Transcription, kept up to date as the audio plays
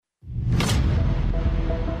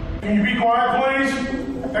Can you be quiet, please?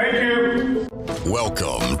 Thank you.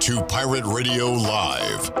 Welcome to Pirate Radio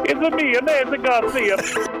Live. It's me, Nancy Garcia.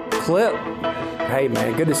 Clip. Hey,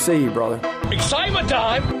 man, good to see you, brother. Excitement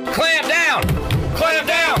time. Clam down. Clam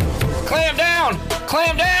down. Clam down.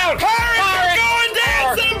 Clam down. Pirates are going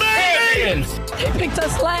dancing, baby. They picked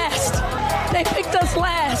us last. They picked us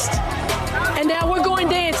last. And now we're going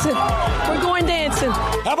dancing. We're going dancing.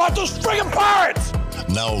 How about those friggin' Pirates?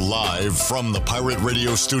 Now live from the Pirate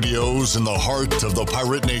Radio studios in the heart of the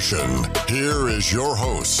Pirate Nation, here is your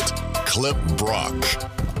host, Clip Brock.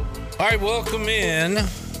 All right, welcome in.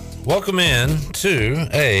 Welcome in to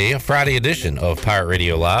a Friday edition of Pirate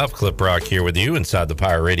Radio Live. Clip Brock here with you inside the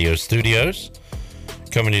Pirate Radio studios.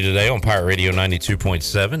 Coming to you today on Pirate Radio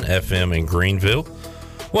 92.7 FM in Greenville,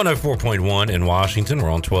 104.1 in Washington. We're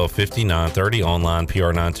on 1250, 930, online,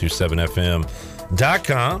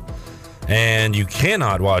 PR927FM.com. And you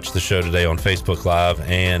cannot watch the show today on Facebook Live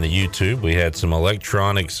and YouTube. We had some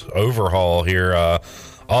electronics overhaul here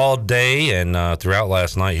all day and throughout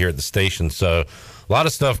last night here at the station. So a lot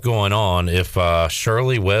of stuff going on. If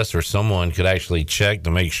Shirley, Wes, or someone could actually check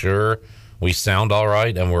to make sure we sound all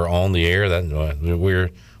right and we're on the air,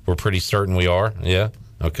 that we're pretty certain we are. Yeah,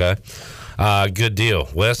 okay. Good deal.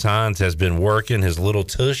 Wes Hines has been working his little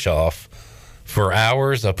tush off for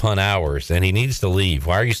hours upon hours, and he needs to leave.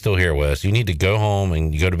 Why are you still here, Wes? You need to go home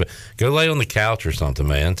and go to bed. Go lay on the couch or something,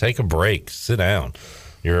 man. Take a break. Sit down.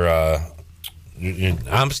 I'm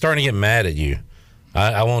starting to get mad at you.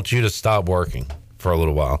 I want you to stop working for a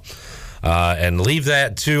little while and leave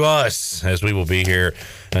that to us, as we will be here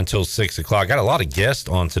until 6 o'clock. Got a lot of guests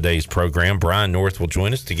on today's program. Brian North will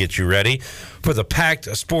join us to get you ready for the packed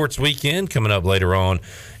sports weekend coming up later on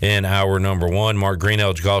in hour number one. Mark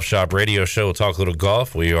Greenhalgh Golf Shop Radio Show will talk a little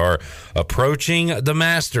golf. We are approaching the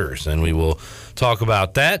Masters, and we will talk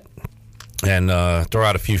about that and throw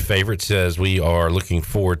out a few favorites as we are looking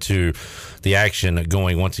forward to the action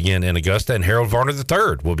going once again in Augusta. And Harold Varner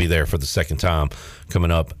III will be there for the second time coming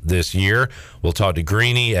up this year. We'll talk to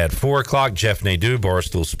Greeny at 4 o'clock. Jeff Nadu,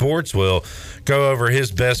 Barstool Sports, will go over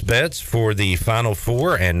his best bets for the Final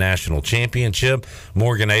Four and National Championship.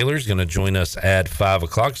 Morgan Ahlers going to join us at 5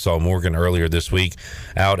 o'clock. Saw Morgan earlier this week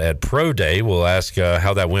out at Pro Day. We'll ask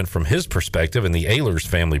how that went from his perspective and the Ahlers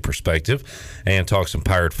family perspective, and talk some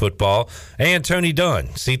Pirate football. And Tony Dunn,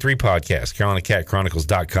 C3 Podcast,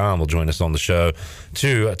 CarolinaCatChronicles.com, will join us on the show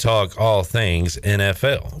to talk all things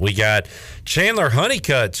NFL. We got Chandler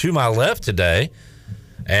Honeycutt to my left today,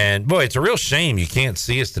 and boy, it's a real shame you can't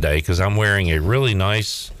see us today because I'm wearing a really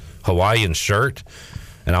nice Hawaiian shirt,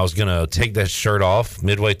 and I was gonna take that shirt off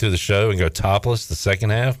midway through the show and go topless the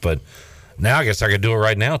second half, but now I guess I could do it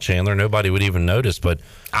right now, Chandler. Nobody would even notice, but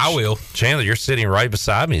I will. Chandler, you're sitting right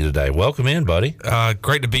beside me today. Welcome in, buddy.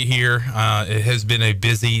 Great to be here. It has been a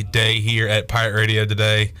busy day here at Pirate Radio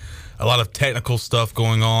today. A lot of technical stuff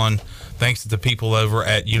going on. Thanks to the people over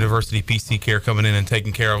at University PC Care coming in and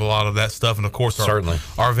taking care of a lot of that stuff. And, of course,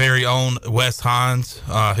 our very own Wes Hines,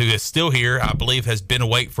 who is still here, I believe has been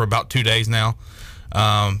awake for about 2 days now.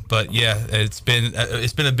 But, yeah, it's been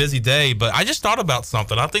a busy day. But I just thought about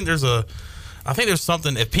something. I think there's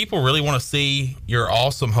something, if people really want to see your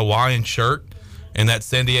awesome Hawaiian shirt and that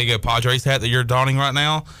San Diego Padres hat that you're donning right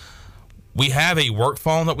now, we have a work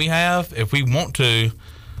phone that we have. If we want to,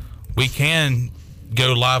 we can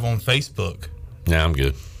go live on Facebook. Yeah, I'm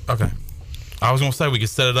good. Okay. I was going to say we could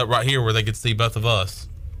set it up right here where they could see both of us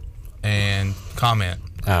and comment.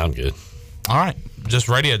 I'm good. All right. Just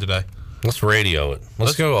radio today. Let's radio it.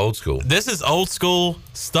 Let's go old school. This is old school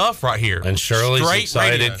stuff right here. And Shirley's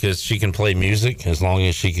excited because she can play music as long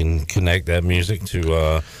as she can connect that music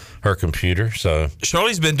to her computer. So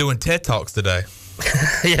Shirley's been doing TED Talks today.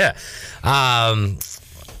 Yeah.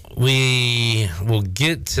 We will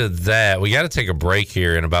get to that. We got to take a break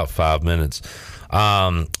here in about 5 minutes.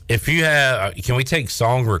 If you have, can we take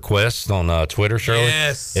song requests on Twitter, Shirley?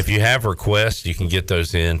 Yes. If you have requests, you can get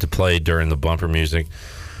those in to play during the bumper music.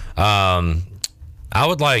 I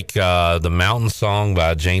would like the Mountain Song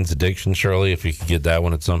by Jane's Addiction, Shirley, if you could get that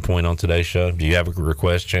one at some point on today's show. Do you have a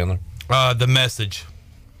request, Chandler? The Message.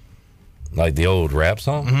 Like the old rap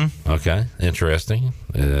song? Mm-hmm. Okay. Interesting.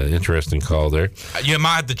 Interesting call there. You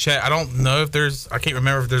might have to check. I don't know if I can't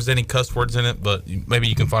remember if there's any cuss words in it, but maybe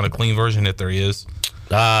you can find a clean version if there is.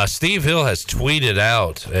 Steve Hill has tweeted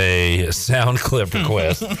out a sound clip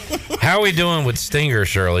request. How are we doing with Stinger,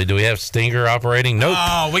 Shirley? Do we have Stinger operating? Nope.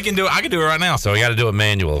 Oh, we can do it. I can do it right now. So we got to do it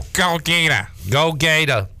manual. Go Gator. Go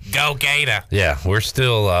Gator. Go Gator. Yeah, we're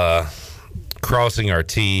still crossing our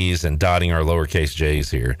T's and dotting our lowercase J's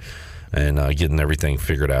here. and getting everything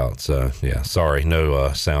figured out. So, yeah, sorry,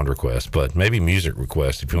 no sound request, but maybe music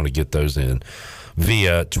request if you want to get those in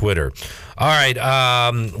via Twitter. All right,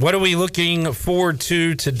 what are we looking forward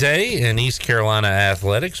to today in East Carolina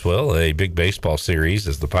athletics? Well, a big baseball series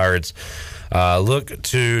as the Pirates look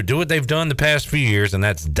to do what they've done the past few years, and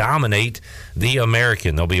that's dominate the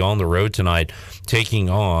American. They'll be on the road tonight taking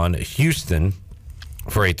on Houston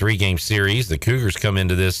for a 3-game series. The Cougars come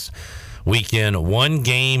into this weekend 1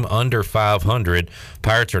 game under 500.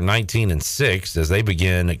 Pirates are 19-6 as they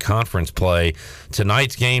begin conference play.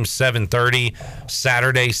 Tonight's game 7:30,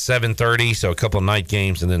 Saturday 7:30, so a couple of night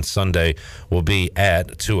games, and then Sunday will be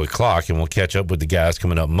at 2 o'clock, and we'll catch up with the guys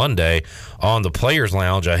coming up Monday on the Players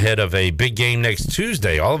Lounge ahead of a big game next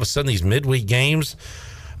Tuesday. All of a sudden these midweek games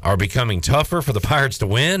are becoming tougher for the Pirates to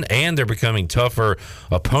win, and they're becoming tougher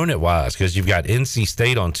opponent-wise because you've got NC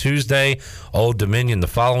State on Tuesday, Old Dominion the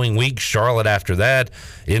following week, Charlotte after that,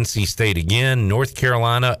 NC State again, North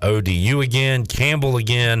Carolina, ODU again, Campbell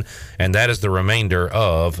again, and that is the remainder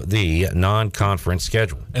of the non-conference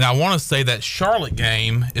schedule. And I want to say that Charlotte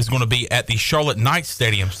game is going to be at the Charlotte Knights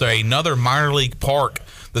Stadium, so another minor league park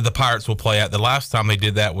that the Pirates will play at. The last time they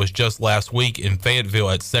did that was just last week in Fayetteville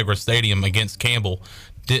at Segra Stadium against Campbell.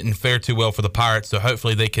 Didn't fare too well for the Pirates, so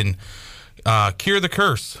hopefully they can cure the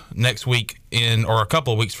curse next week or a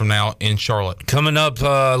couple of weeks from now in Charlotte. Coming up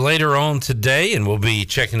later on today, and we'll be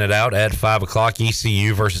checking it out at 5 o'clock,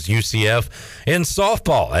 ECU versus UCF in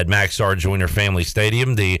softball at Maxar Joyner Family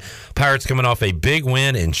Stadium. The Pirates coming off a big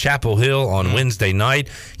win in Chapel Hill on Wednesday night.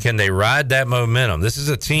 Can they ride that momentum? This is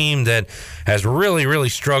a team that has really, really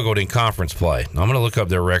struggled in conference play. I'm going to look up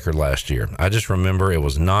their record last year. I just remember it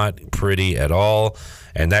was not pretty at all,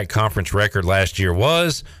 and that conference record last year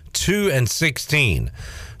was 2-16.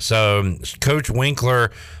 So Coach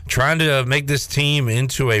Winkler trying to make this team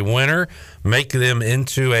into a winner, make them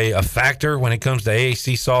into a factor when it comes to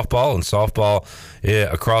AAC softball and softball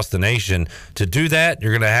across the nation. To do that,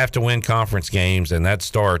 you're going to have to win conference games, and that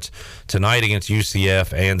starts tonight against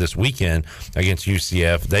UCF and this weekend against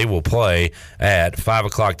UCF. They will play at 5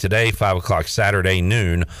 o'clock today, 5 o'clock Saturday,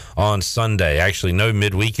 noon on Sunday. Actually, no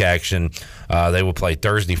midweek action. They will play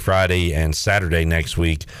Thursday, Friday, and Saturday next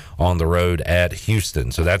week on the road at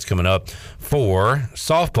Houston. So that's coming up for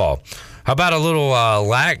softball. How about a little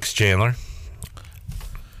lax, Chandler?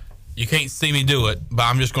 You can't see me do it, but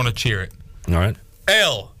I'm just going to cheer it. All right.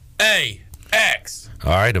 LAX.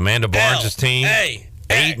 All right, Amanda Barnes' team.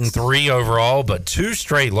 8-3 overall, but 2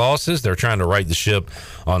 straight losses. They're trying to right the ship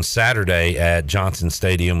on Saturday at Johnson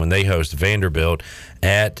Stadium when they host Vanderbilt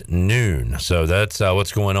at noon. So that's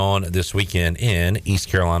what's going on this weekend in East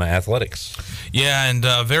Carolina athletics. Yeah, and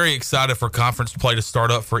very excited for conference play to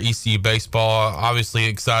start up for ECU baseball. Obviously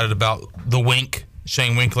excited about the Wink,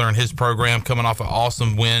 Shane Winkler and his program coming off an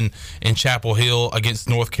awesome win in Chapel Hill against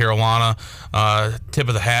North Carolina. Tip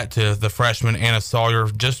of the hat to the freshman Anna Sawyer,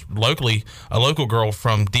 just locally, a local girl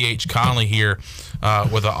from D.H. Conley here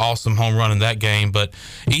with an awesome home run in that game. But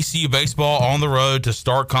ECU baseball on the road to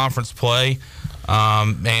start conference play.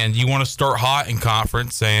 And you want to start hot in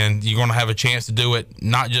conference, and you're going to have a chance to do it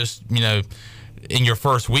not just, in your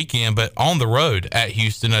first weekend, but on the road at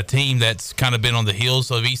Houston, a team that's kind of been on the heels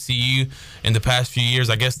of ECU in the past few years.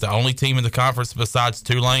 I guess the only team in the conference besides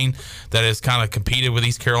Tulane that has kind of competed with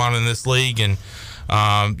East Carolina in this league. And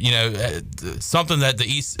something that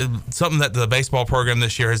the baseball program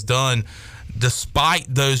this year has done,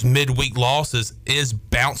 despite those midweek losses, is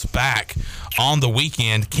bounce back on the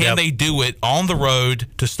weekend. Can they do it on the road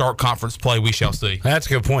to start conference play? We shall see. That's a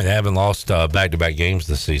good point. They haven't lost back-to-back games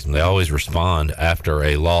this season. They always respond after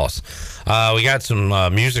a loss. We got some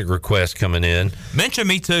music requests coming in. Mention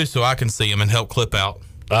me too so I can see them and help clip out.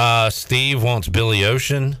 Steve wants Billy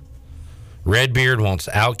Ocean. Redbeard wants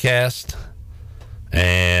Outcast.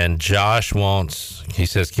 And Josh he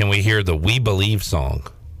says, can we hear the We Believe song?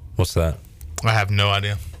 What's that? I have no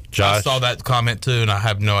idea. Josh, I saw that comment too, and I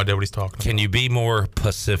have no idea what he's talking about. Can you be more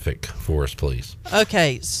Pacific for us, please?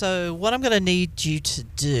 Okay, so what I'm going to need you to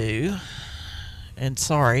do, and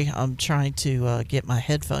sorry, I'm trying to get my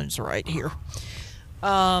headphones right here.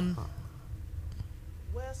 Wes,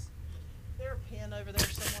 is there a pen over there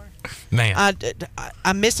somewhere? Man.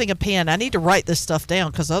 I'm missing a pen. I need to write this stuff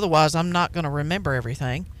down because otherwise I'm not going to remember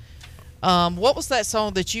everything. What was that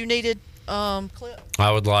song that you needed? Clip? I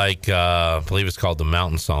would like, I believe it's called The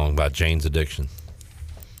Mountain Song by Jane's Addiction.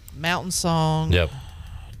 Mountain Song. Yep.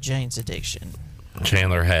 Jane's Addiction.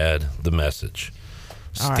 Chandler had the message.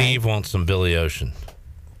 All Steve wants some Billy Ocean.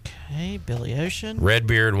 Okay, Billy Ocean.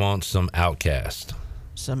 Redbeard wants some Outcast.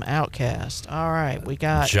 Some Outcast. All right, we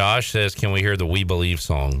got. Josh says, "Can we hear the We Believe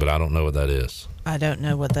song?" But I don't know what that is. I don't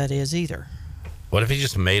know what that is either. What if he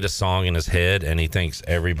just made a song in his head and he thinks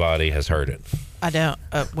everybody has heard it? I don't.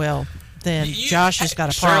 Well, then Josh has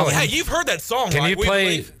got a problem. Hey, you've heard that song. Can you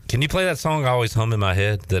play? Can you play that song I always hum in my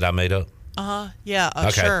head that I made up? Yeah.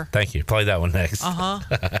 Okay. Sure. Thank you. Play that one next. Like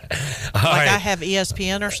right. I have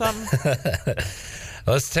ESPN or something.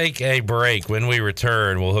 Let's take a break. When we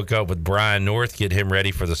return, we'll hook up with Brian North, get him ready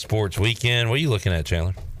for the sports weekend. What are you looking at,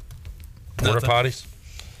 Chandler? Porta potties?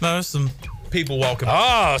 No, some people walking.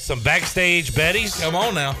 Oh, some backstage Bettys. Come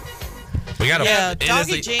on now. We got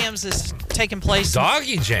Doggy Jams is taking place.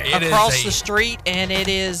 Doggy Jam across the street, and it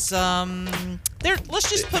is there. Let's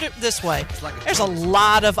just put it this way: there's a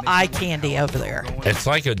lot of eye candy over there. It's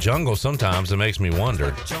like a jungle sometimes. It makes me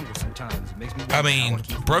wonder. I mean,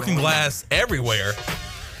 broken glass everywhere.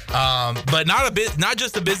 But not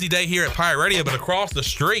just a busy day here at Pirate Radio, but across the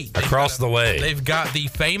street. Across the way. They've got the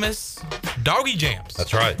famous Doggy Jams.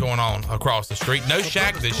 That's right. Going on across the street. No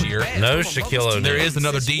Shaq this year. No Shaquille O'Neal. There is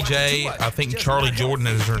another DJ. I think Charlie Jordan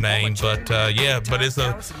is her name. But but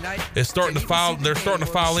it's starting to file. They're starting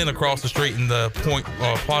to file in across the street in the Point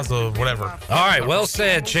Plaza, whatever. All right, well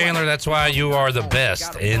said, Chandler. That's why you are the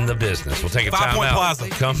best in the business. We'll take a 5 time Point out. Plaza.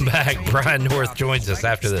 Come back. Brian North joins us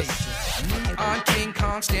after this. On King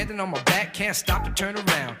Kong, standing on my back, can't stop to turn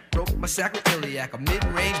around. Broke my sacroiliac, a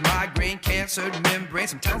mid-range migraine, cancer, membrane.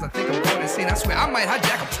 Sometimes I think I'm going insane. I swear I might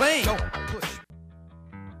hijack a plane. Go, push.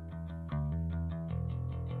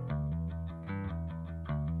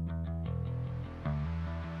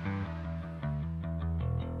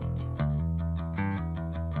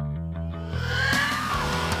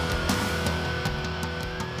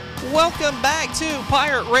 Welcome back to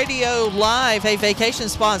Pirate Radio Live. Hey, vacation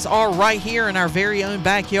spots are right here in our very own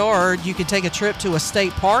backyard. You can take a trip to a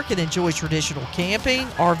state park and enjoy traditional camping,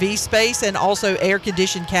 RV space, and also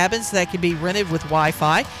air-conditioned cabins that can be rented with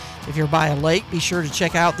Wi-Fi. If you're by a lake, be sure to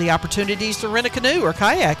check out the opportunities to rent a canoe or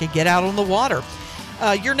kayak and get out on the water.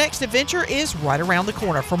 Your next adventure is right around the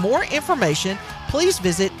corner. For more information, please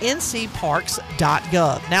visit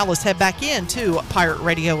ncparks.gov. Now let's head back into Pirate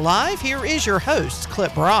Radio Live. Here is your host,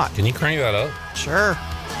 Clip Brock. Can you crank that up? Sure.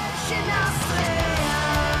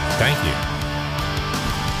 Thank you.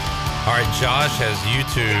 All right, Josh has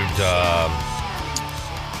YouTubed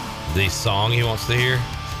the song he wants to hear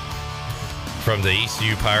from the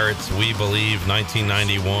ECU Pirates We Believe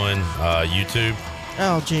 1991 YouTube.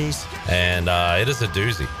 Oh, geez. And it is a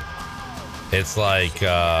doozy. It's like...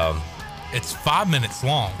 it's 5 minutes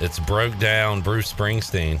long. It's broke down Bruce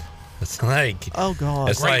Springsteen. It's like... Oh, God.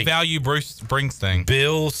 It's Great like value Bruce Springsteen.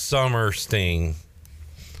 Bill Summerstein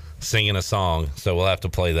singing a song. So we'll have to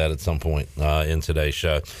play that at some point in today's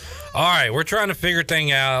show. All right, we're trying to figure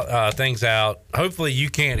things out. Hopefully you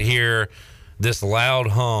can't hear this loud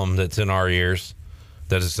hum that's in our ears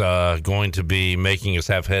that is going to be making us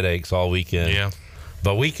have headaches all weekend. Yeah.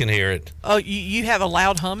 But we can hear it. Oh, you have a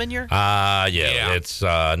loud hum in your? Yeah. It's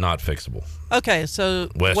not fixable. Okay, so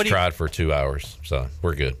Wes tried for 2 hours, so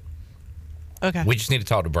we're good. Okay. We just need to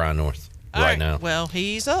talk to Brian North right now. Well,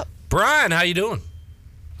 he's up. Brian, how you doing?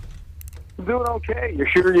 I'm doing okay. You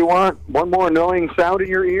sure you want one more annoying sound in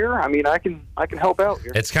your ear? I mean, I can help out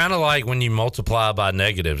here. It's kind of like when you multiply by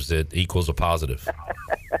negatives, it equals a positive.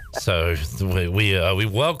 So we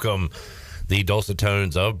welcome the dulcet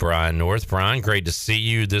tones of Brian North. Brian, great to see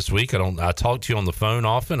you this week. I talk to you on the phone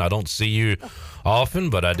often. I don't see you often,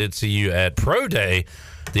 but I did see you at Pro Day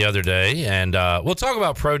the other day, and we'll talk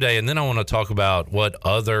about Pro Day, and then I want to talk about what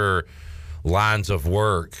other lines of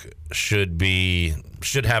work should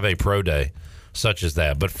have a Pro Day such as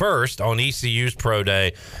that. But first, on ECU's Pro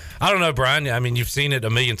Day, I don't know, Brian, I mean, you've seen it a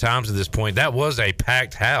million times at this point. That was a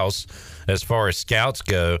packed house as far as scouts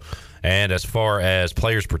go. And as far as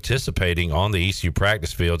players participating on the ECU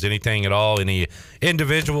practice fields, anything at all, any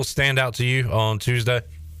individuals stand out to you on Tuesday?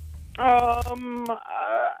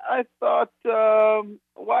 I thought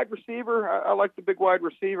wide receiver. I like the big wide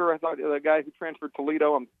receiver. I thought the guy who transferred to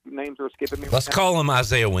Toledo, names are escaping me. Let's call him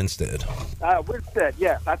Isaiah Winstead. Winstead,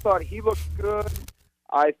 yes. I thought he looked good.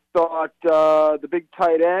 I thought the big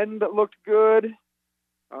tight end looked good.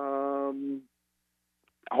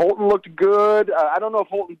 Holton looked good. I don't know if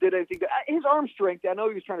Holton did anything. His arm strength, I know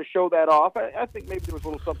he was trying to show that off. I think maybe there was a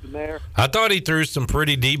little something there. I thought he threw some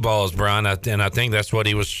pretty deep balls, Brian, and I think that's what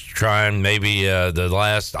he was trying. Maybe the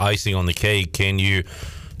last icing on the cake. Can you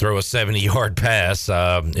throw a 70-yard pass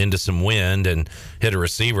into some wind and hit a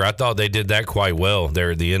receiver? I thought they did that quite well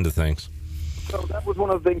there at the end of things. So that was one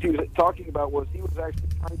of the things he was talking about, was he was actually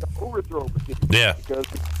trying to overthrow receivers. Yeah. Because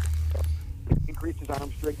increased his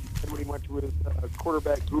arm strength. He said when he went to his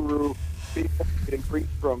quarterback guru, it increased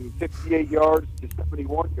from 58 yards to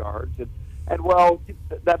 71 yards. And well,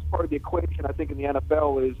 that's part of the equation, I think, in the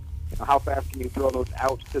NFL is how fast can you throw those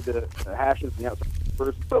outs to the hashes and the outside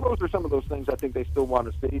first. So those are some of those things I think they still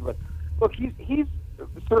want to see. But look, he's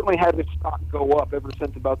certainly had his stock go up ever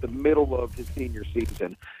since about the middle of his senior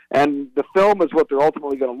season. And the film is what they're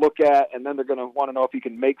ultimately going to look at, and then they're going to want to know if he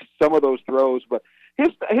can make some of those throws. But his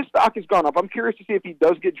stock has gone up. I'm curious to see if he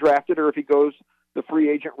does get drafted or if he goes the free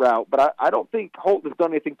agent route. But I don't think Holt has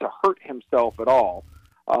done anything to hurt himself at all.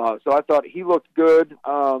 So I thought he looked good.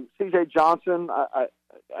 C.J. Johnson, I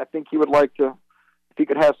think he would like to, if he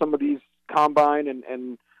could have some of these combine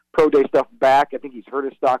and pro day stuff back. I think he's hurt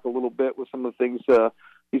his stock a little bit with some of the things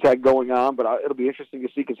he's had going on, but it'll be interesting to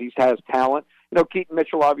see because he has talent. You know, Keaton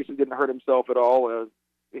Mitchell obviously didn't hurt himself at all.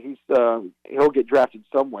 He'll get drafted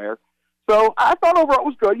somewhere. So I thought overall it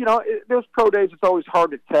was good. You know, those pro days, it's always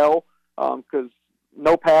hard to tell because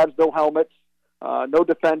no pads, no helmets, no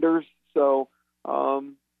defenders. So,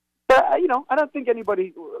 but, you know, I don't think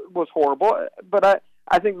anybody was horrible, but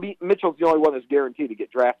I think Mitchell's the only one that's guaranteed to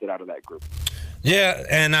get drafted out of that group. Yeah,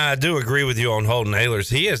 and I do agree with you on Holton Ahlers.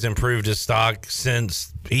 He has improved his stock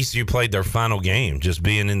since ECU played their final game, just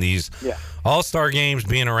being in these all-star games,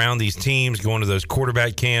 being around these teams, going to those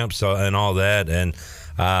quarterback camps and all that. And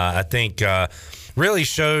I think really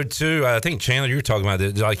showed, too, I think, Chandler, you were talking about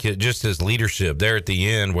it, like just his leadership there at the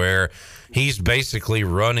end where he's basically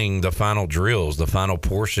running the final drills, the final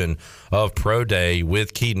portion of Pro Day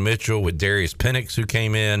with Keaton Mitchell, with Darius Penix, who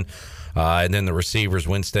came in. And then the receivers,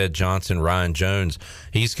 Winstead, Johnson, Ryan Jones.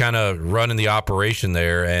 He's kind of running the operation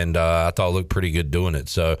there, and I thought looked pretty good doing it.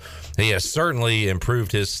 So he has certainly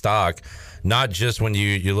improved his stock, not just when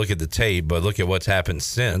you look at the tape, but look at what's happened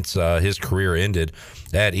since his career ended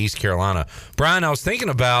at East Carolina. Brian, I was thinking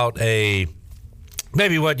about maybe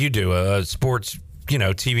what you do, a sports,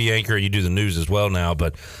 TV anchor. You do the news as well now,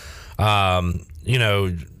 but,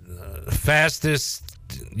 fastest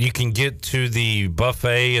you can get to the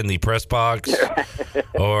buffet in the press box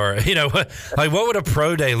or, like what would a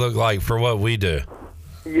pro day look like for what we do?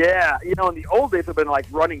 Yeah. In the old days have been like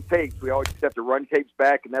running tapes. We always used to have to run tapes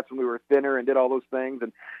back, and that's when we were thinner and did all those things.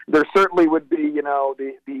 And there certainly would be,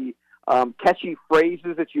 the catchy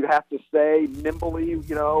phrases that you have to say nimbly,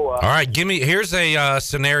 All right. Here's a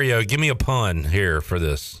scenario. Give me a pun here for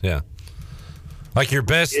this. Yeah. Like your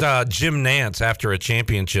best Jim Nance after a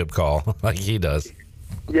championship call, like he does.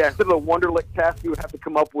 Yeah, instead of a Wonderlic test, we would have to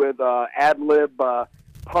come up with ad-lib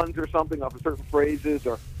puns or something off of certain phrases,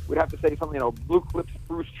 or we'd have to say something, blue clips,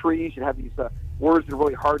 spruce trees. You'd have these words that are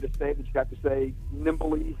really hard to say that you have to say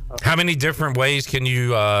nimbly. How many different ways can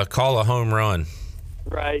you call a home run?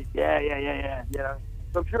 Right, yeah.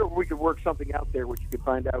 So I'm sure we could work something out there which you could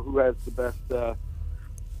find out who has the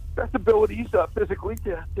best abilities physically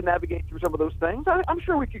to navigate through some of those things. I'm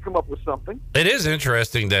sure we could come up with something. It is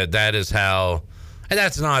interesting that is how, and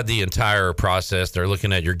that's not the entire process. They're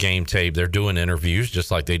looking at your game tape. They're doing interviews just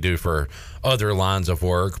like they do for other lines of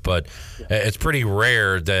work, but it's pretty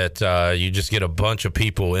rare that you just get a bunch of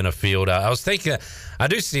people in a field. I was thinking, I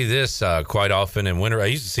do see this quite often in winter. I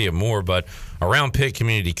used to see it more, but around Pitt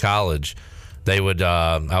Community College, I would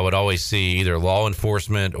always see either law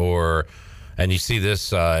enforcement and you see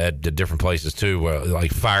this at different places too,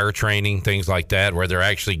 like fire training, things like that, where they're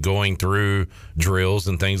actually going through drills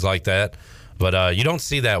and things like that. But you don't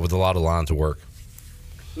see that with a lot of lines of work.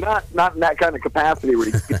 Not in that kind of capacity where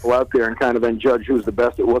you get people out there and kind of then judge who's the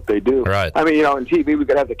best at what they do. Right. I mean, in TV we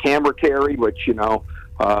could have the camera carry, which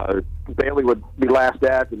Bailey would be last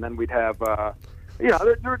at, and then we'd have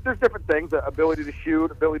there's different things: the ability to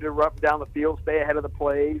shoot, ability to run down the field, stay ahead of the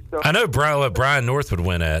plays. So I know what Brian North would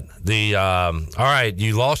win at. All right,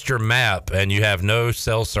 you lost your map and you have no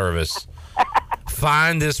cell service.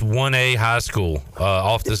 Find this 1A high school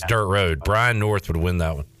off this dirt road. Brian North would win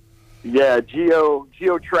that one. Yeah, geo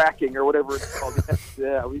tracking or whatever it's called.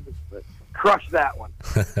 Yeah, we just crush that one.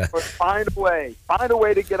 But find a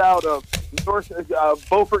way to get out of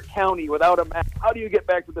Beaufort County without a map. How do you get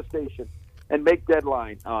back to the station and make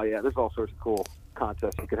deadline? Oh yeah, there's all sorts of cool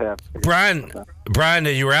contests you could have. Brian,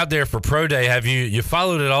 you were out there for Pro Day. Have you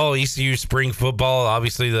followed at all ECU spring football?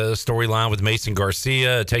 Obviously, the storyline with Mason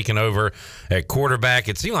Garcia taking over at quarterback.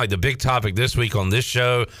 It seemed like the big topic this week on this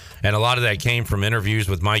show, and a lot of that came from interviews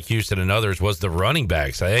with Mike Houston and others, was the running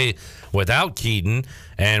backs. Hey, without Keaton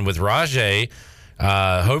and with Rajay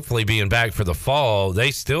hopefully being back for the fall,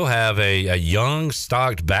 they still have a young,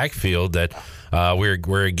 stocked backfield that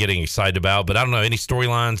we're getting excited about. But I don't know, any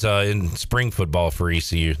storylines in spring football for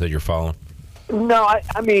ECU that you're following? No,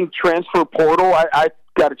 I mean transfer portal. I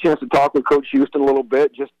got a chance to talk with Coach Houston a little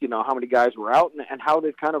bit, just, how many guys were out and how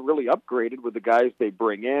they've kind of really upgraded with the guys they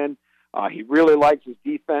bring in. He really likes his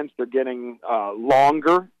defense. They're getting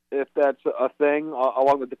longer, if that's a thing,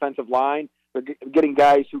 along the defensive line. They're getting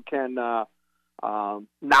guys who can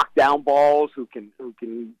knock down balls, who can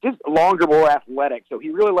just longer, more athletic. So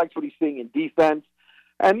he really likes what he's seeing in defense.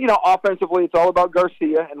 And, offensively, it's all about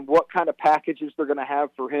Garcia and what kind of packages they're going to have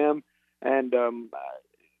for him. And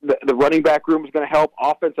the running back room is going to help.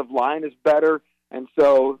 Offensive line is better. And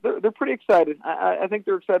so they're pretty excited. I think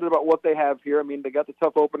they're excited about what they have here. I mean, they got the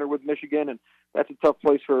tough opener with Michigan, and that's a tough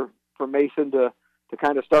place for Mason to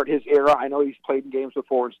kind of start his era. I know he's played in games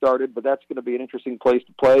before and started, but that's going to be an interesting place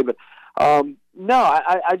to play. But,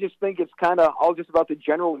 I just think it's kind of all just about the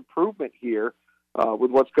general improvement here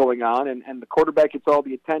with what's going on. And the quarterback gets all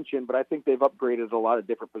the attention, but I think they've upgraded a lot of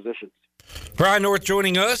different positions. Brian North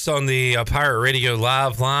joining us on the Pirate Radio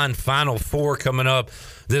Live Line. Final Four coming up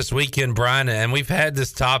this weekend, Brian. And we've had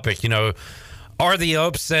this topic, are the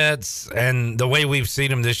upsets and the way we've seen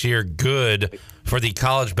them this year good for the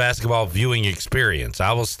college basketball viewing experience?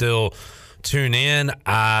 I will still tune in.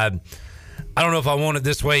 I don't know if I want it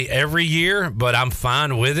this way every year, but I'm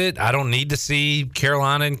fine with it. I don't need to see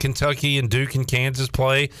Carolina and Kentucky and Duke and Kansas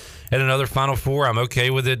play at another Final Four. I'm okay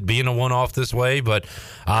with it being a one-off this way, but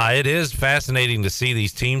it is fascinating to see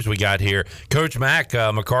these teams we got here. Coach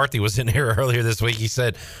McCarthy was in here earlier this week. He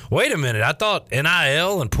said, wait a minute, I thought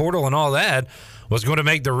NIL and portal and all that was going to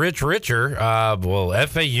make the rich richer.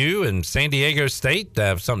 FAU and San Diego State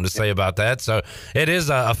have something to say about that. So it is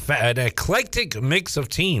an eclectic mix of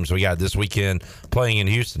teams we got this weekend playing in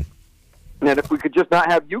Houston. And if we could just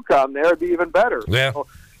not have UConn there, it'd be even better. Yeah. So,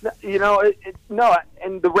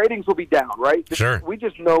 and the ratings will be down, right? Sure. We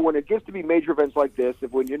just know when it gets to be major events like this,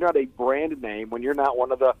 when you're not a brand name, when you're not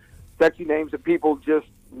one of the sexy names that people just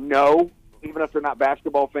know, even if they're not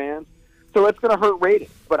basketball fans, so it's going to hurt ratings.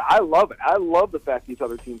 But I love it. I love the fact these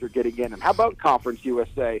other teams are getting in. And how about Conference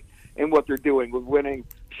USA and what they're doing with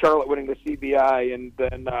Charlotte winning the CBI, and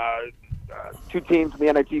then two teams in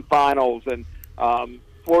the NIT finals, and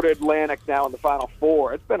Florida Atlantic now in the Final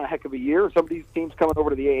Four. It's been a heck of a year. Some of these teams coming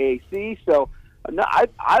over to the AAC. So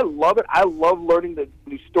I love it. I love learning the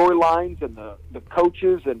new storylines and the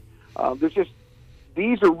coaches. And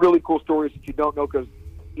these are really cool stories that you don't know because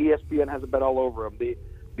ESPN hasn't been all over them.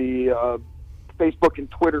 The Facebook and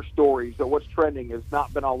Twitter stories of what's trending has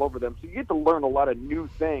not been all over them. So you get to learn a lot of new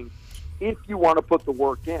things if you want to put the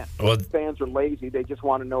work in. Well, fans are lazy. They just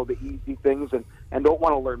want to know the easy things and don't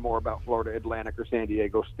want to learn more about Florida Atlantic or San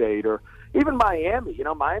Diego State or even Miami.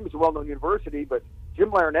 Miami's a well-known university, but Jim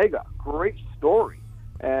Larinaga, great story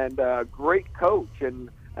and great coach.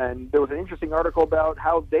 And there was an interesting article about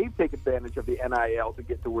how they take advantage of the NIL to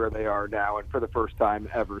get to where they are now and for the first time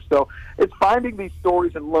ever. So it's finding these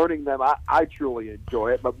stories and learning them. I truly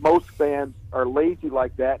enjoy it, but most fans are lazy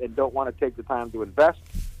like that and don't want to take the time to invest.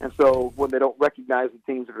 And so when they don't recognize the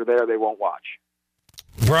teams that are there, they won't watch.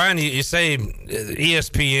 Brian, you say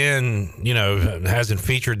ESPN, hasn't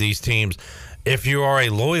featured these teams. If you are a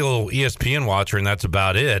loyal ESPN watcher and that's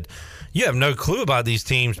about it, you have no clue about these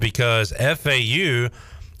teams because FAU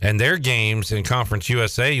and their games in Conference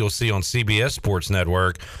USA you'll see on CBS Sports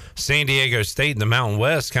Network. San Diego State and the Mountain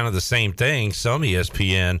West, kind of the same thing, some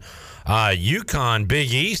ESPN. UConn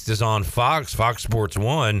Big East is on Fox Sports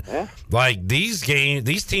 1. Yeah. Like these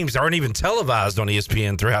teams aren't even televised on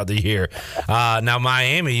ESPN throughout the year. Now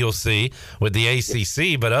Miami you'll see with the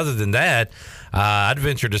ACC, but other than that, I'd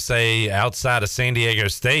venture to say outside of San Diego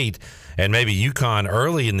State and maybe UConn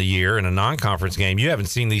early in the year in a non-conference game, you haven't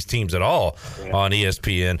seen these teams at all on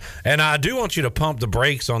ESPN. And I do want you to pump the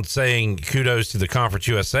brakes on saying kudos to the Conference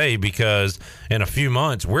USA because in a few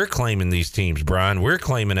months, we're claiming these teams, Brian. We're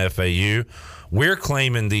claiming FAU. We're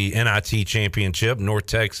claiming the NIT championship, North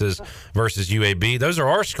Texas versus UAB. Those are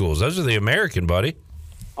our schools. Those are the American, buddy.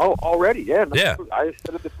 Oh, already, yeah. Yeah. I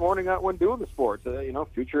said it this morning when doing the sports,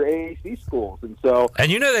 future AAC schools. And so. And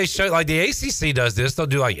they show, like the ACC does this, they'll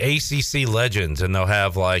do like ACC legends and they'll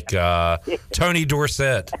have like Tony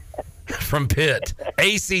Dorsett from Pitt,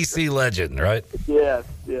 ACC legend, right? Yes.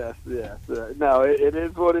 No, it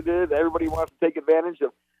is what it is. Everybody wants to take advantage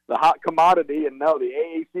of the hot commodity, and no, the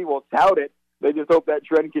AAC will tout it. They just hope that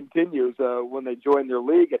trend continues when they join their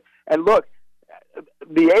league. And look,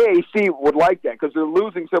 the AAC would like that because they're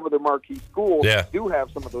losing some of their marquee schools that do have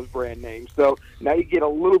some of those brand names. So now you get a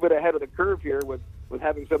little bit ahead of the curve here with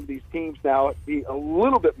having some of these teams now be a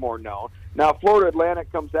little bit more known. Now, Florida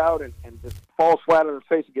Atlantic comes out and just falls flat on its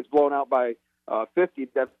face and gets blown out by 50.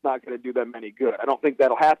 That's not going to do them any good. I don't think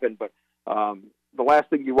that'll happen, but the last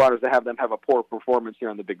thing you want is to have them have a poor performance here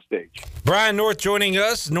on the big stage. Brian North joining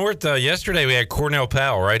us. North, yesterday we had Cornell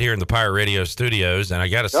Powell right here in the Pirate Radio studios, and I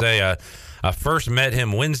got to say, I first met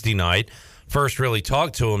him Wednesday night. First really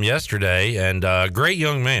talked to him yesterday, and great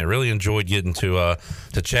young man. Really enjoyed getting to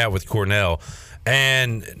chat with Cornell.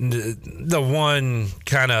 And the one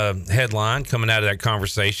kind of headline coming out of that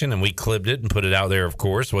conversation, and we clipped it and put it out there, of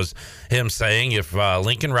course, was him saying if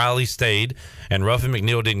Lincoln Riley stayed and Ruffin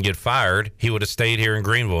McNeil didn't get fired, he would have stayed here in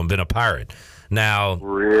Greenville and been a Pirate. Now,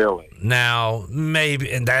 really? Now,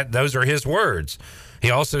 maybe, and those are his words. He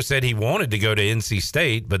also said he wanted to go to NC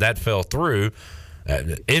State, but that fell through.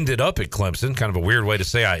 Ended up at Clemson. Kind of a weird way to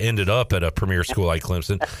say I ended up at a premier school like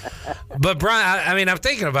Clemson. But, Brian, I mean, I'm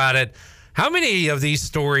thinking about it. How many of these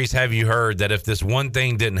stories have you heard that if this one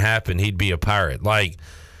thing didn't happen, he'd be a Pirate? Like,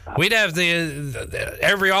 we'd have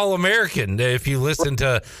every All-American if you listen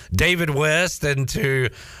to David West and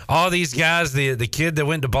to all these guys, the kid that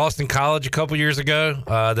went to Boston College a couple years ago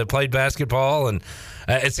that played basketball. And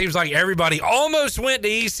it seems like everybody almost went to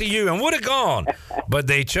ECU and would have gone, but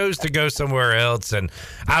they chose to go somewhere else. And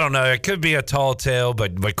I don't know, it could be a tall tale,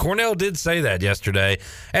 but Cornell did say that yesterday.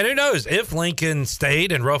 And who knows, if Lincoln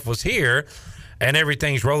stayed and Ruff was here and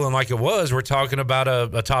everything's rolling like it was, we're talking about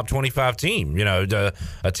a top 25 team,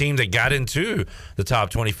 a team that got into the top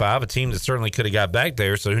 25, a team that certainly could have got back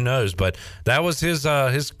there. So who knows? But that was his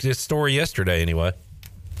story yesterday anyway.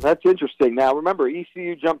 That's interesting. Now, remember,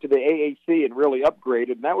 ECU jumped to the AAC and really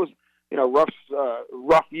upgraded, and that was, Ruff's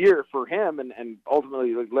rough year for him, and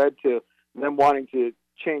ultimately led to them wanting to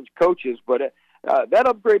change coaches. But that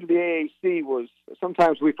upgrade to the AAC was,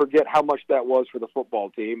 sometimes we forget how much that was for the football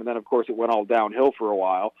team, and then, of course, it went all downhill for a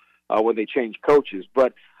while when they changed coaches.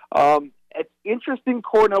 But it's interesting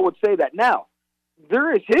Cornell would say that. Now,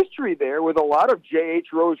 there is history there with a lot of J.H.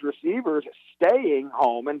 Rose receivers staying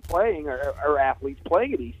home and playing, or athletes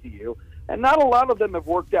playing at ECU, and not a lot of them have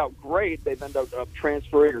worked out great. They've ended up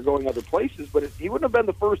transferring or going other places, but he wouldn't have been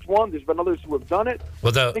the first one. There's been others who have done it.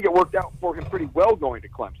 Well, I think it worked out for him pretty well going to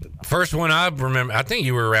Clemson. First one I remember, I think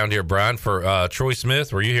you were around here, Brian, for Troy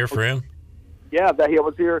Smith. Were you here for him? Yeah, he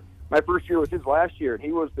was here. My first year was his last year, and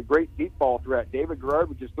he was the great deep ball threat. David Garrard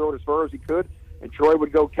would just throw it as far as he could, and Troy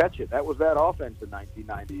would go catch it. That was that offense in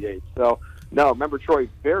 1998. So, no, remember Troy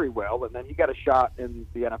very well, and then he got a shot in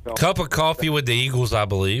the NFL. Cup of coffee with the Eagles, I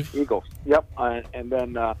believe. Eagles, yep. And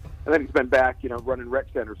then he's been back, running rec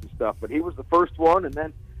centers and stuff. But he was the first one, and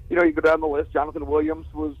then, you go down the list. Jonathan Williams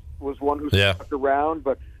was one who stuck around.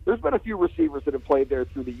 But there's been a few receivers that have played there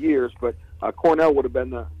through the years. But Cornell would have been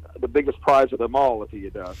the biggest prize of them all if he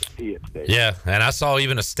had stayed. Yeah, and I saw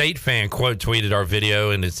even a State fan quote tweeted our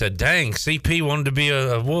video, and it said, dang, CP wanted to be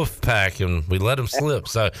a wolf pack, and we let him slip.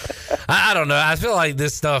 So, I don't know. I feel like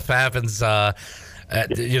this stuff happens,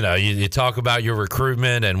 you talk about your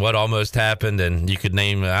recruitment and what almost happened, and you could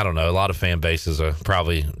name, I don't know, a lot of fan bases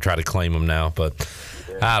probably try to claim them now, but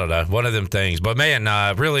I don't know, one of them things. But, man,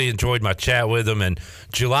 I really enjoyed my chat with him. And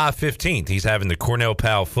July 15th, he's having the Cornell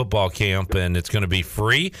Powell football camp, and it's going to be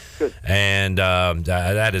free. Good. And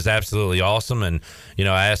that is absolutely awesome. And,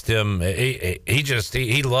 I asked him,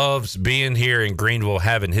 he loves being here in Greenville,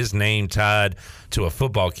 having his name tied to a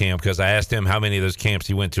football camp, because I asked him how many of those camps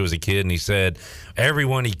he went to as a kid, and he said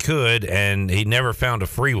everyone he could, and he never found a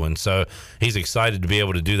free one. So he's excited to be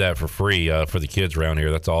able to do that for free for the kids around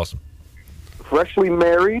here. That's awesome. Freshly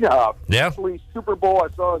married, yeah. Super Bowl.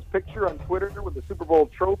 I saw his picture on Twitter with the Super Bowl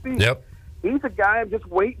trophy. Yep. He's a guy I'm just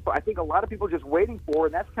waiting for. I think a lot of people are just waiting for,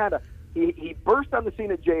 and that's kind of he burst on the scene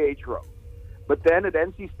at J.H. Rose. But then at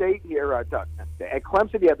NC State, at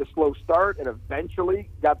Clemson, he had the slow start and eventually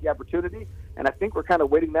got the opportunity. And I think we're kind of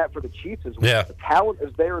waiting that for the Chiefs as well. Yeah. The talent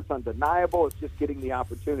is there. It's undeniable. It's just getting the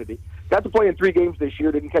opportunity. Got to play in 3 games this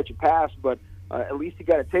year. Didn't catch a pass, but at least he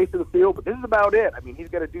got a taste of the field. But this is about it. I mean, he's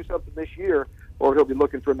got to do something this year, or he'll be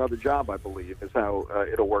looking for another job, I believe, is how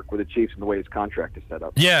it'll work with the Chiefs and the way his contract is set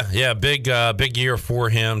up. Yeah, big year for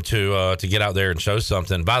him to get out there and show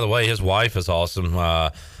something. By the way, his wife is awesome.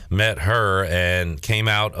 Met her and came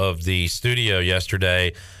out of the studio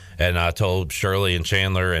yesterday, and I told Shirley and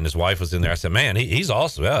Chandler, and his wife was in there. I said, man, he's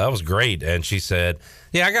awesome. Yeah, that was great. And she said,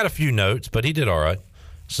 yeah, I got a few notes, but he did all right.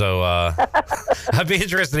 So I'd be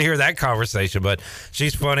interested to hear that conversation. But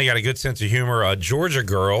she's funny, got a good sense of humor. A Georgia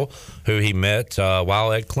girl who he met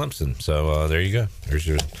while at Clemson. So there you go. There's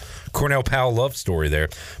your Cornell Powell love story there.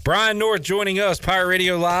 Brian North joining us, Pirate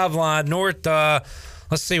Radio Live Line. North,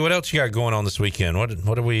 let's see, what else you got going on this weekend?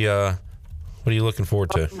 What are you looking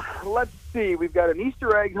forward to? Let's see. We've got an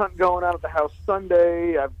Easter egg hunt going on at the house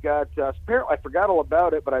Sunday. I've got, apparently I forgot all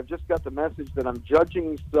about it, but I've just got the message that I'm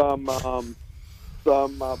judging some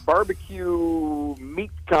some barbecue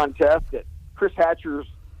meat contest at Chris Hatcher's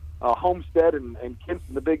homestead in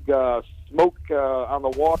Kinston, the big smoke on the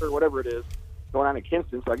water, whatever it is, going on in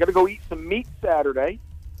Kinston. So I got to go eat some meat Saturday.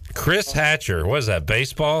 Chris Hatcher, what is that,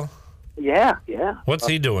 baseball? Yeah. What's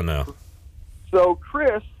he doing now? So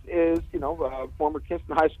Chris is, former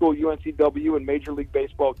Kinston High School UNCW and Major League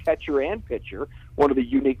Baseball catcher and pitcher. One of the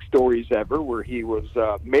unique stories ever, where he was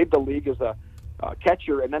made the league as a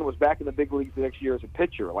catcher and then was back in the big leagues the next year as a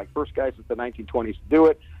pitcher. Like first guy since the 1920s to do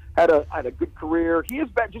it. Had a good career. He is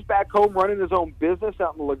just back home running his own business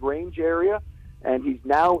out in the LaGrange area, and he's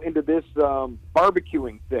now into this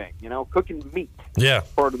barbecuing thing. Cooking meat. Yeah.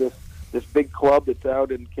 Part of this big club that's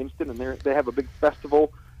out in Kinston, and they have a big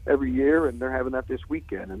festival every year, and they're having that this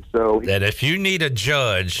weekend. And so that if you need a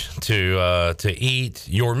judge to eat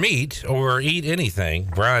your meat or eat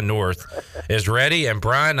anything, Brian North is ready. And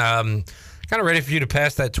Brian, I'm kind of ready for you to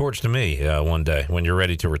pass that torch to me one day when you're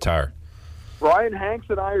ready to retire. Brian Hanks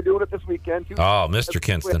and I are doing it this weekend too. Oh, Mr.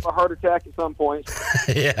 Kinston. With a heart attack at some point.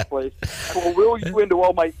 Yeah. We'll will you into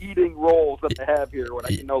all my eating roles that they have here when I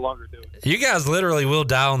can no longer do it. You guys literally will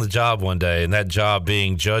die on the job one day, and that job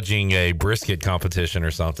being judging a brisket competition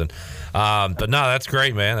or something. But no, that's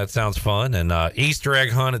great, man. That sounds fun. And Easter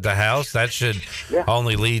egg hunt at the house, that should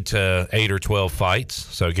only lead to 8 or 12 fights.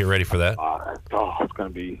 So get ready for that. It's going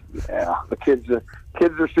to be, the kids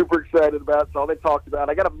are super excited about it. It's all they talked about.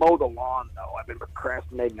 I got to mow the lawn, though. I've been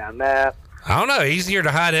procrastinating on that. I don't know. Easier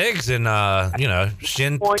to hide eggs than,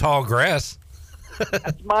 shin tall grass.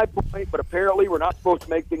 That's my point, but apparently we're not supposed to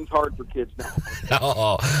make things hard for kids now.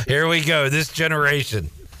 Oh, here we go. This generation.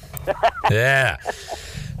 Yeah.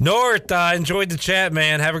 North, enjoyed the chat,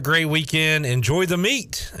 man. Have a great weekend. Enjoy the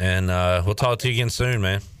meat. And we'll talk to you again soon,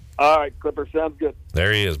 man. All right, Clipper. Sounds good.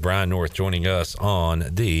 There he is, Brian North, joining us on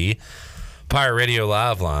the Pirate Radio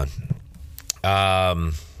Live line.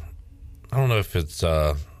 I don't know if it's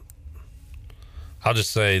I'll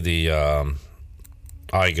just say the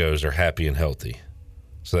Igos are happy and healthy,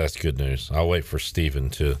 so that's good news. I'll wait for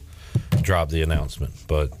Steven to drop the announcement,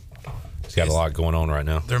 but he's got a lot going on right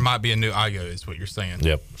now. There might be a new Igo is what you're saying.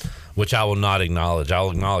 Yep, which I will not acknowledge.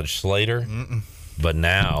 I'll acknowledge Slater, but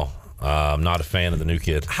now I'm not a fan of the new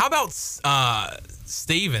kid. How about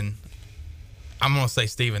Steven? I'm going to say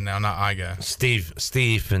Steven now, not Igo.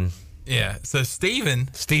 Stephen. Yeah, so Stephen.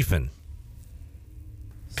 Stephen.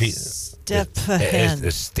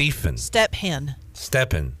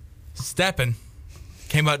 Steppen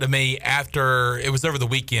came up to me after it was over the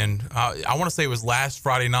weekend. I want to say it was last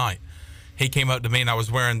Friday night. He came up to me and I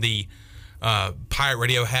was wearing the Pirate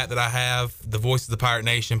Radio hat that I have, the Voice of the Pirate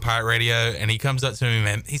Nation, Pirate Radio, and he comes up to me,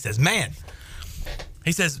 man. He says,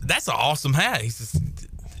 that's an awesome hat. He says,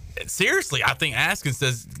 seriously, I think Askin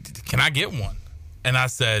says, can I get one? And I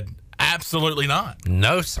said, absolutely not.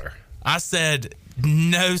 No, sir. I said,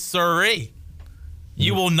 no, sirree.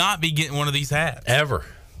 You will not be getting one of these hats. Ever.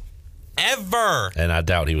 And I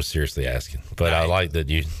doubt he was seriously asking. But I like that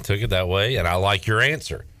you took it that way, and I like your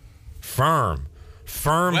answer. Firm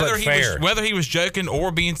but fair. Whether he was joking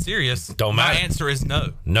or being serious, don't matter. My answer is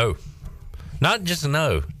no. No. Not just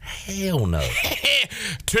no. Hell no.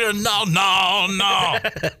 To the no.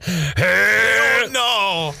 Hell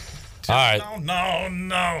no. All right.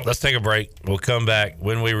 No. Let's take a break. We'll come back.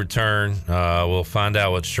 When we return, we'll find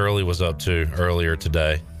out what Shirley was up to earlier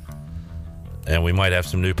today. And we might have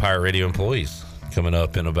some new Pirate Radio employees coming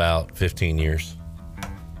up in about 15 years.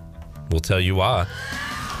 We'll tell you why.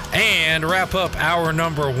 And wrap up hour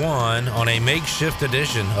number 1 on a makeshift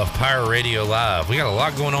edition of Pirate Radio Live. We got a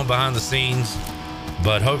lot going on behind the scenes,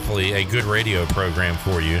 but hopefully a good radio program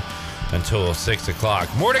for you until 6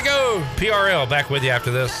 o'clock. More to go. PRL back with you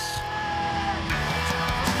after this.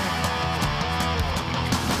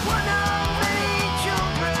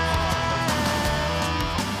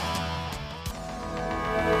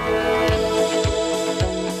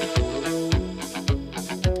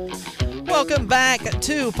 Welcome back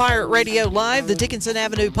to Pirate Radio Live. The Dickinson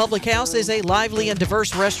Avenue Public House is a lively and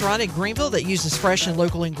diverse restaurant in Greenville that uses fresh and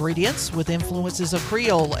local ingredients with influences of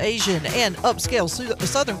Creole, Asian, and upscale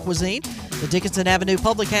Southern cuisine. The Dickinson Avenue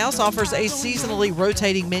Public House offers a seasonally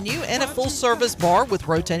rotating menu and a full-service bar with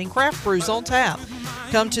rotating craft brews on tap.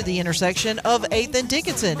 Come to the intersection of 8th and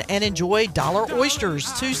Dickinson and enjoy dollar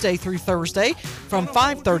oysters Tuesday through Thursday from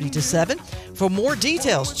 5:30 to 7. For more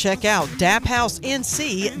details, check out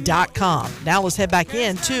daphousenc.com. Now let's head back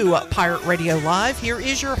into Pirate Radio Live. Here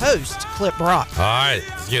is your host, Clip Brock. All right.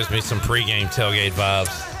 This gives me some pregame tailgate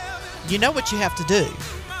vibes. You know what you have to do.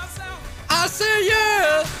 I say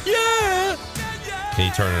yeah. Can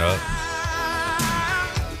you turn it up?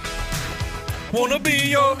 Wanna be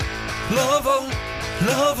your lover.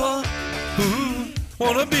 lover. Ooh,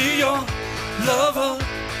 wanna be your lover,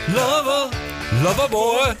 lover, lover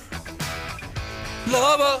boy.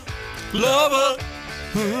 Lover, lover.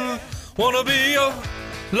 Ooh, wanna be your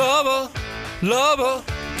lover, lover,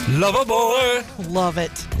 lover boy. Love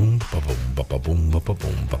it.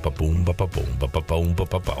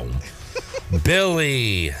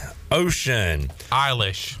 Billy Ocean.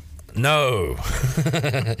 Eilish. No.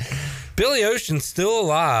 Billy Ocean's still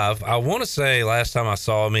alive. I want to say last time I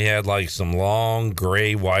saw him, he had like some long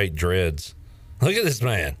gray white dreads. Look at this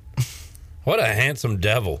man. What a handsome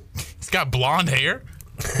devil. He's got blonde hair.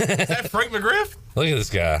 Is that Frank McGriff? Look at this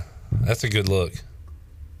guy. That's a good look.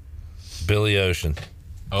 Billy Ocean.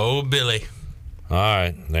 Oh, Billy. All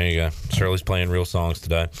right, there you go. Shirley's playing real songs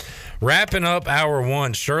today. Wrapping up hour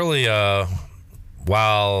one, Shirley,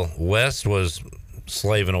 while West was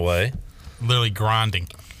slaving away, literally grinding,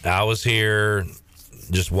 I was here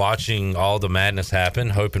just watching all the madness happen,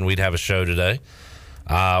 hoping we'd have a show today.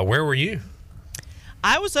 Where were you?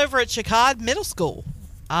 I was over at Chicago Middle School.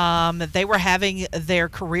 They were having their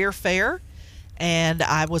career fair, and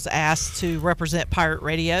I was asked to represent Pirate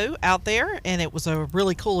Radio out there, and it was a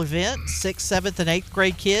really cool event. 6th, 7th, and 8th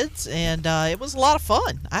grade kids, and it was a lot of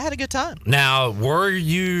fun. I had a good time. Now, were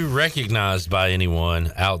you recognized by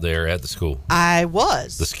anyone out there at the school? I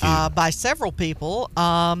was by several people.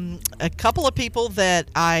 A couple of people that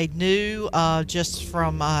I knew just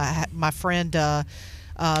from my friend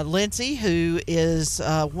Lindsay, who is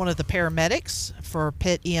one of the paramedics for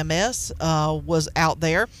Pitt EMS, was out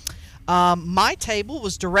there. My table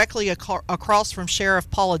was directly across from Sheriff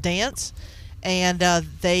Paula Dance, and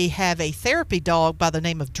they have a therapy dog by the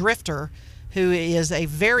name of Drifter, who is a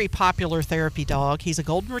very popular therapy dog. He's a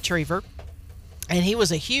golden retriever, and he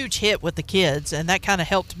was a huge hit with the kids, and that kind of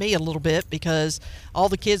helped me a little bit because all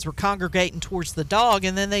the kids were congregating towards the dog,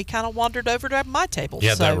 and then they kind of wandered over to my table.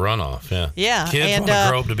 Yeah, that runoff, yeah. Yeah. Kids want to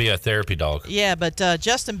grow up to be a therapy dog. Yeah, but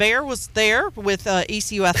Justin Bear was there with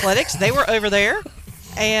ECU Athletics. They were over there.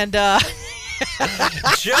 And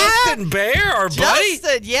Justin Bear, our buddy?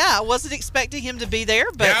 Justin, yeah, I wasn't expecting him to be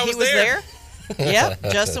there, but he was there. Yep,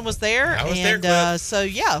 Justin was there. I was and there, so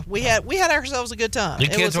yeah, we had ourselves a good time. You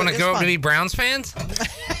kids want to grow up to be Browns fans?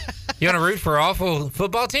 You want to root for an awful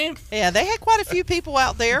football team? Yeah, they had quite a few people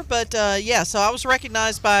out there, but yeah, so I was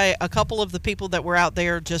recognized by a couple of the people that were out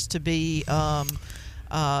there just to be a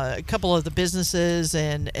couple of the businesses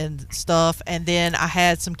and stuff, and then I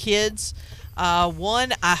had some kids.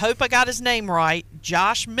 One, I hope I got his name right.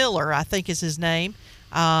 Josh Miller, I think is his name.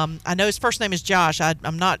 I know his first name is Josh.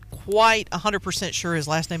 I'm not quite 100% sure his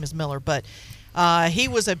last name is Miller, but he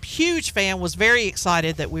was a huge fan, was very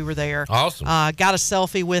excited that we were there. Awesome. Got a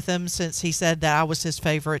selfie with him since he said that I was his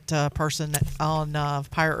favorite person on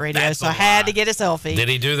Pirate Radio, That's so I had to get a selfie. Did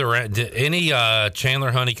he do any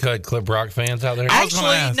Chandler Honeycutt Clip Brock fans out there?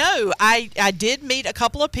 Actually, no. I did meet a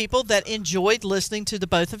couple of people that enjoyed listening to the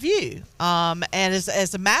both of you. And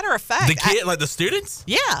as a matter of fact, the kid, like the students?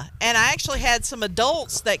 Yeah, and I actually had some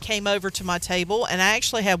adults that came over to my table, and I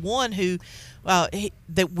actually had one who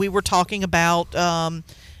that we were talking about,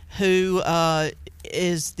 who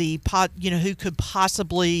is who could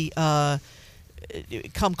possibly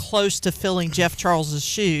come close to filling Jeff Charles's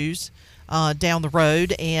shoes down the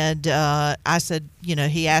road, and I said,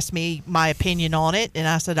 he asked me my opinion on it, and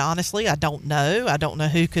I said, honestly, I don't know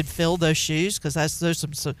who could fill those shoes, because there's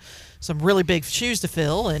some really big shoes to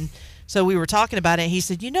fill. And so we were talking about it, and he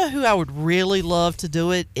said, who I would really love to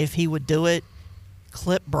do it if he would do it?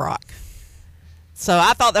 Clip Brock. So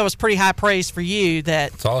I thought that was pretty high praise for you.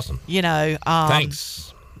 That's awesome.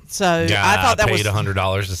 Thanks. So I thought that paid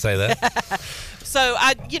 $100 to say that. So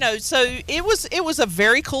it was a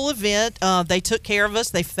very cool event. They took care of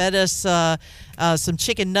us. They fed us some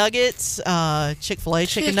chicken nuggets, Chick-fil-A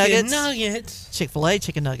chicken nuggets. Chick-fil-A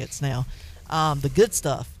chicken nuggets now, the good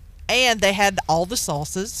stuff. And they had all the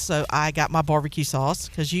sauces, so I got my barbecue sauce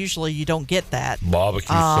because usually you don't get that. Barbecue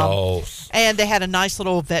sauce. And they had a nice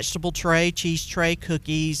little vegetable tray, cheese tray,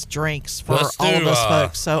 cookies, drinks for all of us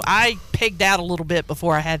folks. So I pigged out a little bit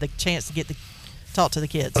before I had the chance to get to talk to the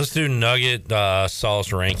kids. Let's do nugget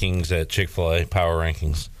sauce rankings at Chick-fil-A, power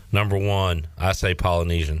rankings. Number 1, I say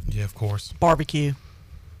Polynesian. Yeah, of course. Barbecue.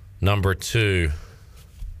 Number 2,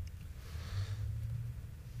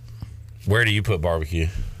 where do you put barbecue?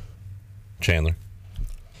 Chandler?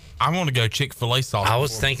 I'm going to go Chick-fil-A sauce. I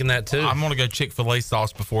was thinking that too. I'm going to go Chick-fil-A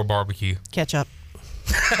sauce before barbecue. Ketchup.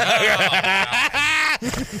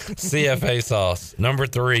 CFA sauce. Number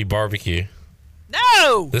 3, barbecue.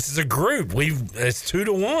 No! This is a group. It's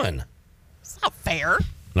 2-1. It's not fair.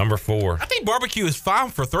 Number 4. I think barbecue is fine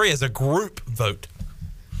for 3 as a group vote.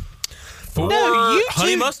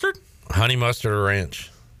 Honey mustard? Honey mustard or ranch?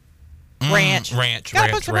 Ranch. Ranch.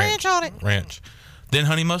 Gotta put some ranch on it. Ranch. Then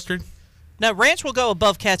honey mustard? No, ranch will go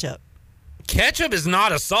above ketchup. Ketchup is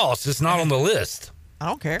not a sauce. It's not on the list. I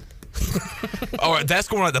don't care. All right, that's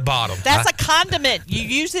going at the bottom. That's a condiment. You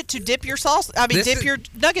use it to dip your dip your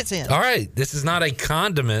nuggets in. All right, this is not a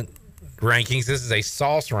condiment rankings. This is a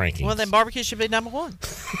sauce rankings. Well, then barbecue should be number one.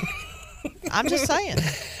 I'm just saying.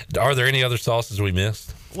 Are there any other sauces we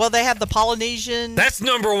missed? Well, they have the Polynesian. That's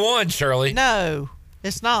number one, Shirley. No,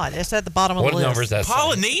 it's not. It's at the bottom of the list. What number is that?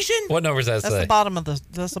 Polynesian? What number does that That's say? the bottom of the.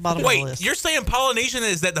 That's the bottom of the list. Wait, you're saying Polynesian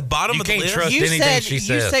is at the bottom of the list? You can't trust anything she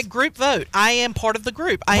says. You said group vote. I am part of the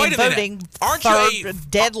group. I am voting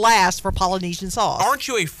dead last for Polynesian sauce. Aren't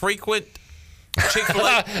you a frequent Chick-fil-A?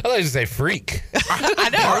 I thought you say freak. I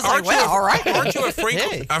know. I was like, well, all right. Aren't you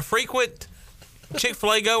a frequent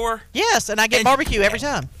Chick-fil-A goer? Yes, and I get barbecue every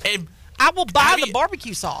time. And I will buy the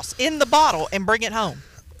barbecue sauce in the bottle and bring it home.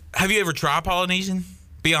 Have you ever tried Polynesian?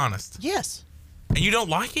 Be honest. Yes. And you don't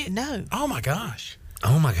like it? No. Oh, my gosh.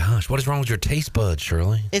 Oh, my gosh. What is wrong with your taste buds,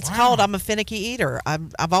 Shirley? It's called I'm a finicky eater.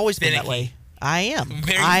 I've always been that way. I am.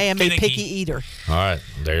 I am finicky. a picky eater. All right.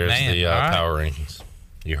 There's the all right. power rankings.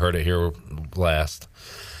 You heard it here last.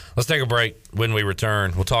 Let's take a break. When we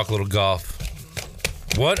return, we'll talk a little golf.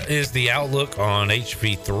 What is the outlook on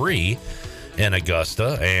HV3 in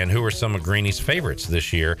Augusta, and who are some of Greenie's favorites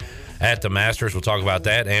this year at the Masters? We'll talk about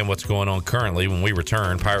that and what's going on currently when we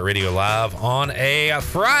return. Pirate Radio Live on a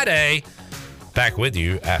Friday. Back with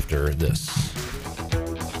you after this.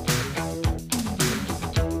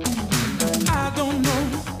 I don't know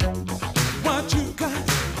what you got,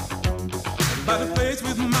 but it plays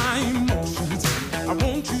with my emotions. I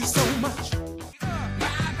want you so much.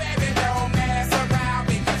 My baby don't mess around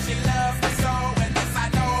because she loves me so, and this I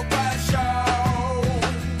know for sure.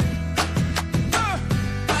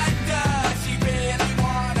 But does she really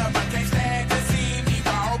wanna, but can't stand to see me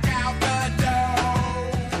walk out the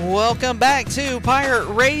door? Welcome back to Pirate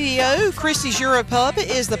Radio. Christie's Euro Pub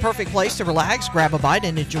is the perfect place to relax, grab a bite,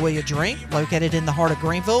 and enjoy a drink. Located in the heart of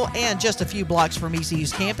Greenville and just a few blocks from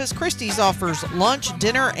ECU's campus, Christie's offers lunch,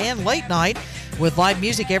 dinner, and late night with live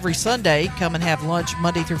music every Sunday. Come and have lunch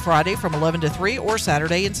Monday through Friday from 11 to 3 or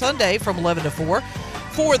Saturday and Sunday from 11 to 4.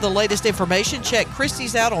 For the latest information, check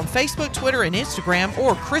Christie's out on Facebook, Twitter, and Instagram,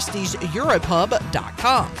 or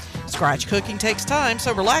Christie'sEuropub.com. Scratch cooking takes time,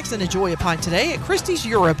 so relax and enjoy a pint today at Christie's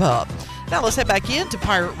Europub. Now let's head back into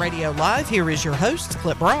Pirate Radio Live. Here is your host,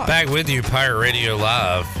 Clip Brock. Back with you, Pirate Radio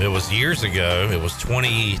Live. It was years ago. It was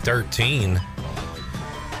 2013,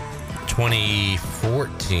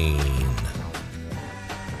 2014.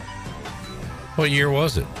 What year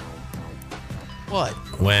was it? What?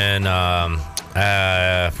 When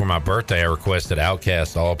for my birthday, I requested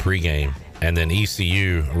Outkast all pregame, and then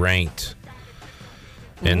ECU ranked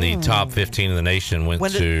in the top 15 of the nation. Went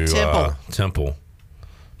to Temple.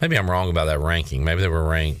 Maybe I'm wrong about that ranking. Maybe they were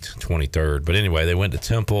ranked 23rd. But anyway, they went to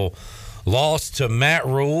Temple, lost to Matt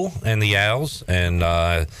Rule and the Owls, and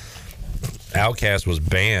Outkast was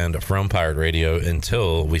banned from Pirate Radio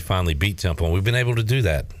until we finally beat Temple. And we've been able to do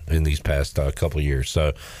that in these past couple of years.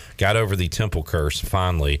 So got over the Temple curse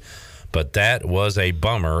finally. But that was a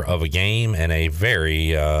bummer of a game and a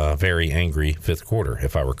very, very angry fifth quarter,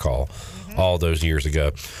 if I recall, all those years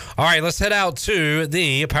ago. All right, let's head out to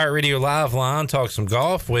the Pirate Radio Live line, talk some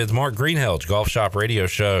golf with Mark Greenhalgh, Golf Shop Radio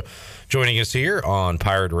Show, joining us here on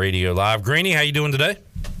Pirate Radio Live. Greenie, how you doing today?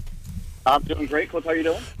 I'm doing great, Cliff. How you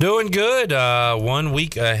doing? Doing good. 1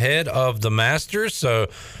 week ahead of the Masters. So,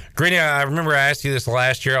 Greenie, I remember I asked you this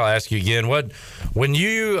last year. I'll ask you again. When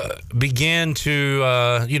you begin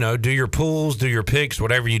to, do your pools, do your picks,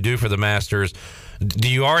 whatever you do for the Masters, do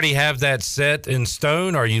you already have that set in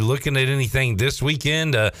stone? Are you looking at anything this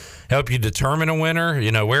weekend to help you determine a winner?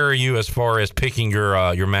 You know, where are you as far as picking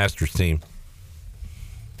your Masters team?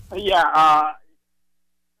 Yeah,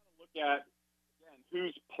 look at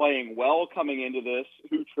who's playing well coming into this,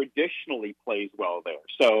 who traditionally plays well there.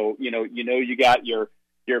 So, you got your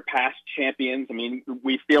past champions. I mean,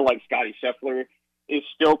 we feel like Scottie Scheffler is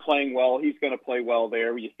still playing well. He's going to play well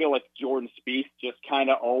there. You feel like Jordan Spieth just kind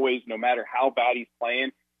of always, no matter how bad he's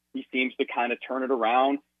playing, he seems to kind of turn it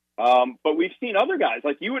around. But we've seen other guys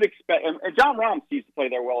like you would expect, and John Rahm seems to play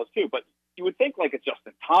there well as too, but you would think like a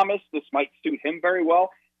Justin Thomas, this might suit him very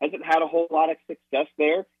well. Hasn't had a whole lot of success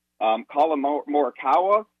there. Colin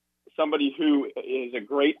Morikawa, somebody who is a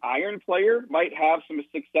great iron player, might have some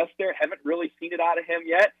success there. Haven't really seen it out of him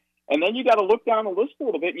yet. And then you got to look down the list a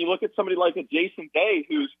little bit, and you look at somebody like a Jason Day,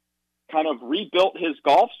 who's kind of rebuilt his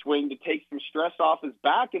golf swing to take some stress off his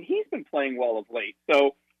back, and he's been playing well of late.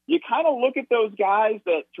 So you kind of look at those guys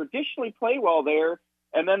that traditionally play well there,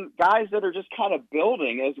 and then guys that are just kind of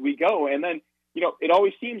building as we go. And then, it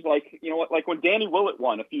always seems like, like when Danny Willett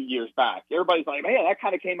won a few years back, everybody's like, man, that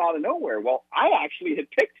kind of came out of nowhere. Well, I actually had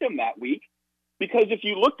picked him that week because if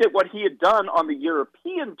you looked at what he had done on the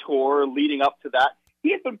European tour leading up to that,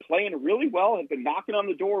 he had been playing really well, had been knocking on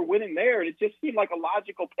the door, winning there, and it just seemed like a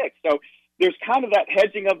logical pick. So there's kind of that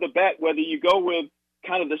hedging of the bet, whether you go with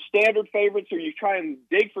kind of the standard favorites or you try and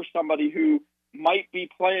dig for somebody who might be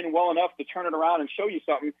playing well enough to turn it around and show you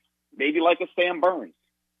something, maybe like a Sam Burns.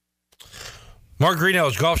 Mark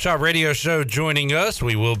Greenhalgh's Golf Shop Radio Show joining us.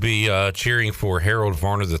 We will be cheering for Harold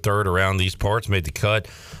Varner III around these parts. Made the cut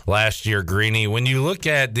last year, Greeny. When you look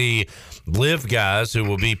at the live guys who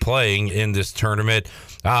will be playing in this tournament,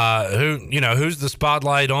 who's the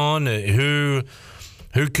spotlight on? Who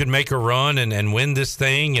could make a run and win this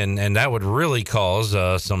thing? And that would really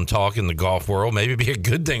cause some talk in the golf world. Maybe be a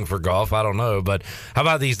good thing for golf. I don't know. But how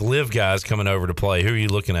about these live guys coming over to play? Who are you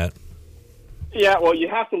looking at? Yeah, well, you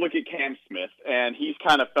have to look at Cam Smith, and he's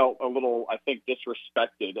kind of felt a little, I think,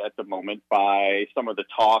 disrespected at the moment by some of the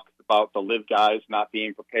talk about the live guys not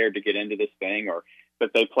being prepared to get into this thing or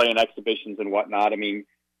that they play in exhibitions and whatnot. I mean,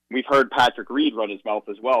 we've heard Patrick Reed run his mouth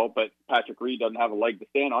as well, but Patrick Reed doesn't have a leg to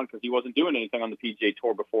stand on because he wasn't doing anything on the PGA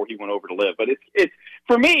Tour before he went over to live. But it's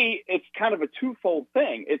for me, it's kind of a twofold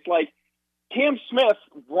thing. It's like Cam Smith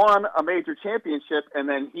won a major championship, and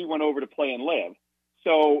then he went over to play and live.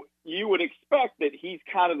 So you would expect that he's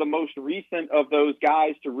kind of the most recent of those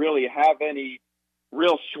guys to really have any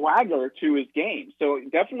real swagger to his game. So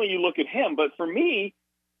definitely you look at him. But for me,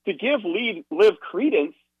 to give live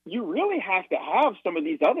credence, you really have to have some of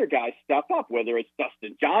these other guys step up, whether it's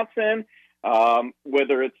Dustin Johnson,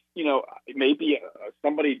 whether it's, maybe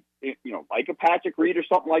somebody, like a Patrick Reed or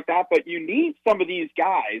something like that. But you need some of these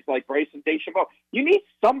guys like Bryson DeChambeau. You need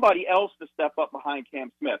somebody else to step up behind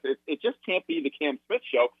Cam Smith. It just can't be the Cam Smith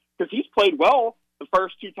show because he's played well the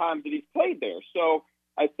first two times that he's played there. So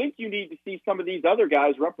I think you need to see some of these other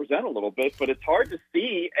guys represent a little bit, but it's hard to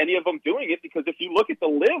see any of them doing it because if you look at the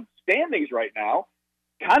live standings right now,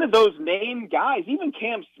 kind of those name guys, even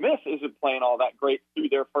Cam Smith isn't playing all that great through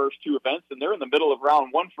their first two events, and they're in the middle of round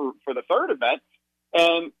one for the third event.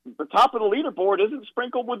 And the top of the leaderboard isn't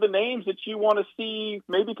sprinkled with the names that you want to see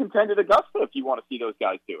maybe contend at Augusta if you want to see those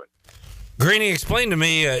guys do it. Greeny, explain to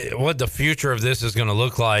me what the future of this is going to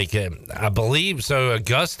look like. I believe so.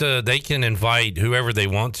 Augusta, they can invite whoever they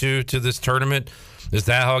want to this tournament. Is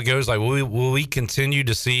that how it goes? Like, will we continue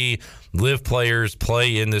to see live players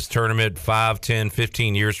play in this tournament 5, 10,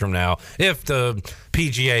 15 years from now? If the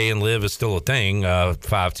PGA and live is still a thing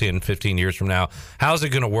 5, 10, 15 years from now, how's it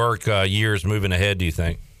going to work years moving ahead, do you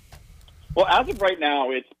think? Well, as of right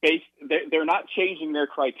now, it's based. They're not changing their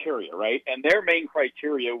criteria, right? And their main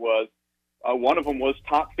criteria was one of them was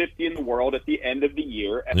top 50 in the world at the end of the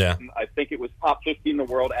year, and I think it was top 50 in the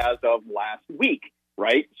world as of last week,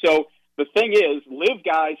 right? So the thing is, live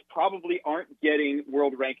guys probably aren't getting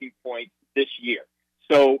world ranking points this year.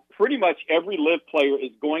 So pretty much every live player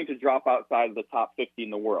is going to drop outside of the top 50 in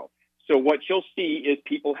the world. So what you'll see is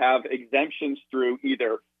people have exemptions through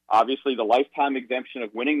either obviously the lifetime exemption of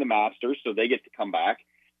winning the Masters, so they get to come back,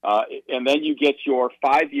 and then you get your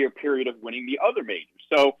 5-year period of winning the other majors.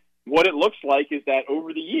 So what it looks like is that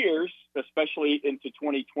over the years, especially into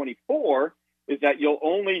 2024, is that you'll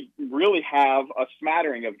only really have a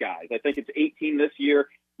smattering of guys. I think it's 18 this year.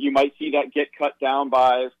 You might see that get cut down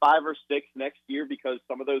by 5 or 6 next year because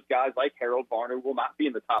some of those guys like Harold Varner will not be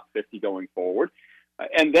in the top 50 going forward.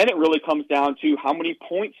 And then it really comes down to how many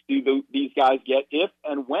points do these guys get if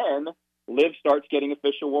and when LIV starts getting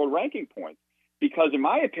official world ranking points. Because in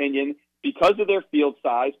my opinion, because of their field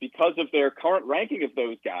size, because of their current ranking of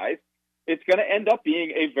those guys, it's going to end up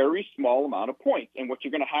being a very small amount of points. And what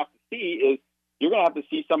you're going to have to see is you're going to have to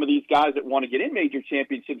see some of these guys that want to get in major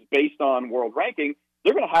championships based on world ranking.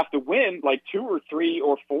 They're going to have to win like 2 or 3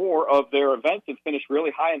 or 4 of their events and finish really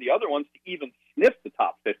high in the other ones to even sniff the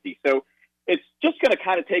top 50. So it's just going to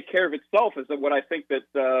kind of take care of itself is what I think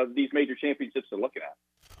that these major championships are looking at.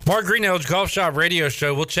 Mark Greenhalgh's Golf Shop Radio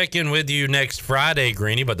Show. We'll check in with you next Friday,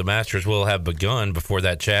 Greeny, but the Masters will have begun before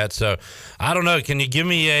that chat. So I don't know. Can you give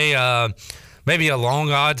me a maybe a long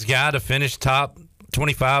odds guy to finish top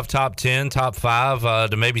 25, top 10, top 5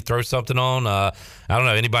 to maybe throw something on? I don't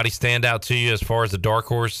know. Anybody stand out to you as far as a dark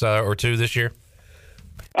horse or two this year?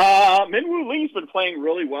 Minwoo Lee's been playing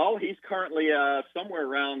really well. He's currently somewhere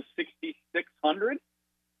around 6,600,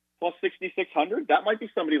 plus 6,600. That might be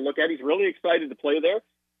somebody to look at. He's really excited to play there.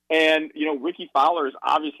 And, you know, Ricky Fowler is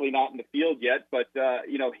obviously not in the field yet, but,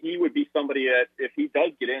 you know, he would be somebody that if he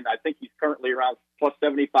does get in, I think he's currently around plus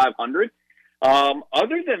 7,500.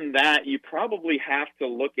 Other than that, you probably have to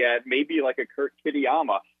look at maybe like a Kurt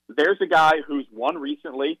Kitayama. There's a guy who's won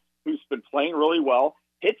recently, who's been playing really well,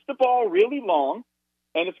 hits the ball really long,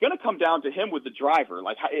 and it's going to come down to him with the driver.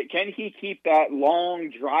 Like, can he keep that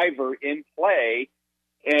long driver in play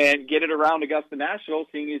and get it around Augusta National,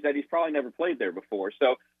 seeing as that he's probably never played there before?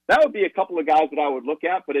 So that would be a couple of guys that I would look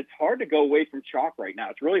at, but it's hard to go away from chalk right now.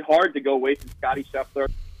 It's really hard to go away from Scotty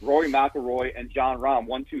Scheffler, Rory McIlroy, and Jon Rahm,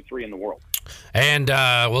 1, 2, 3 in the world. And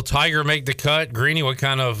will Tiger make the cut? Greeny, what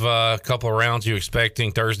kind of couple of rounds are you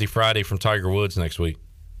expecting Thursday, Friday from Tiger Woods next week?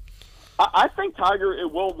 I think Tiger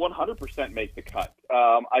will 100% make the cut.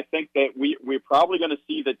 I think that we're probably going to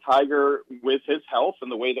see that Tiger, with his health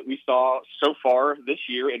and the way that we saw so far this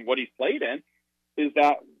year and what he's played in, is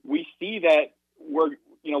that we see that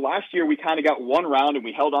last year we kind of got one round and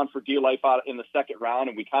we held on for dear life out in the second round,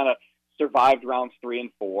 and we kind of survived rounds 3 and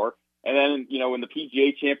 4. And then, in the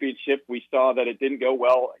PGA Championship, we saw that it didn't go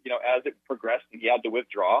well, as it progressed, and he had to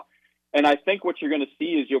withdraw. And I think what you're going to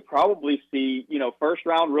see is you'll probably see, first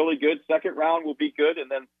round really good, second round will be good, and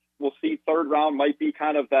then we'll see third round might be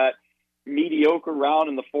kind of that mediocre round,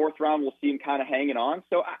 and the fourth round we'll see him kind of hanging on.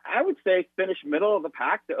 So I would say finish middle of the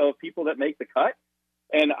pack of people that make the cut.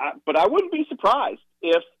 But I wouldn't be surprised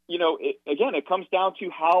if, it comes down to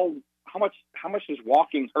how much does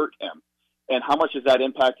walking hurt him, and how much is that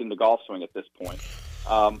impacting the golf swing at this point.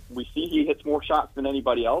 We see he hits more shots than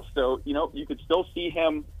anybody else, so you could still see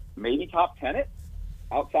him maybe top 10 it,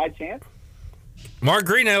 outside chance. Mark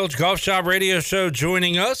Greenhalgh, Golf Shop Radio Show,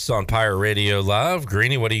 joining us on Pirate Radio Live.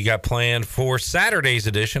 Greeny, what do you got planned for Saturday's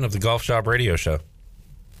edition of the Golf Shop Radio Show?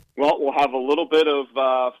 Well, we'll have a little bit of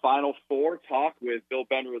Final Four talk with Bill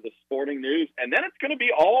Bender of the Sporting News, and then it's going to be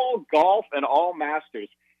all golf and all Masters.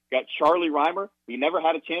 Got Charlie Reimer. He never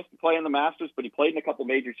had a chance to play in the Masters, but he played in a couple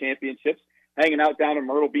major championships, hanging out down in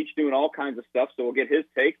Myrtle Beach doing all kinds of stuff, so we'll get his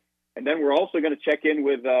take. And then we're also going to check in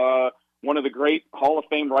with one of the great Hall of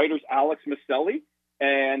Fame writers, Alex Maselli,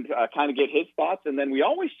 and kind of get his thoughts. And then we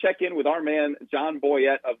always check in with our man, John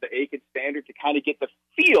Boyette of the Aiken Standard, to kind of get the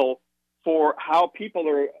feel for how people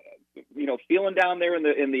are, feeling down there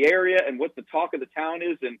in the area, and what the talk of the town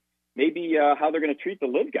is, and maybe how they're going to treat the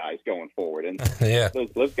live guys going forward. And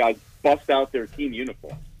those live guys bust out their team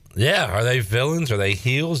uniforms. Yeah, are they villains? Are they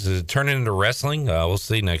heels? Is it turning into wrestling? We'll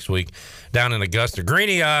see next week down in Augusta.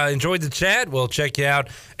 Greeny, enjoyed the chat. We'll check you out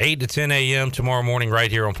 8 to 10 a.m. tomorrow morning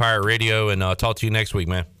right here on Pirate Radio, and talk to you next week,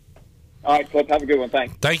 man. All right, Clip, have a good one.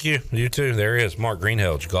 Thanks. Thank you. You too. There he is, Mark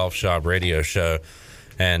Greenhalgh, Golf Shop Radio Show.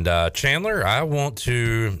 And Chandler, all I want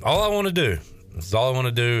to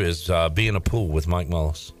do is be in a pool with Mike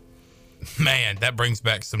Mullis. Man, that brings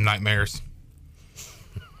back some nightmares.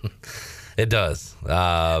 It does.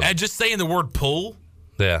 And just saying the word pool.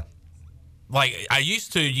 Yeah. Like, you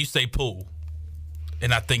say pool,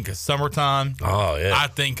 and I think of summertime. Oh, yeah. I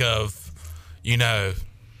think of,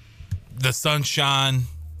 the sunshine,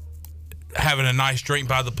 having a nice drink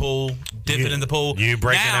by the pool, dipping in the pool. You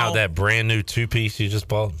breaking out that brand new 2-piece you just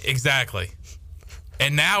bought? Exactly.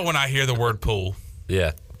 And now when I hear the word pool,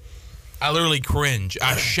 yeah, I literally cringe.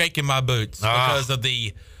 I shake in my boots because of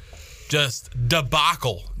the just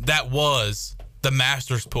debacle that was the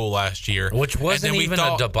Masters pool last year. Which wasn't even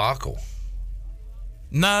a debacle.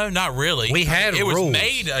 No, not really. We had it rules. Was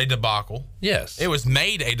made a debacle. Yes. It was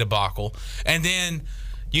made a debacle. And then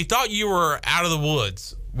you thought you were out of the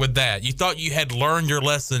woods with that. You thought you had learned your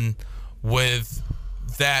lesson with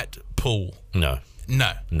that pool. No.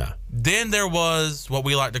 Then there was what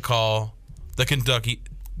we like to call the Kentucky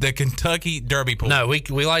Derby pool. No,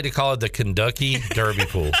 we like to call it the Kentucky Derby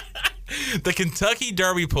pool. The Kentucky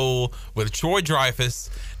Derby pool with Troy Dreyfus.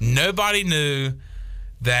 Nobody knew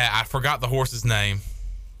that. I forgot the horse's name.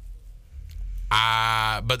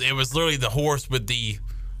 But it was literally the horse with the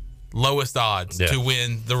lowest odds to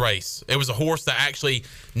win the race. It was a horse that actually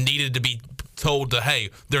needed to be told to, hey,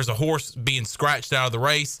 there's a horse being scratched out of the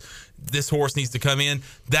race. This horse needs to come in.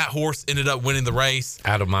 That horse ended up winning the race.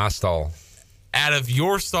 Out of my stall. Out of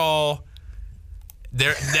your stall.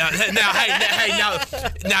 Now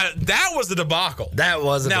that was a debacle. That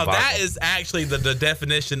was a debacle. Now that is actually the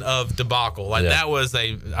definition of debacle. That was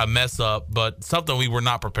a mess up, but something we were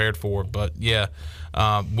not prepared for. But yeah,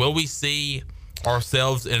 will we see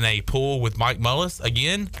ourselves in a pool with Mike Mullis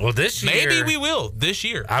again? Well, this year maybe we will. This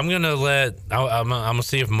year, I'm gonna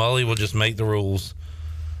see if Mully will just make the rules.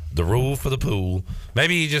 The rule for the pool.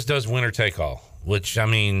 Maybe he just does winner take all. Which, I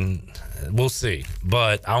mean, we'll see.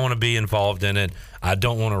 But I want to be involved in it. I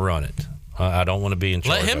don't want to run it. I don't want to be in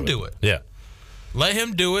charge. Let him do it. Yeah. Let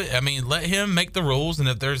him do it. I mean, let him make the rules. And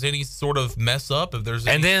if there's any sort of mess up, if there's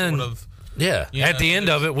any sort of Yeah. At the end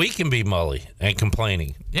of it, we can be Mully and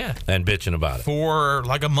complaining. Yeah. And bitching about it. For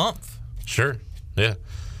like a month. Sure. Yeah.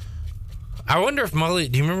 I wonder if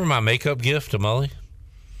Mully, do you remember my makeup gift to Mully?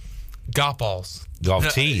 Golf balls.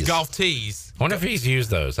 Golf tees. Golf tees. I wonder if he's used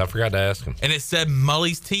those. I forgot to ask him. And it said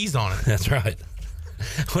Mully's tees on it. That's right.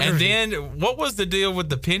 And then what was the deal with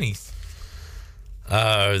the pennies?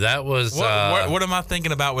 That was... What am I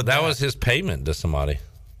thinking about with that? That was his payment to somebody.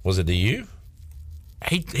 Was it to you?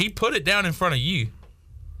 He put it down in front of you.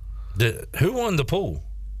 Who won the pool?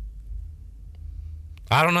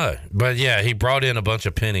 I don't know. But yeah, he brought in a bunch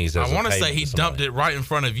of pennies. I want to say he dumped it right in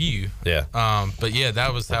front of you. Yeah. But yeah,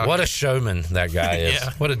 that was how. What a showman that guy is.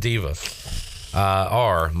 Yeah. What a diva.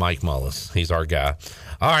 Our Mike Mullis. He's our guy.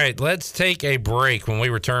 All right, let's take a break. When we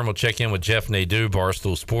return, we'll check in with Jeff Nadu,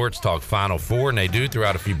 Barstool Sports, talk Final Four. Nadu threw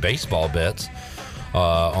out a few baseball bets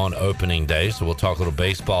on opening day, so we'll talk a little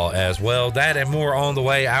baseball as well. That and more on the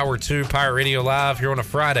way. Hour 2, Pirate Radio Live here on a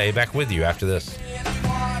Friday. Back with you after this.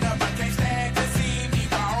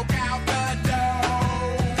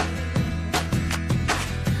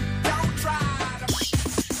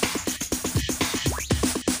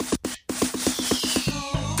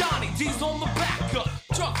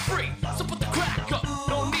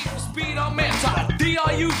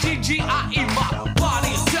 D-R-U-G-G-I-E, my body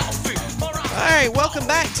is selfie. All right, welcome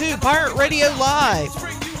back to Pirate Radio Live.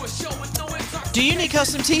 Do you need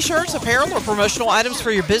custom t-shirts, apparel, or promotional items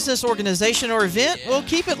for your business, organization, or event? Well,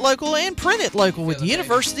 keep it local and print it local with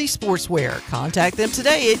University Sportswear. Contact them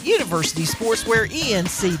today at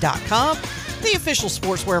universitysportswearenc.com, the official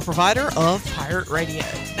sportswear provider of Pirate Radio.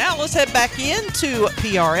 Now let's head back into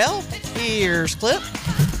PRL. Here's Clip.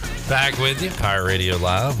 Back with you, Pirate Radio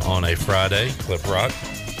Live on a Friday. Clip Rock,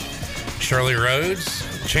 Shirley Rhodes,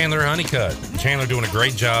 Chandler Honeycutt. Chandler doing a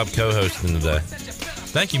great job co-hosting today.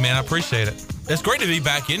 Thank you, man. I appreciate it. It's great to be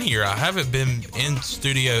back in here. I haven't been in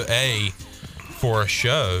Studio A for a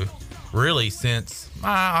show really since,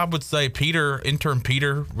 I would say, intern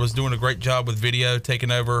Peter was doing a great job with video,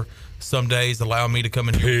 taking over some days, allowing me to come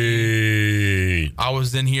in here. I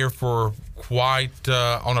was in here for quite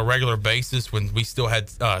on a regular basis when we still had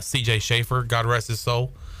CJ Schaefer, God rest his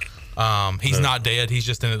soul. He's not dead. He's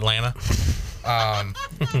just in Atlanta.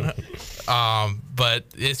 But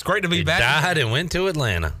it's great to be back. Died and went to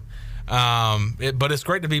Atlanta. But it's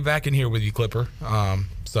great to be back in here with you, Clipper.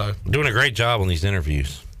 So doing a great job on these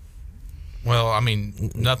interviews. Well, I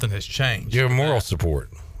mean, nothing has changed. Your moral support.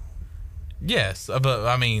 Yes, but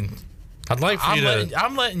I mean, I'd like for you to.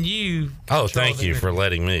 I'm letting you. Oh, thank you for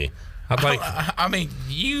letting me. I'd like. I mean,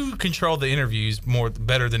 you control the interviews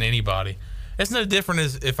better than anybody. It's no different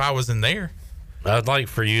as if I was in there. I'd like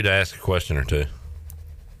for you to ask a question or two.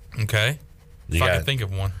 Okay. If I can think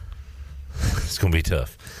of one. It's gonna be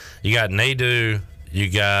tough. You got Nadu. You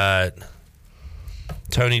got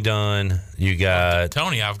Tony Dunn. You got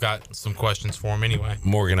Tony. I've got some questions for him anyway.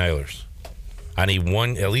 Morgan Ahlers. I need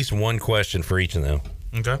at least one question for each of them.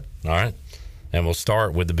 Okay. All right. And we'll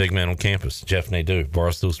start with the big man on campus, Jeff Nadu,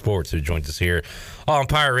 Barstool Sports, who joins us here on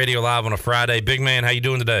Pirate Radio Live on a Friday. Big man, how you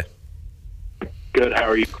doing today? Good. How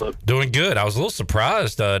are you, Clip? Doing good. I was a little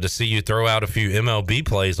surprised to see you throw out a few MLB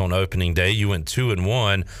plays on opening day. You went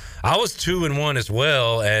 2-1. I was 2-1 as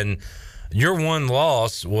well, and your one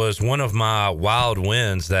loss was one of my wild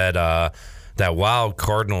wins, that wild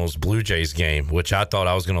Cardinals Blue Jays game, which I thought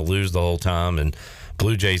I was going to lose the whole time, and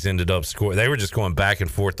Blue Jays ended up scoring. They were just going back and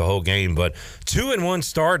forth the whole game, but 2-1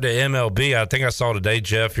 start to MLB. I think I saw today,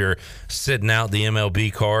 Jeff, you're sitting out the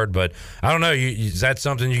MLB card, but I don't know. Is that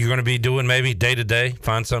something you're going to be doing maybe day to day?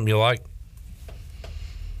 Find something you like?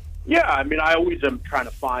 Yeah, I mean, I always am trying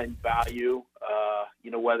to find value,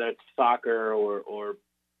 whether it's soccer or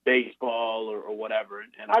baseball or whatever.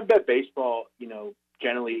 And I bet baseball,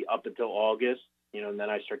 generally up until August, and then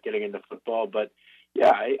I start getting into football. But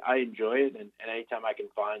yeah, I enjoy it, and anytime I can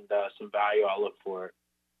find some value, I'll look for it.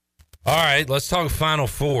 All right, let's talk Final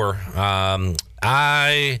Four.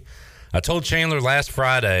 I told Chandler last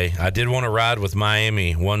Friday I did want to ride with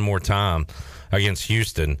Miami one more time against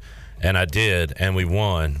Houston, and I did, and we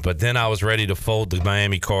won. But then I was ready to fold the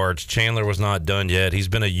Miami cards. Chandler was not done yet. He's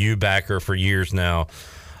been a U backer for years now.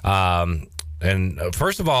 And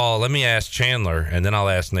first of all, let me ask Chandler, and then I'll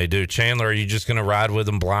ask Nadu. Chandler, are you just going to ride with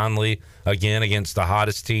him blindly again against the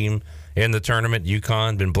hottest team in the tournament?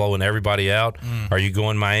 UConn been blowing everybody out. Are you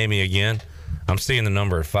going Miami again? I'm seeing the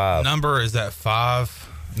number at 5. Number is at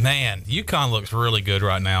 5. Man, UConn looks really good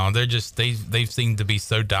right now. They're just they've seemed to be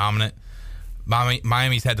so dominant.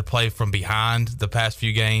 Miami's had to play from behind the past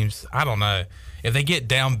few games. I don't know if they get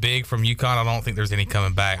down big from UConn. I don't think there's any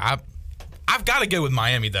coming back. I've got to go with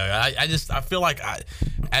Miami though. I feel like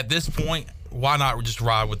at this point, why not just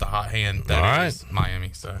ride with the hot hand that is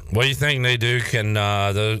Miami? So, what do you think they do? Can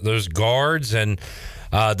those guards and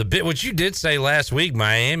the bit what you did say last week,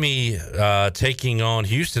 Miami taking on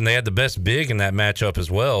Houston, they had the best big in that matchup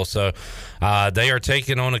as well. So they are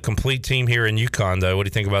taking on a complete team here in UConn, though. What do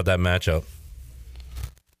you think about that matchup?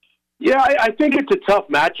 Yeah, I think it's a tough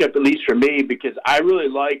matchup, at least for me, because I really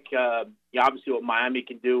like obviously what Miami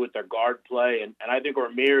can do with their guard play, and I think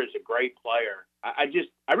Ramir is a great player.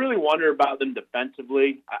 I really wonder about them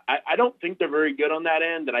defensively. I don't think they're very good on that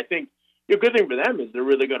end, and I think the good thing for them is they're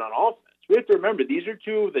really good on offense. We have to remember, these are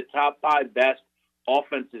two of the top 5 best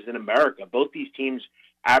offenses in America. Both these teams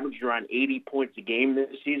averaged around 80 points a game this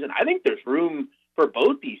season. I think there's room for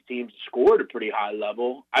both these teams to score at a pretty high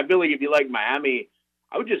level. I feel like if you like Miami,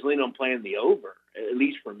 I would just lean on playing the over, at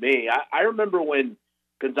least for me. I remember when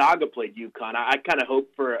Gonzaga played UConn, I kind of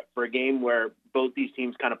hoped for a game where both these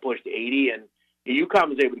teams kind of pushed 80, and UConn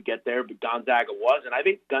was able to get there, but Gonzaga wasn't. I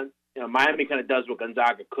think Miami kind of does what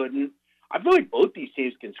Gonzaga couldn't. I feel like both these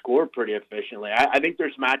teams can score pretty efficiently. I think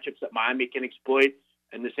there's matchups that Miami can exploit,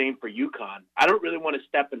 and the same for UConn. I don't really want to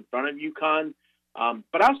step in front of UConn,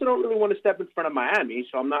 but I also don't really want to step in front of Miami,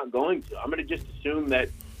 so I'm not going to. I'm going to just assume that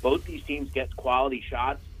both these teams get quality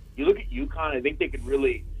shots. You look at UConn, I think they could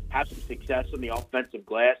really have some success on the offensive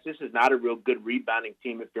glass. This is not a real good rebounding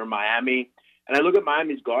team if you're Miami. And I look at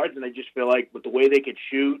Miami's guards, and I just feel like with the way they could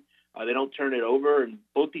shoot, they don't turn it over, and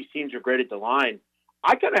both these teams are great at the line.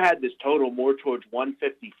 I kind of had this total more towards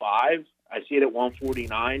 155. I see it at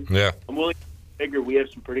 149. Yeah. I'm willing to figure we have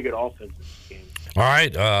some pretty good offense in this game. All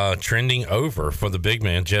right, trending over for the big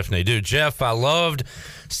man, Jeff Nadu. Jeff, I loved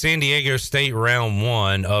San Diego State round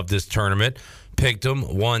 1 of this tournament. Picked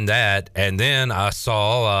them, won that, and then I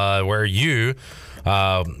saw where you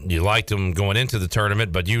liked them going into the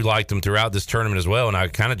tournament, but you liked them throughout this tournament as well, and I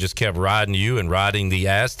kind of just kept riding you and riding the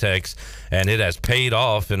Aztecs, and it has paid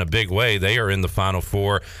off in a big way. They are in the Final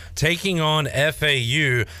Four, taking on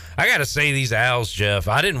FAU. I got to say, these Owls, Jeff,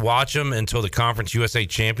 I didn't watch them until the Conference USA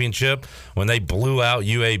Championship when they blew out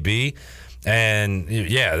UAB, and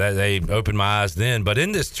yeah, they opened my eyes then. But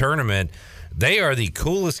in this tournament, they are the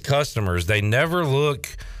coolest customers. They never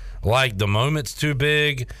look like the moment's too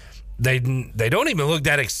big. They don't even look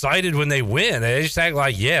that excited when they win. They just act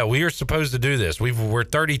like, yeah, we are supposed to do this. We're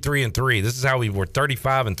 33-3. This is how we're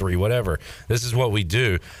 35-3, whatever. This is what we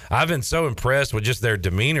do. I've been so impressed with just their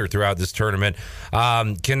demeanor throughout this tournament.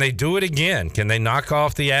 Can they do it again? Can they knock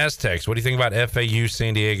off the Aztecs? What do you think about FAU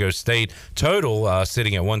San Diego State? Total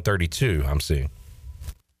sitting at 132, I'm seeing.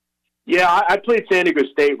 Yeah, I played San Diego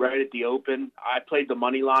State right at the Open. I played the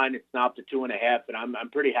money line. It's now up to 2.5, and I'm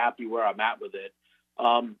pretty happy where I'm at with it.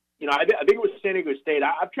 I think it was San Diego State.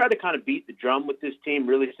 I've tried to kind of beat the drum with this team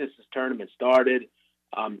really since this tournament started.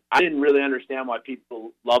 I didn't really understand why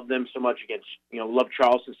people love them so much love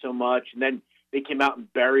Charleston so much. And then they came out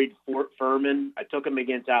and buried Fort Furman. I took them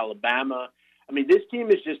against Alabama. I mean, this team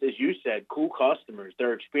is just, as you said, cool customers.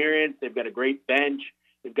 They're experienced. They've got a great bench.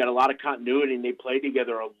 They've got a lot of continuity, and they play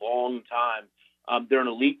together a long time. They're an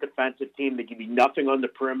elite defensive team. They give you nothing on the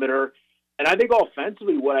perimeter. And I think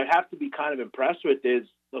offensively, what I have to be kind of impressed with is,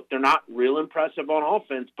 look, they're not real impressive on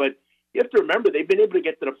offense, but you have to remember they've been able to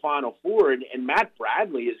get to the Final Four, and Matt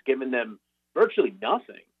Bradley has given them virtually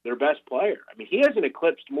nothing, their best player. I mean, he hasn't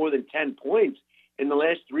eclipsed more than 10 points in the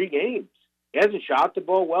last 3 games. He hasn't shot the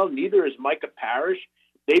ball well, neither has Micah Parrish.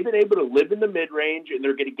 They've been able to live in the mid-range, and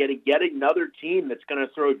they're going to get yet another team that's going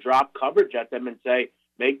to throw drop coverage at them and say,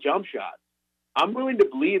 make jump shots. I'm willing to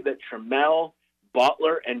believe that Trammell,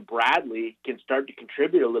 Butler, and Bradley can start to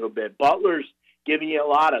contribute a little bit. Butler's giving you a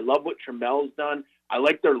lot. I love what Trammell's done. I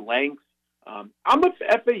like their length. I'm a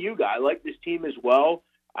FAU guy. I like this team as well.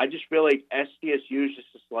 I just feel like SDSU is just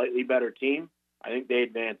a slightly better team. I think they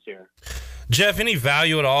advance here. Jeff, any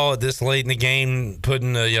value at all at this late in the game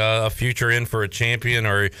putting a future in for a champion?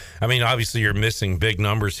 Or, I mean, obviously you're missing big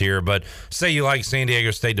numbers here, but say you like San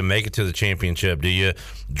Diego State to make it to the championship. Do you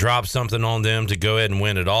drop something on them to go ahead and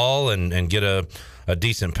win it all and get a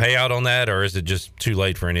decent payout on that, or is it just too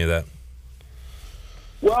late for any of that?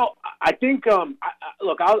 Well, I think,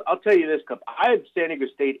 look, I'll tell you this, Cup. I have San Diego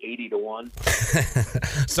State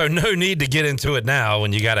 80-1. So no need to get into it now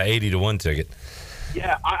when you got an 80-1 ticket.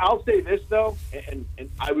 Yeah, I'll say this though, and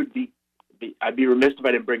I'd be remiss if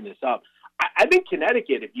I didn't bring this up. I think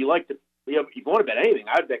Connecticut, if you like to, if you want to bet anything,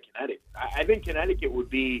 I would bet Connecticut. I think Connecticut would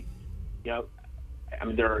be, I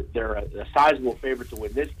mean, they're a sizable favorite to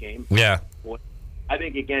win this game. Yeah. I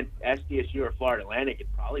think against SDSU or Florida Atlantic,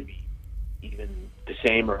 it'd probably be even the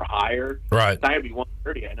same or higher. Right. It's not going to be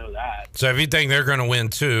 130, I know that. So if you think they're going to win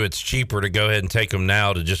too, it's cheaper to go ahead and take them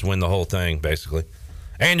now to just win the whole thing, basically.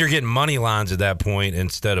 And you're getting money lines at that point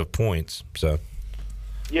instead of points. So,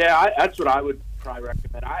 yeah, that's what I would probably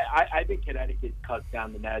recommend. I think Connecticut cuts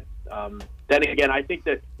down the nets. Then again, I think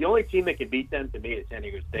that the only team that can beat them to me is San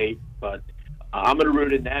Diego State. But I'm going to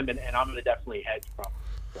root in them, and I'm going to definitely hedge probably.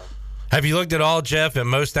 So. Have you looked at all, Jeff, at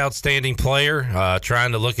most outstanding player?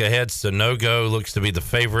 Trying to look ahead, Sonogo looks to be the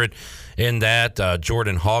favorite in that.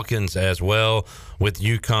 Jordan Hawkins as well with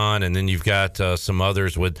UConn, and then you've got some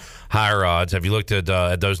others with higher odds. Have you looked at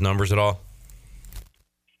those numbers at all?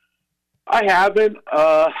 I haven't.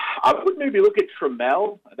 I would maybe look at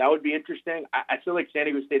Trammell. That would be interesting. I feel like San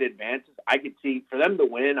Diego State advances. I could see for them to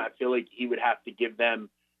win. I feel like he would have to give them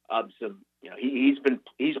some. You know,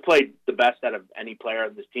 he's played the best out of any player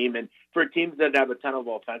on this team. And for teams that have a ton of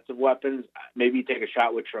offensive weapons, maybe you take a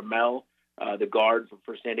shot with Trammell, the guard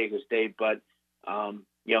for San Diego State. But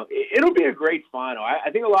you know, it'll be a great final. I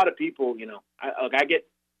think a lot of people, you know, I get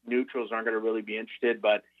neutrals aren't going to really be interested,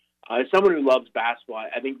 but as someone who loves basketball,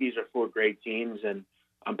 I think these are 4 great teams, and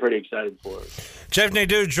I'm pretty excited for it. Jeff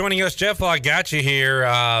Nadu joining us. Jeff, I got you here.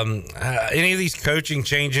 Any of these coaching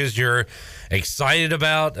changes you're excited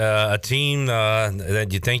about? A team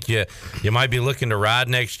that you think you might be looking to ride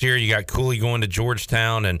next year? You got Cooley going to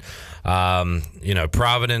Georgetown, and you know,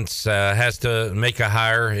 Providence has to make a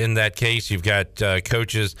hire in that case. You've got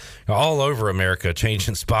coaches all over America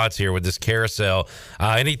changing spots here with this carousel.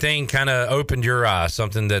 Anything kind of opened your eyes?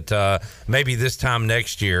 Something that maybe this time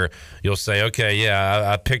next year you'll say, okay,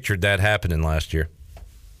 yeah, I pictured that happening last year.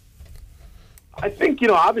 I think, you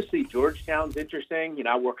know, obviously Georgetown's interesting. You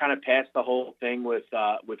know, we're kind of past the whole thing with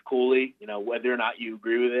Cooley. You know, whether or not you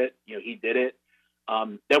agree with it, you know, he did it.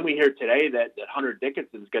 Then we hear today that Hunter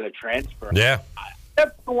Dickinson's going to transfer. Yeah, I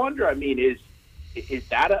have to wonder. I mean, is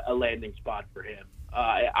that a landing spot for him?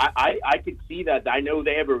 I could see that. I know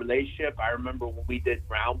they have a relationship. I remember when we did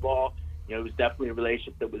ground ball. You know, it was definitely a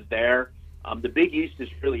relationship that was there. The Big East is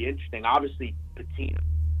really interesting. Obviously, Patino.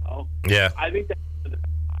 Oh, yeah. I think that's one of the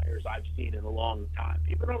best hires I've seen in a long time.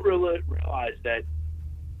 People don't really realize that,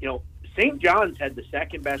 you know, St. John's had the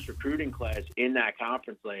second best recruiting class in that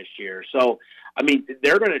conference last year. So, I mean,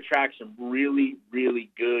 they're going to attract some really, really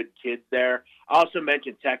good kids there. I also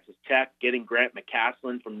mentioned Texas Tech getting Grant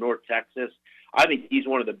McCaslin from North Texas. I think he's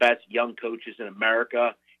one of the best young coaches in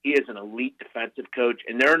America. He is an elite defensive coach,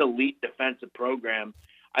 and they're an elite defensive program.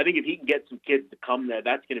 I think if he can get some kids to come there,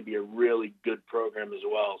 that's going to be a really good program as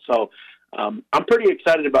well. So I'm pretty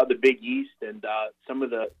excited about the Big East and some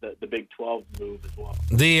of the Big 12 move as well.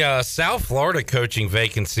 The South Florida coaching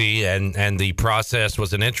vacancy and the process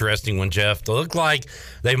was an interesting one, Jeff. It looked like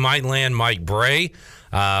they might land Mike Bray.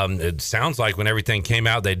 It sounds like when everything came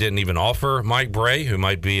out, they didn't even offer Mike Bray, who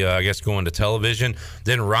might be, I guess, going to television.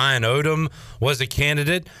 Then Ryan Odom was a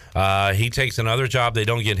candidate. He takes another job. They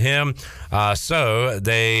don't get him. So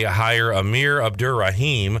they hire Amir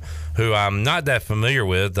Abdur-Rahim, who I'm not that familiar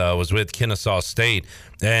with, was with Kennesaw State.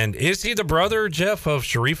 And is he the brother, Jeff, of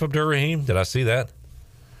Sharif Abdur-Rahim? Did I see that?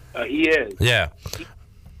 He is. Yeah.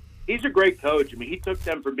 He's a great coach. I mean, he took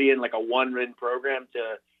them from being like a one-win program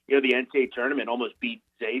to, you know, the NCAA tournament, almost beat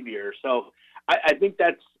Xavier. So I think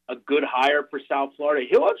that's a good hire for South Florida.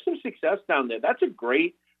 He'll have some success down there. That's a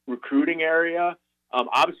great recruiting area.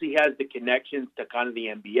 Obviously, he has the connections to kind of the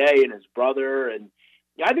NBA and his brother. And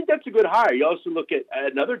yeah, I think that's a good hire. You also look at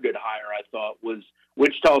another good hire, I thought, was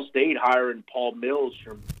Wichita State hiring Paul Mills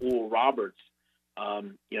from Oral Roberts.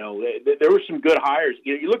 You know, there were some good hires.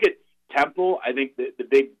 You look at Temple, I think the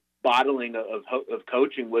big bottling of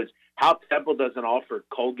coaching was how Temple doesn't offer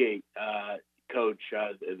Colgate coach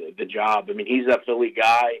the job. I mean, he's a Philly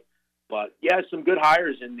guy, but yeah, some good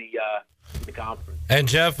hires in the conference. And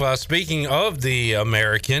Jeff, speaking of the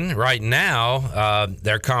American, right now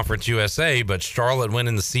they're Conference USA, but Charlotte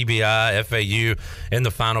winning the CBI, FAU in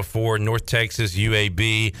the Final Four, North Texas,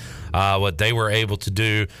 UAB, what they were able to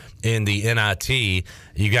do in the NIT.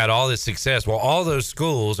 You got all this success. Well, all those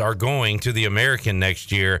schools are going to the American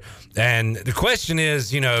next year. And the question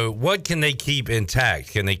is, you know, what can they keep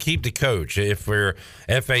intact? Can they keep the coach? If we're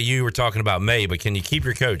FAU, we're talking about May, but can you keep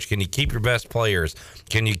your coach? Can you keep your best players?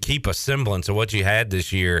 Can you keep a semblance of what you had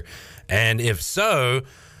this year? And if so,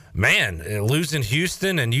 man, losing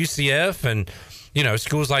Houston and UCF and, you know,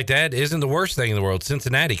 schools like that isn't the worst thing in the world.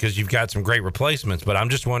 Cincinnati, because you've got some great replacements. But I'm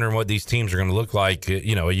just wondering what these teams are going to look like,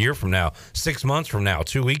 you know, a year from now, 6 months from now,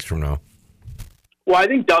 2 weeks from now. Well, I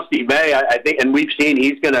think Dusty May, I think, and we've seen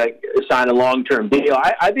he's going to sign a long-term deal.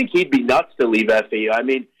 I think he'd be nuts to leave FAU. I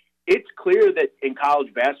mean, it's clear that in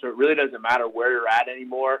college basketball, it really doesn't matter where you're at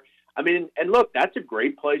anymore. I mean, and look, that's a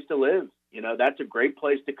great place to live. You know, that's a great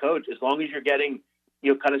place to coach as long as you're getting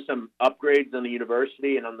kind of some upgrades on the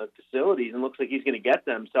university and on the facilities, and looks like he's going to get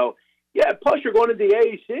them. So, yeah, plus you're going to the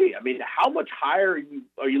AAC. I mean, how much higher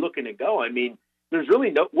are you looking to go? I mean, there's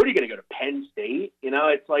really what are you going to go to Penn State?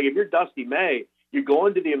 It's like if you're Dusty May, you're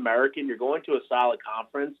going to the American, you're going to a solid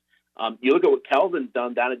conference. You look at what Kelvin's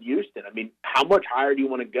done down at Houston. I mean, how much higher do you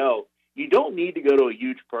want to go? You don't need to go to a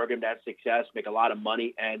huge program to have success, make a lot of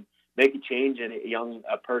money, and make a change in a young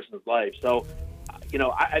person's life. So,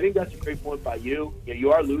 I think that's a great point by you.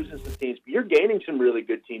 You are losing some teams, but you're gaining some really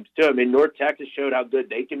good teams too. I mean, North Texas showed how good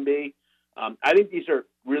they can be. I think these are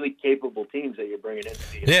really capable teams that you're bringing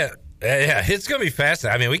in. Yeah, it's going to be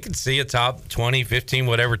fascinating. I mean, we can see a top 20, 15,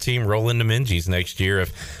 whatever team roll into Minges next year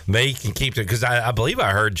if May can keep it. Because I believe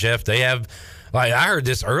I heard, Jeff, they have, I heard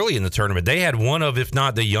this early in the tournament, they had one of, if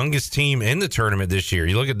not the youngest team in the tournament this year.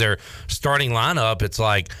 You look at their starting lineup, it's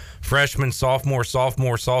like freshman, sophomore,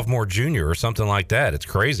 junior, or something like that. It's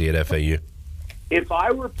crazy at FAU. If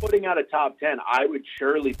I were putting out a top 10, I would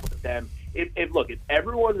surely put them. If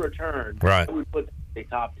everyone returned, right, I would put them in a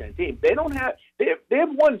top 10 team. They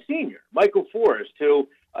have one senior, Michael Forrest, who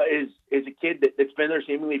is a kid that's been there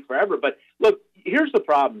seemingly forever. But look, here's the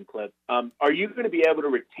problem, Cliff. Are you going to be able to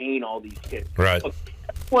retain all these kids? Right. Look,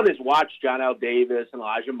 everyone has watched John L. Davis and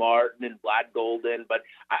Elijah Martin and Vlad Golden, but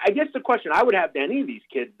I guess the question I would have to any of these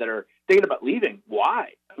kids that are thinking about leaving,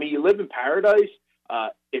 why? I mean, you live in paradise.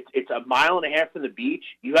 It's a mile and a half from the beach.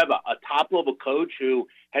 You have a top-level coach who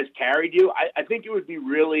has carried you. I think it would be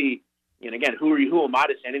really, again, who am I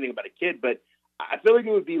to say anything about a kid, but I feel like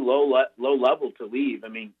it would be low level to leave. I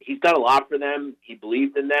mean, he's done a lot for them. He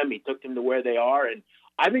believed in them. He took them to where they are, and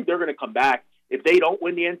I think they're going to come back. If they don't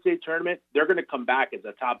win the NCAA tournament, they're going to come back as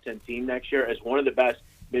a top 10 team next year as one of the best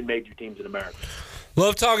mid-major teams in America.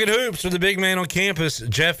 Love talking hoops with the big man on campus,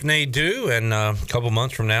 Jeff Nadu, and a couple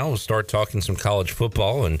months from now we'll start talking some college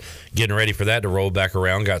football and getting ready for that to roll back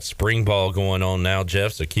around. Got spring ball going on now,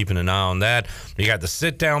 Jeff, so keeping an eye on that. You got the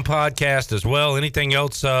Sit Down podcast as well. Anything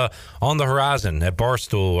else on the horizon at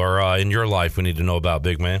Barstool or in your life we need to know about,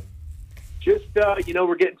 big man? Just,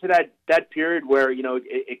 we're getting to that period where,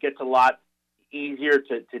 it gets a lot easier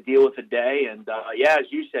to deal with a day. And, as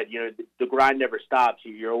you said, the grind never stops.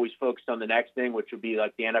 You're always focused on the next thing, which would be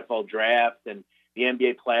like the NFL draft and the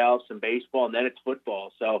NBA playoffs and baseball, and then it's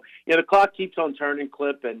football. So, the clock keeps on turning,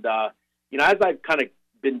 Clip. And, as I've kind of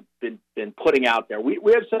been putting out there, we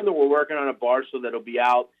have something we're working on at Barstool that'll be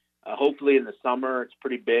out hopefully in the summer. It's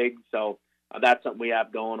pretty big. So that's something we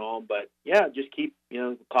have going on. But, just keep,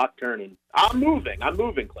 the clock turning. I'm moving,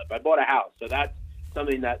 Clip. I bought a house. So that's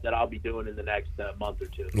something that I'll be doing in the next month or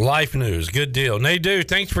two. Life news. Good deal. Nadu,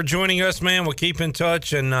 thanks for joining us, man. We'll keep in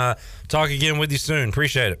touch and talk again with you soon.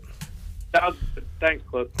 Appreciate it. Sounds good. Thanks,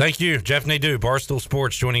 Clip. Thank you. Jeff Nadu, Barstool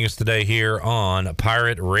Sports, joining us today here on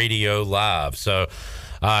Pirate Radio Live. So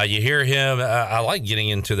you hear him. I like getting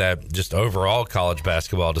into that just overall college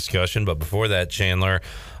basketball discussion. But before that, Chandler,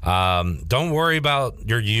 don't worry about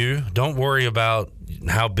your U. Don't worry about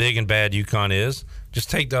how big and bad UConn is. Just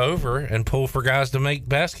take the over and pull for guys to make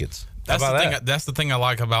baskets. That's the thing. That's the thing I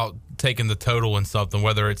like about taking the total in something,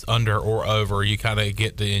 whether it's under or over. You kind of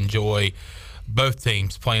get to enjoy both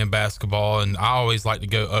teams playing basketball, and I always like to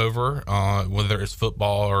go over, whether it's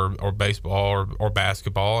football or baseball or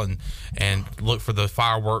basketball, and look for the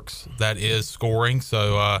fireworks that is scoring.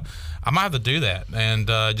 So I might have to do that and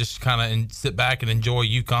just kind of sit back and enjoy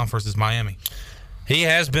UConn versus Miami. He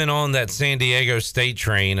has been on that San Diego State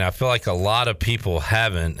train. I feel like a lot of people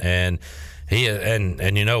haven't, and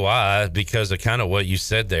you know why? Because of kind of what you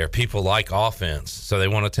said there. People like offense, so they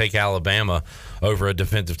want to take Alabama over a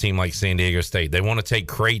defensive team like San Diego State. They want to take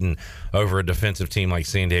Creighton over a defensive team like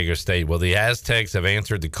San Diego State. Well, the Aztecs have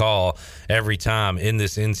answered the call every time in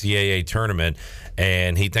this NCAA tournament,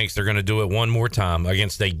 and he thinks they're going to do it one more time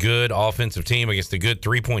against a good offensive team, against a good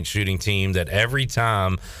three-point shooting team that every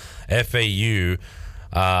time FAU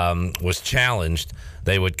was challenged,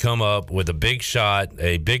 they would come up with a big shot,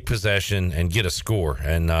 a big possession, and get a score.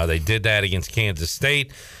 And they did that against Kansas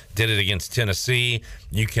State, did it against Tennessee.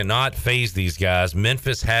 You cannot phase these guys.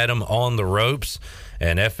 Memphis had them on the ropes,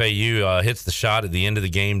 and FAU hits the shot at the end of the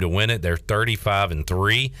game to win it. They're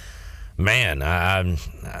 35-3. Man,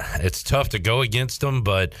 it's tough to go against them,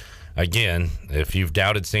 but again, if you've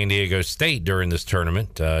doubted San Diego State during this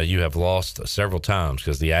tournament, you have lost several times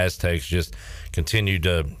because the Aztecs just continue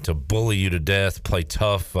to bully you to death, play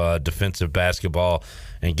tough defensive basketball,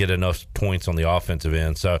 and get enough points on the offensive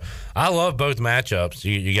end. So I love both matchups.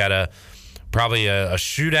 You got probably a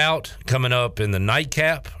shootout coming up in the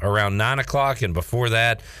nightcap around 9 o'clock, and before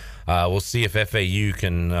that, we'll see if FAU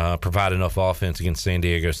can provide enough offense against San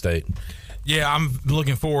Diego State. Yeah, I'm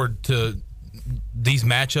looking forward to these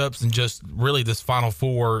matchups and just really this Final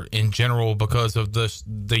Four in general because of the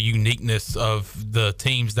uniqueness of the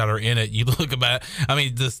teams that are in it. You look about, I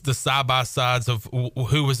mean, the side by sides of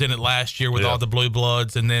who was in it last year with all the Blue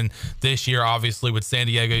Bloods, and then this year obviously with San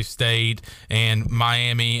Diego State and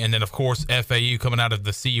Miami, and then of course FAU coming out of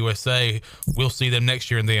the CUSA. We'll see them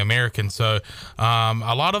next year in the American. So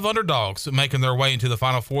a lot of underdogs making their way into the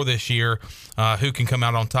Final Four this year. Who can come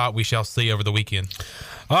out on top? We shall see over the weekend.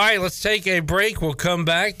 All right, let's take a break. We'll come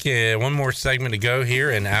back. One more segment to go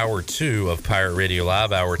here in Hour 2 of Pirate Radio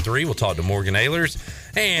Live. Hour 3, we'll talk to Morgan Ahlers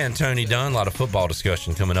and Tony Dunn. A lot of football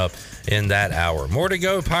discussion coming up in that hour. More to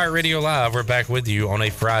go, Pirate Radio Live. We're back with you on a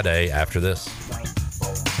Friday after this.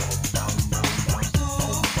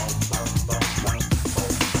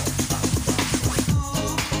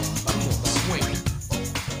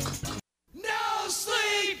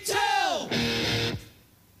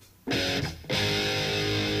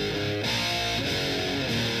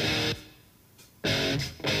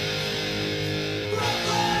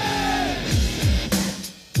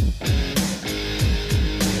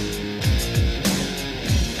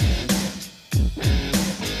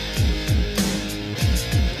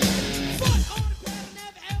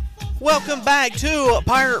 Welcome back to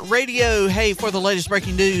Pirate Radio. Hey, for the latest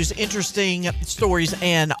breaking news, interesting stories,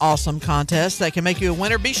 and awesome contests that can make you a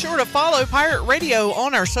winner, be sure to follow Pirate Radio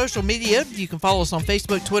on our social media. You can follow us on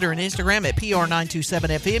Facebook, Twitter, and Instagram at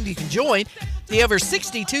PR927FM. You can join the over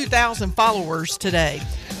 62,000 followers today.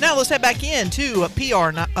 Now let's head back into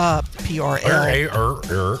PRL.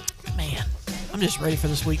 Man, I'm just ready for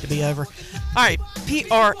this week to be over. All right,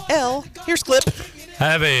 PRL. Here's Clip.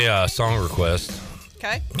 I have a song request.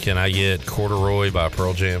 Okay. Can I get Corduroy by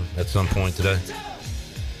Pearl Jam at some point today?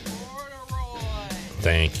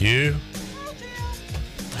 Thank you.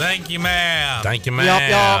 Thank you, ma'am. Thank you,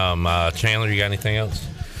 ma'am. Chandler, you got anything else?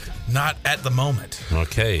 Not at the moment.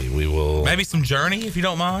 Okay, we will. Maybe some Journey, if you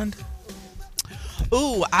don't mind.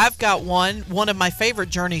 Ooh, I've got one of my favorite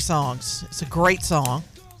Journey songs. It's a great song.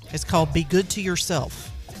 It's called Be Good to Yourself.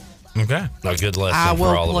 Okay. A good lesson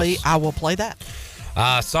for all of us. I will play that.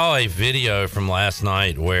 I saw a video from last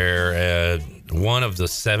night where one of the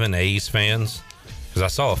 7 A's fans, because I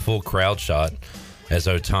saw a full crowd shot as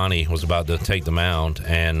Ohtani was about to take the mound,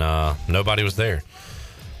 and nobody was there.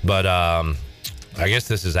 But I guess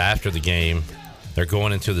this is after the game. They're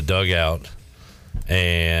going into the dugout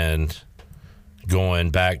and going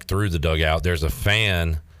back through the dugout. There's a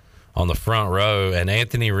fan on the front row, and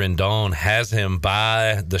Anthony Rendon has him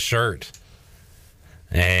by the shirt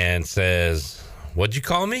and says, "What'd you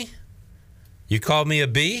call me? You called me a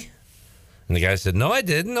B?" And the guy said, "No, I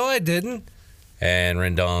didn't. No, I didn't." And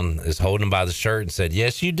Rendon is holding him by the shirt and said,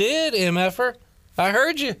 "Yes, you did, MFer. I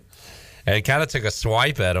heard you." And he kind of took a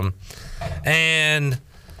swipe at him. And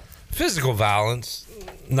physical violence,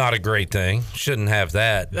 not a great thing. Shouldn't have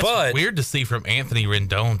that. That's weird to see from Anthony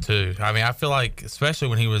Rendon, too. I mean, I feel like, especially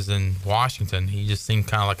when he was in Washington, he just seemed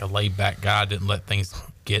kind of like a laid-back guy, didn't let things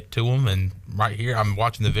get to him. And right here, I'm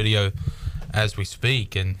watching the video as we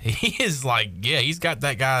speak, and he is like, he's got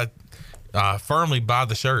that guy firmly by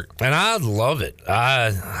the shirt. And I love it.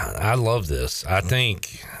 I love this. I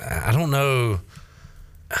think, I don't know,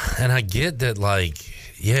 and I get that, like,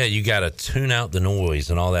 you got to tune out the noise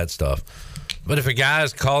and all that stuff. But if a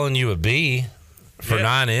guy's calling you a B for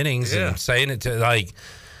 9 innings and saying it to, like,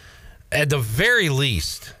 at the very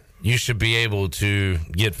least, you should be able to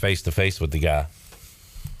get face-to-face with the guy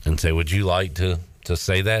and say, "Would you like to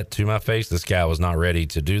say that to my face?" This guy was not ready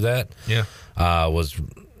to do that. Was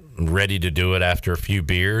ready to do it after a few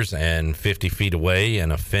beers and 50 feet away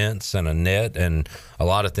and a fence and a net and a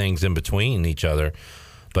lot of things in between each other,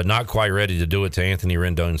 but not quite ready to do it to Anthony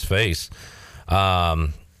Rendon's face.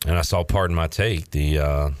 And I saw Pardon My Take, the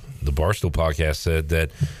Barstool podcast, said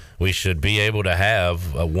that we should be able to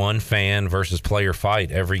have a one fan versus player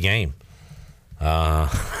fight every game. I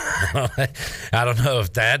don't know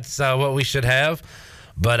if that's what we should have,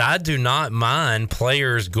 but I do not mind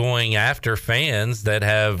players going after fans that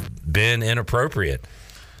have been inappropriate.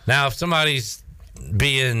 Now, if somebody's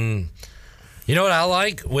being, you know what I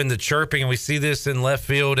like? When the chirping, and we see this in left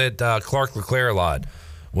field at Clark LeClaire a lot,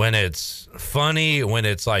 when it's funny, when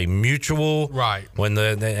it's like mutual, right? When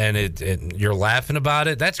you're laughing about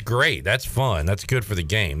it, that's great. That's fun. That's good for the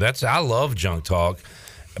game. I love junk talk.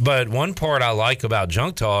 But one part I like about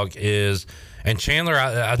junk talk is, and Chandler,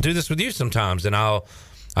 I do this with you sometimes, and I'll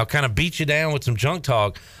kind of beat you down with some junk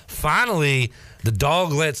talk. Finally, the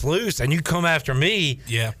dog lets loose, and you come after me.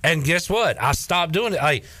 Yeah. And guess what? I stopped doing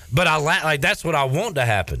it. But I that's what I want to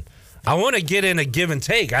happen. I want to get in a give and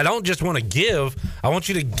take. I don't just want to give. I want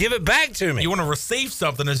you to give it back to me. You want to receive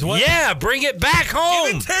something as well. Yeah, bring it back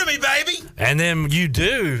home. Give it to me, baby. And then you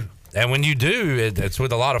do. And when you do, it's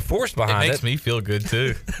with a lot of force behind it. It makes me feel good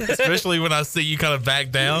too, especially when I see you kind of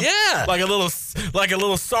back down. Yeah, like a little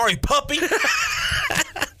sorry puppy.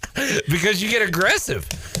 Because you get aggressive,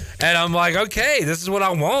 and I'm like, okay, this is what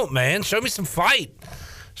I want, man. Show me some fight,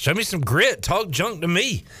 show me some grit. Talk junk to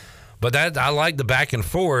me. But that I like the back and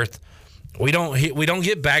forth. We don't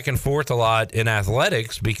get back and forth a lot in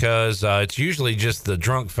athletics because it's usually just the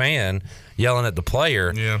drunk fan yelling at the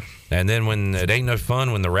player. Yeah. And then when it ain't no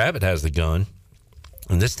fun when the rabbit has the gun.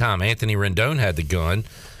 And this time Anthony Rendon had the gun.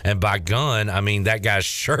 And by gun, I mean that guy's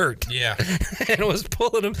shirt. Yeah. And it was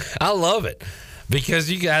pulling him. I love it. Because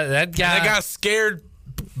you got that guy. And that guy's scared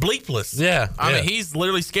bleepless. Yeah. I mean, he's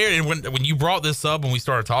literally scared. And when you brought this up, when we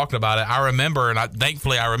started talking about it, I remember, and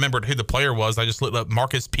thankfully I remembered who the player was. I just looked up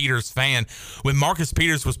Marcus Peters fan. When Marcus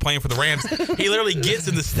Peters was playing for the Rams, he literally gets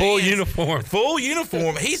in the stands. Full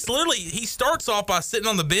uniform. He starts off by sitting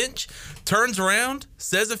on the bench, turns around,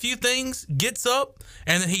 says a few things, gets up,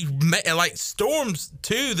 and then he storms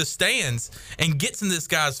to the stands and gets in this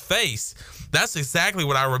guy's face. That's exactly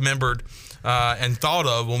what I remembered and thought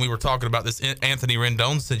of when we were talking about this Anthony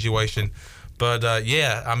Rendon situation. But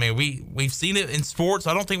yeah, I mean, we've seen it in sports.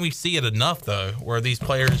 I don't think we see it enough though, where these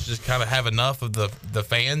players just kind of have enough of the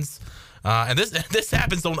fans. And this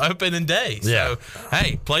happens on opening day. So,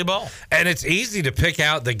 hey, play ball. And it's easy to pick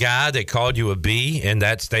out the guy that called you a B in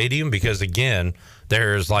that stadium because, again,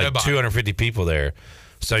 there's like 250 people there.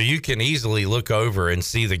 So you can easily look over and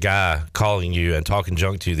see the guy calling you and talking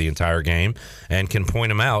junk to you the entire game and can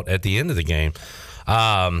point him out at the end of the game.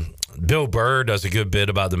 Bill Burr does a good bit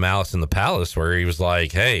about the Malice in the Palace where he was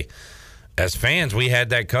like, hey, as fans, we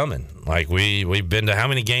had that coming. Like we've been to, how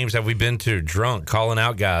many games have we been to drunk, calling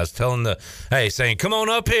out guys, saying, come on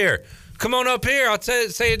up here. Come on up here. I'll say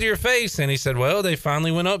it to your face. And he said, well, they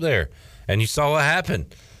finally went up there and you saw what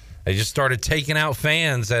happened. They just started taking out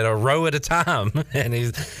fans at a row at a time. And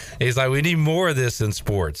he's like, we need more of this in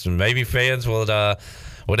sports. And maybe fans would act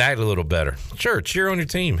a little better. Sure, cheer on your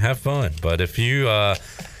team. Have fun. But if you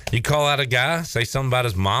call out a guy, say something about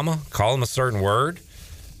his mama, call him a certain word,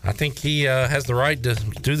 I think he has the right to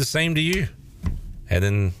do the same to you. And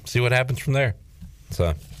then see what happens from there.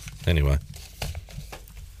 So, anyway.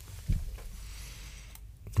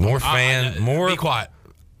 More Be quiet.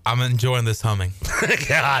 I'm enjoying this humming.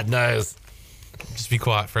 God knows. Just be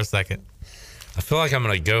quiet for a second. I feel like I'm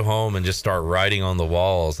going to go home and just start writing on the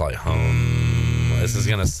walls like, This is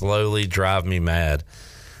going to slowly drive me mad.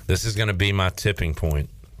 This is going to be my tipping point.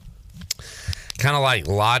 Kind of like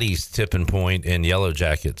Lottie's tipping point in Yellow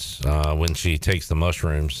Jackets when she takes the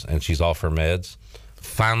mushrooms and she's off her meds.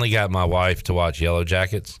 Finally got my wife to watch Yellow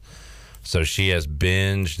Jackets. So she has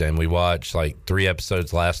binged, and we watched like 3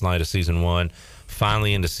 episodes last night of season 1.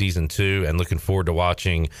 Finally into season 2, and looking forward to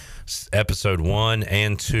watching episode 1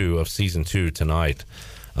 and 2 of season 2 tonight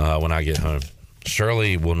when I get home.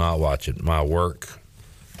 Shirley will not watch it. My work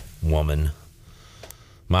woman,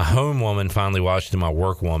 my home woman finally watched it. My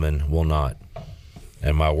work woman will not.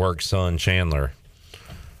 And my work son, Chandler.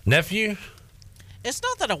 Nephew? It's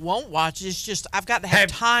not that I won't watch it. It's just I've got to have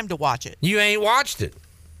time to watch it. You ain't watched it?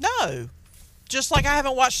 No. Just like I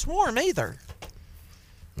haven't watched Swarm either.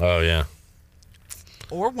 Oh, yeah.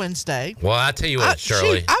 Or Wednesday. Well, I tell you what,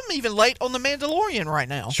 Shirley. Shoot, I'm even late on The Mandalorian right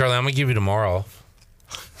now. Shirley, I'm going to give you tomorrow off.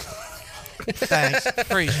 Thanks.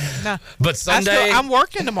 Appreciate. No. But Sunday. I'm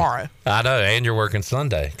working tomorrow. I know, and you're working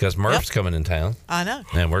Sunday because Murph's coming in town. I know.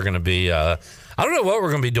 And we're going to be, I don't know what we're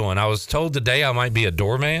going to be doing. I was told today I might be a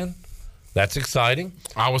doorman. That's exciting.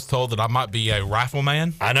 I was told that I might be a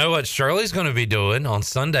rifleman. I know what Shirley's going to be doing on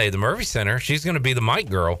Sunday, the Murphy Center. She's going to be the mic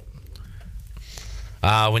girl.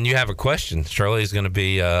 When you have a question, Shirley's going to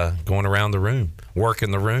be going around the room, working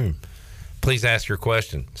the room. Please ask your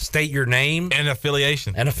question. State your name. And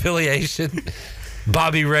affiliation.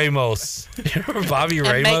 Bobby Ramos. Bobby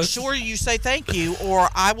Ramos. And make sure you say thank you, or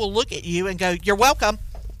I will look at you and go, you're welcome.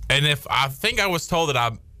 And if I think I was told that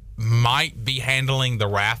I might be handling the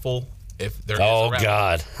raffle. If there is a raffle.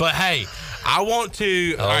 God. But hey, I want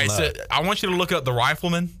to. All right, so I want you to look up The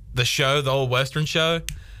Rifleman, the show, the old Western show.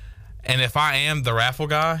 And if I am the raffle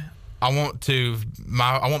guy, I want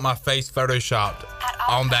my face photoshopped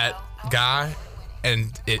on that guy,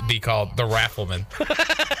 and it be called The Raffleman.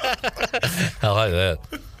 I like that.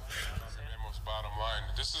 Bottom line,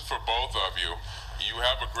 this is for both of you. You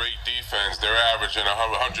have a great defense. They're averaging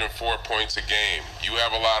 104 points a game. You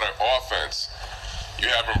have a lot of offense. You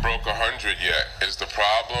haven't broke 100 yet. Is the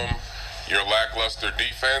problem your lackluster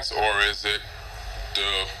defense, or is it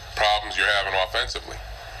the problems you're having offensively.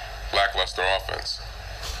 Lackluster offense.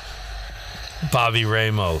 Bobby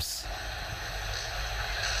Ramos.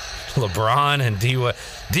 LeBron and D-Wade.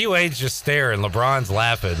 D-Wade's just staring. LeBron's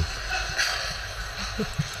laughing.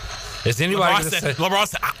 Is anybody going to say? LeBron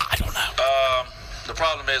said, I don't know. The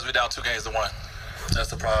problem is we're down 2-1. That's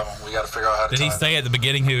the problem. We got to figure out how to. Did he say at the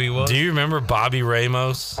beginning who he was? Do you remember Bobby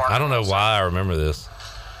Ramos? I don't know why I remember this.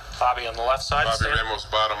 Bobby on the left side. Bobby Ramos,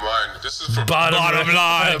 bottom line. This is for bottom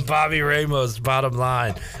line. Bobby Ramos, bottom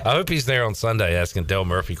line. I hope he's there on Sunday asking Dale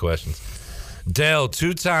Murphy questions. Dale,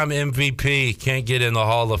 2-time MVP, can't get in the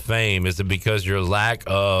Hall of Fame. Is it because your lack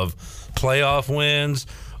of playoff wins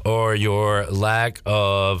or your lack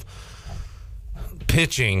of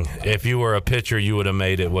pitching? If you were a pitcher, you would have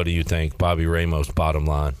made it. What do you think? Bobby Ramos, bottom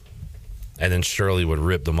line. And then Shirley would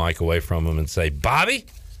rip the mic away from him and say, Bobby,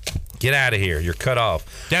 get out of here. You're cut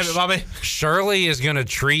off. Damn it, Bobby. Shirley is going to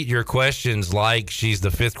treat your questions like she's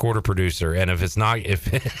the fifth quarter producer. And if it's not,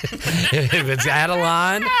 if it's out of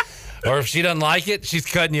line or if she doesn't like it, she's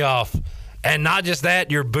cutting you off. And not just that,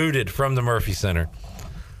 you're booted from the Murphy Center.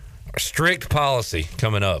 Strict policy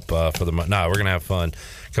coming up for the we're going to have fun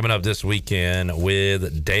coming up this weekend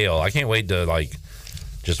with Dale. I can't wait to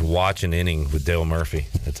just watch an inning with Dale Murphy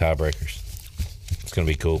at Tiebreakers. It's going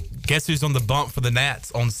to be cool. Guess who's on the bump for the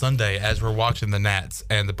Nats on Sunday as we're watching the Nats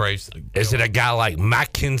and the Braves? Is it a guy like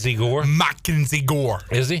Mackenzie Gore? Mackenzie Gore.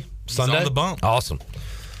 Is he? Sunday? He's on the bump. Awesome.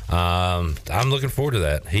 I'm looking forward to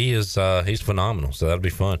that. He's phenomenal, so that'll be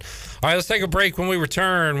fun. All right, let's take a break. When we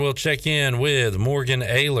return, we'll check in with Morgan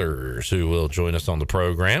Ahlers, who will join us on the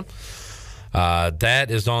program.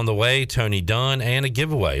 That is on the way. Tony Dunn and a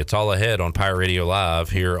giveaway. It's all ahead on Pirate Radio Live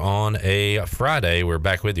here on a Friday. We're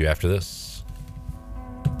back with you after this.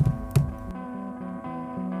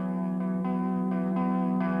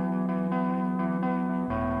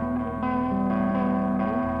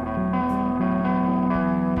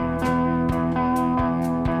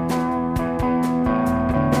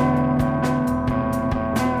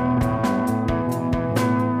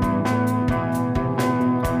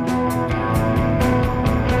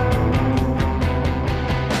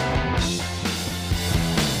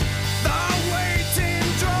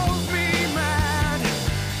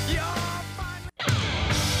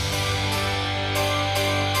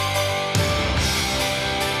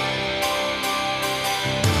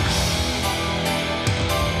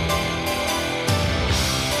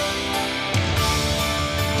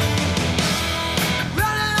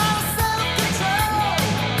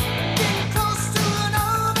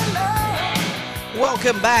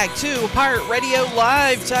 Welcome back to Pirate Radio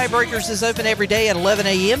Live. Tiebreakers is open every day at 11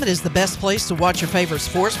 a.m. It is the best place to watch your favorite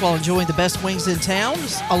sports while enjoying the best wings in town,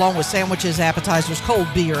 along with sandwiches, appetizers, cold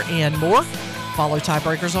beer, and more. Follow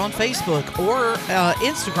Tiebreakers on Facebook or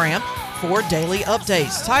Instagram for daily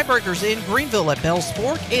updates. Tiebreakers in Greenville at Bell's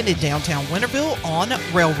Fork and in downtown Winterville on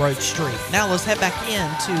Railroad Street. Now let's head back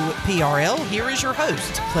into PRL. Here is your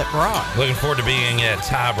host, Clip Brock. Looking forward to being at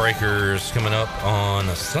Tiebreakers coming up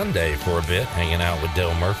on Sunday for a bit, hanging out with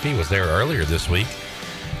Dale Murphy. Was there earlier this week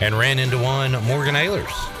and ran into one Morgan Ahlers,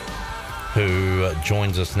 who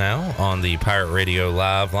joins us now on the Pirate Radio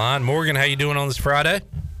Live line. Morgan, how you doing on this Friday?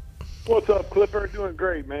 What's up, Clipper? Doing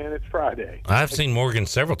great, man. It's Friday. I've seen Morgan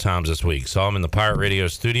several times this week. Saw him in the Pirate Radio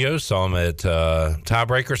studio, saw him at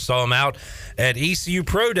Tiebreaker, saw him out at ECU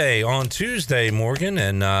Pro Day on Tuesday, Morgan.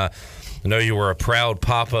 And I know you were a proud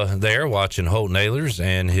papa there watching Holton Ahlers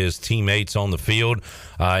and his teammates on the field,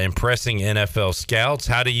 impressing NFL scouts.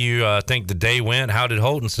 How do you think the day went? How did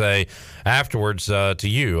Holton say afterwards to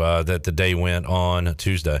you that the day went on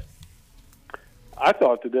Tuesday? I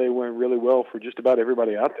thought the day went really well for just about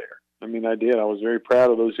everybody out there. I mean, I did. I was very proud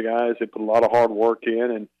of those guys. They put a lot of hard work in.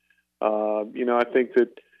 And, I think that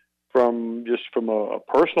from a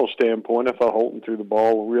personal standpoint, I thought Holton threw the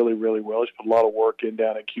ball really, really well. He's put a lot of work in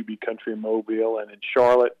down at QB Country in Mobile and in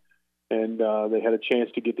Charlotte. And they had a chance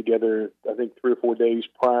to get together, I think, 3 or 4 days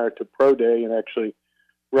prior to Pro Day and actually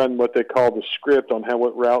run what they call the script on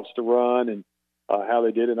what routes to run and how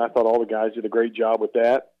they did it. And I thought all the guys did a great job with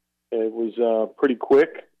that. It was pretty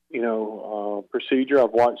quick. Procedure.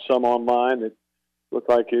 I've watched some online that looked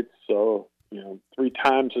like it's 3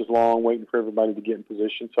 times as long, waiting for everybody to get in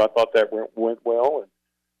position. So I thought that went well,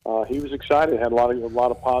 and he was excited. Had a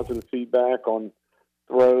lot of positive feedback on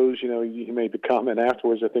throws. He made the comment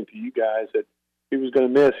afterwards, I think, to you guys that he was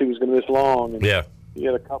going to miss. He was going to miss long, and yeah, he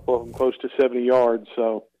had a couple of them close to 70 yards.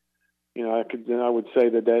 So I would say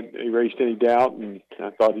that erased any doubt, and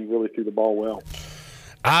I thought he really threw the ball well.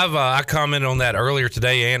 I commented on that earlier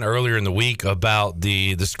today and earlier in the week about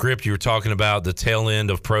the script you were talking about, the tail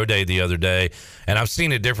end of Pro Day the other day, and I've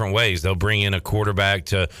seen it different ways. They'll bring in a quarterback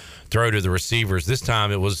to throw to the receivers. This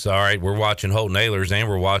time it was, all right, we're watching Holton Ahlers and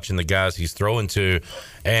we're watching the guys he's throwing to,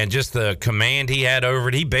 and just the command he had over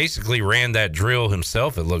it. He basically ran that drill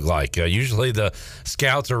himself, it looked like. Usually the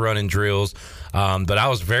scouts are running drills, but I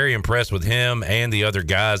was very impressed with him and the other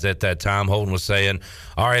guys at that time. Holton was saying,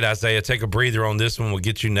 all right, Isaiah, take a breather on this one. We'll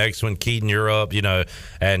get you next one. Keaton, you're up,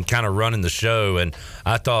 and kind of running the show. And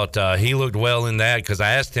I thought he looked well in that, because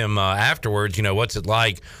I asked him afterwards, what's it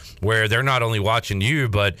like where they're not only watching you,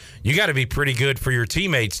 but you got to be pretty good for your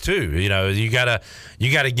teammates too. You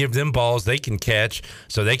gotta give them balls they can catch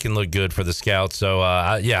so they can look good for the scouts. So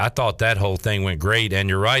I thought that whole thing went great. And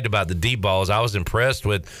you're right about the deep balls. I was impressed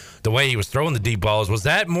with the way he was throwing the deep balls. Was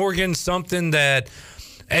that, Morgan, something that,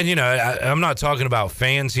 and I'm not talking about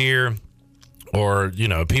fans here or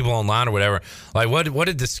people online or whatever, like what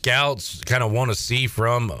did the scouts kind of want to see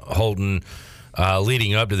from Holton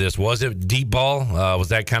leading up to this? Was it deep ball? Was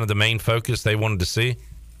that kind of the main focus they wanted to see?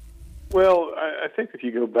 Well, I think if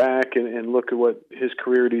you go back and look at what his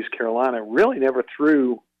career at East Carolina, really never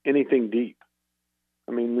threw anything deep.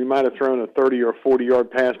 I mean, we might have thrown a 30 or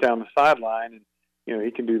 40-yard pass down the sideline, and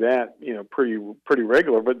he can do that, pretty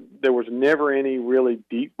regular. But there was never any really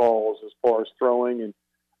deep balls as far as throwing, and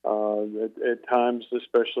at times,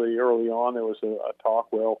 especially early on, there was a talk.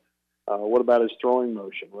 Well, what about his throwing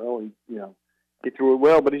motion? Well, he threw it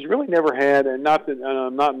well, but he's really never had. And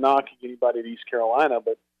I'm not knocking anybody at East Carolina,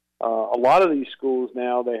 but a lot of these schools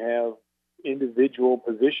now, they have individual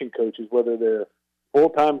position coaches, whether they're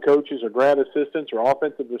full-time coaches or grad assistants or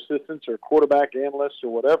offensive assistants or quarterback analysts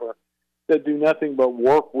or whatever, that do nothing but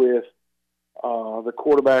work with the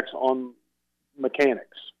quarterbacks on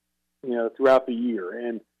mechanics, throughout the year.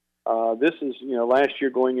 And this is, last year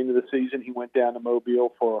going into the season, he went down to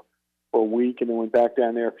Mobile for a week and then went back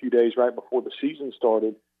down there a few days right before the season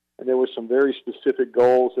started. And there were some very specific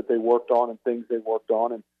goals that they worked on and things they worked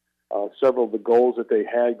on. And several of the goals that they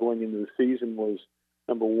had going into the season was,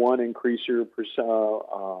 number one, increase your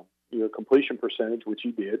completion percentage, which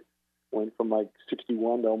he did. Went from like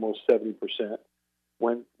 61 to almost 70%.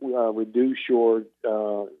 Reduce your,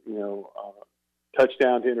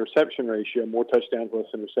 touchdown to interception ratio, more touchdowns, less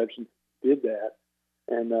interceptions. Did that,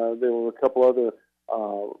 and there were a couple other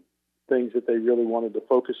things that they really wanted to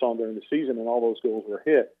focus on during the season, and all those goals were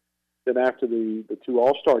hit. Then after the two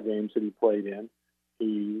All-Star games that he played in,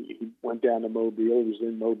 he went down to Mobile. He was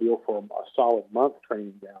in Mobile for a solid month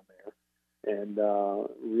training down there, and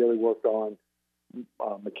really worked on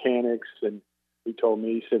mechanics. And he told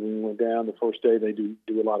me, he said when we went down the first day, they do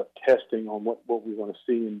a lot of testing on what we want to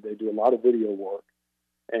see, and they do a lot of video work.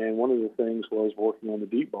 And one of the things was working on the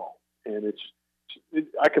deep ball. And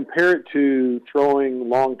I compare it to throwing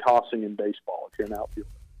long tossing in baseball. If you're an outfielder,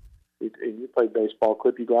 you play baseball,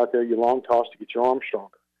 Clip, you go out there, you long toss to get your arm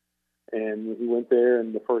stronger. And he went there,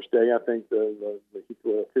 and the first day, I think he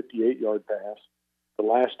threw a 58-yard pass. The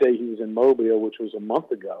last day he was in Mobile, which was a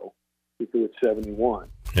month ago, he threw it 71.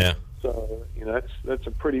 Yeah. So, that's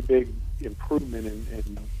a pretty big improvement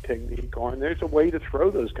in technique. And there's a way to throw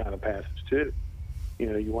those kind of passes, too.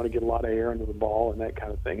 You want to get a lot of air into the ball and that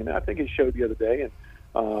kind of thing. And I think it showed the other day. And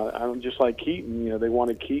I'm just like Keaton. They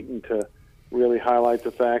wanted Keaton to really highlight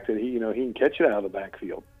the fact that he can catch it out of the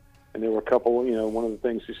backfield. And there were a couple, one of the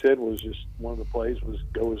things he said was just one of the plays was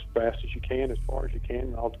go as fast as you can, as far as you can,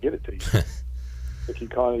 and I'll get it to you. If he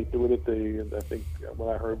threw it at I think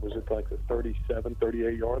what I heard was at like the 37,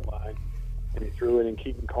 38-yard line, and he threw it, and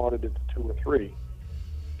Keaton caught it at the 2 or 3.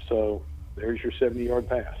 So there's your 70-yard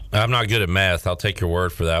pass. I'm not good at math. I'll take your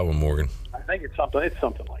word for that one, Morgan. I think it's something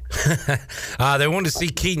like that. They wanted to see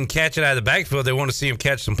Keaton catch it out of the backfield. They wanted to see him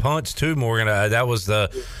catch some punts too, Morgan. That was the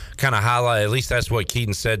kind of highlight. At least that's what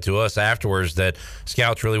Keaton said to us afterwards, that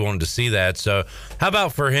scouts really wanted to see that. So how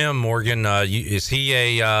about for him, Morgan? Is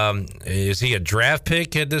he a draft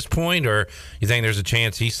pick at this point, or you think there's a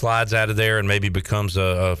chance he slides out of there and maybe becomes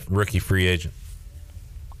a rookie free agent?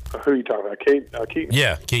 Who are you talking about, Keaton?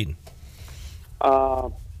 Yeah, Keaton.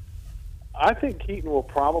 I think Keaton will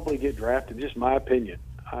probably get drafted, just my opinion.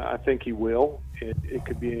 I think he will. It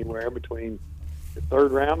could be anywhere between the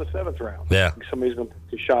 3rd round and the 7th round. Yeah. I think somebody's going to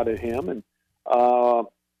take a shot at him. And,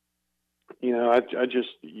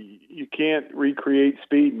 you can't recreate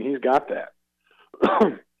speed, and he's got that.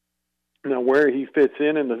 Now, where he fits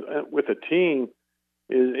in with a team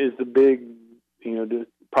is the big,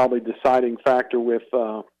 probably deciding factor with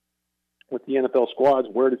the NFL squads.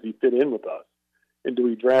 Where does he fit in with us? And do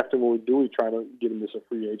we draft him, or do we try to get him as a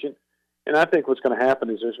free agent? And I think what's going to happen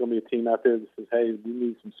is there's going to be a team out there that says, hey, we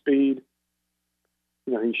need some speed.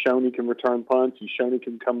 You know, he's shown he can return punts. He's shown he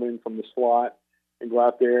can come in from the slot and go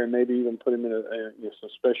out there and maybe even put him in some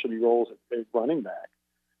specialty roles at running back.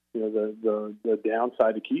 You know, the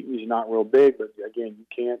downside to Keaton, he's not real big, but again, you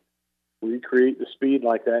can't recreate the speed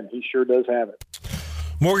like that, and he sure does have it.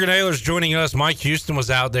 Morgan Ahlers joining us. Mike Houston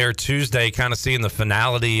was out there Tuesday kind of seeing the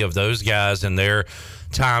finality of those guys and their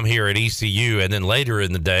time here at ECU, and then later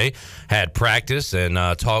in the day had practice and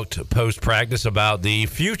talked post-practice about the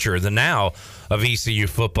future, the now of ECU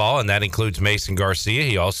football, and that includes Mason Garcia.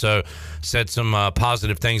 He also said some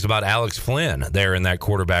positive things about Alex Flynn there in that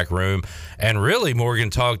quarterback room. And really, Morgan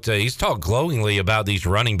he's talked glowingly about these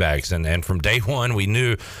running backs. And from day one, we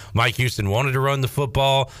knew Mike Houston wanted to run the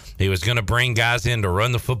football. He was going to bring guys in to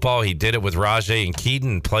run the football. He did it with Rajay and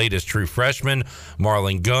Keaton, played as true freshmen.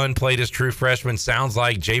 Marlon Gunn played as true freshman. Sounds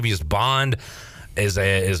like Javius Bond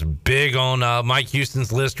is big on Mike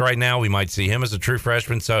Houston's list right now. We might see him as a true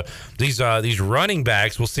freshman. So these running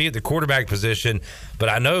backs, we'll see at the quarterback position. But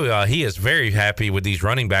I know he is very happy with these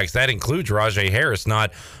running backs. That includes Rajay Harris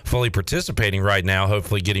not fully participating right now,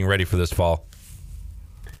 hopefully getting ready for this fall.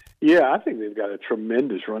 Yeah, I think they've got a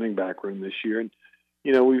tremendous running back room this year. And,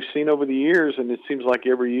 you know, we've seen over the years, and it seems like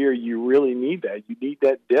every year you really need that. You need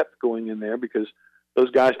that depth going in there because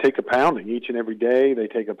those guys take a pounding each and every day. They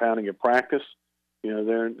take a pounding at practice. You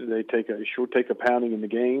know, they take a pounding in the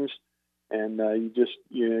games, and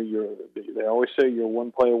they always say you're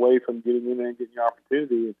one play away from getting in there and getting your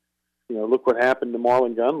opportunity. And, you know, look what happened to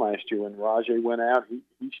Marlon Gunn last year when Rajay went out.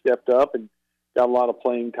 He stepped up and got a lot of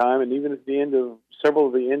playing time, and even at the end of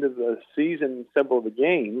the season, several of the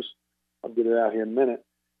games, I'll get it out here in a minute.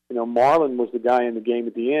 You know, Marlon was the guy in the game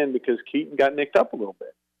at the end because Keaton got nicked up a little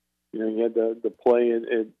bit. You know, he had the play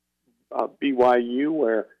at BYU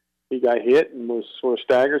where he got hit and was sort of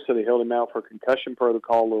staggered, so they held him out for concussion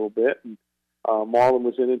protocol a little bit. And Marlon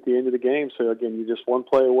was in at the end of the game. So, again, you're just one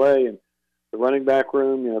play away. And the running back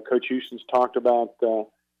room, you know, Coach Houston's talked about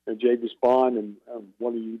Javius Bond and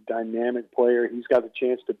what a dynamic player he's got the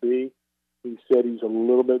chance to be. He said he's a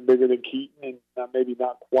little bit bigger than Keaton and maybe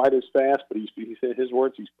not quite as fast, but he said his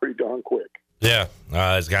words, he's pretty darn quick. Yeah,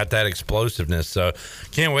 he's got that explosiveness. So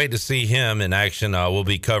can't wait to see him in action. We'll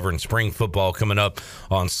be covering spring football coming up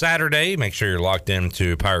on Saturday. Make sure you're locked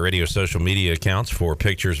into Pirate Radio social media accounts for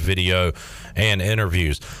pictures, video, and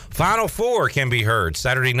interviews. Final Four can be heard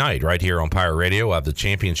Saturday night right here on Pirate Radio. We'll have the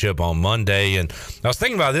championship on Monday. And I was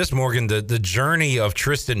thinking about this, Morgan, the journey of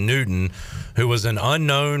Tristan Newton, who was an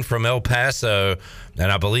unknown from El Paso, and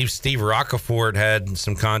I believe Steve Rockefort had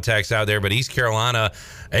some contacts out there, but East Carolina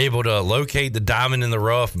able to locate the diamond in the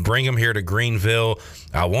rough, bring him here to Greenville.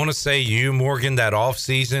 I want to say you, Morgan, that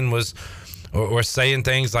offseason was saying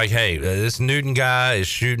things like, hey, this Newton guy is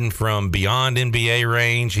shooting from beyond NBA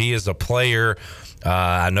range. He is a player.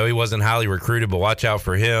 I know he wasn't highly recruited, but watch out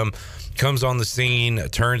for him. Comes on the scene,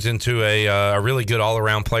 turns into a really good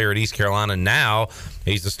all-around player at East Carolina. Now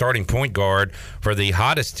he's the starting point guard for the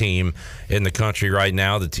hottest team in the country right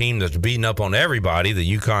now, the team that's beating up on everybody,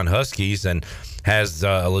 the UConn Huskies, and has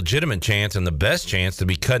a legitimate chance and the best chance to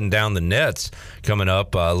be cutting down the nets coming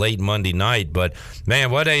up late Monday night. But,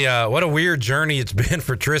 man, what a weird journey it's been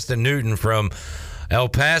for Tristan Newton from El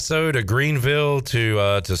Paso to Greenville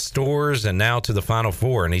to Stores and now to the Final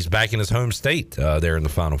Four, and he's back in his home state there in the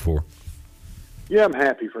Final Four. Yeah, I'm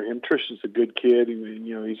happy for him. Tristan's a good kid. You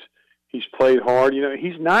know, he's played hard. You know,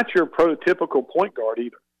 he's not your prototypical point guard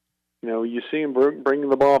either. You know, you see him bringing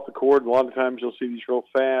the ball off the court. A lot of times you'll see these real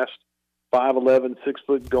fast 5'11",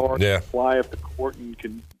 6-foot guards fly up the court and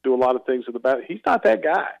can do a lot of things with the bat. He's not that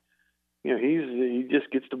guy. You know, he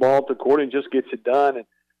just gets the ball up the court and just gets it done. And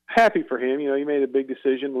happy for him. You know, he made a big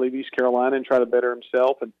decision to leave East Carolina and try to better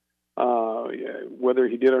himself. And whether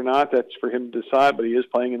he did or not, that's for him to decide. But he is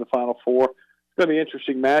playing in the Final Four. It's going to be an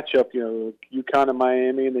interesting matchup, you know, UConn and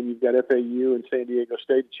Miami, and then you've got FAU and San Diego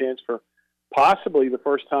State, a chance for possibly the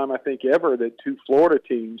first time, I think, ever that two Florida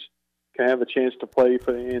teams can have a chance to play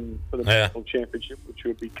for the national championship, which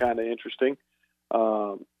would be kind of interesting.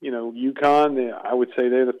 You know, UConn, I would say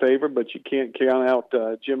they're the favorite, but you can't count out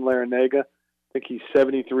Jim Larinaga. I think he's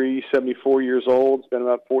 73, 74 years old. It's been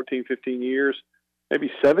about 14, 15 years, maybe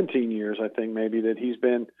 17 years, I think, maybe, that he's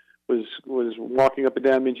been was walking up and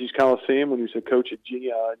down Minji's Coliseum when he was a coach at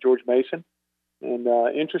George Mason. And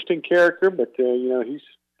interesting character, but, you know,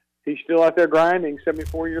 he's still out there grinding,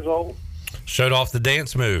 74 years old. Showed off the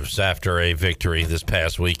dance moves after a victory this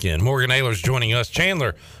past weekend. Morgan Ahlers joining us.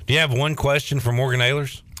 Chandler, do you have one question for Morgan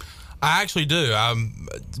Ahlers? I actually do.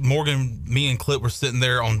 Morgan, me and Clip were sitting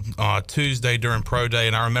there on Tuesday during Pro Day,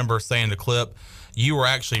 and I remember saying to Clip, you were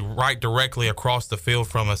actually right directly across the field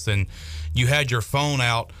from us, and you had your phone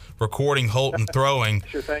out recording Holton throwing.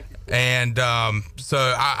 Sure, thank you. And so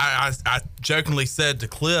I jokingly said to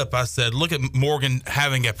Clip, I said, look at Morgan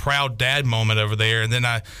having a proud dad moment over there. And then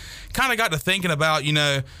I kind of got to thinking about,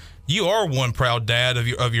 you are one proud dad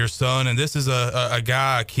of your son, and this is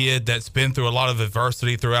a kid that's been through a lot of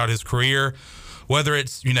adversity throughout his career, whether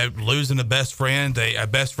it's, losing a best friend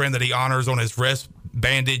that he honors on his wrist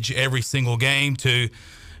bandage every single game, to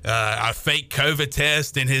a fake COVID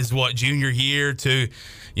test in his junior year, to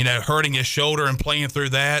hurting his shoulder and playing through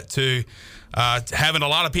that, to having a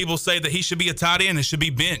lot of people say that he should be a tight end and should be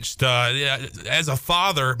benched. As a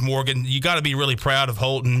father, Morgan, you got to be really proud of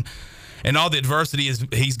Holton and all the adversity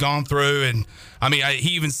he's gone through. And I mean,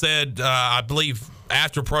 he even said, I believe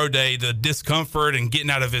after Pro Day, the discomfort and getting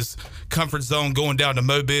out of his comfort zone, going down to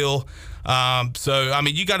Mobile. So, I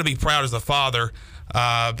mean, you got to be proud as a father,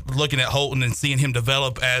 looking at Holton and seeing him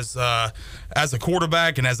develop as a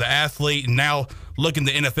quarterback and as an athlete, and now looking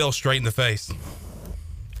the NFL straight in the face.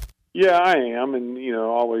 Yeah, I am, and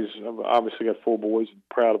I've obviously got 4 boys, and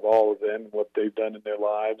proud of all of them and what they've done in their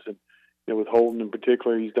lives. And with Holton in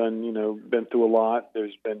particular, he's done, been through a lot.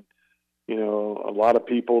 There's been, a lot of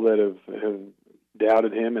people that have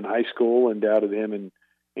doubted him in high school and doubted him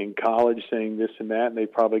in college, saying this and that, and they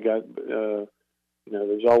probably got,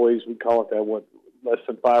 there's always, we call it that, less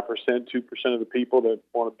than 5%, 2% of the people that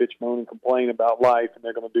want to bitch, moan, and complain about life, and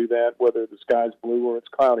they're going to do that whether the sky's blue or it's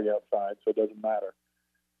cloudy outside, so it doesn't matter.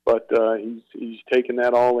 But he's taken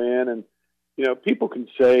that all in, and people can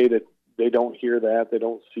say that they don't hear that, they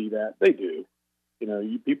don't see that. They do.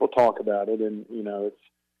 People talk about it, and it's.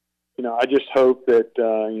 I just hope that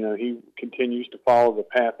he continues to follow the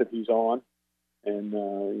path that he's on,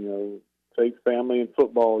 and faith, family, and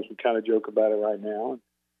football, as we kind of joke about it right now.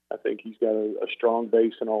 I think he's got a strong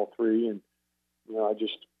base in all 3, and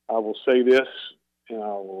I will say this, and I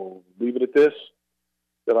will leave it at this,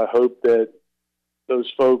 that I hope that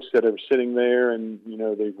those folks that are sitting there and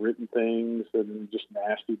they've written things that are just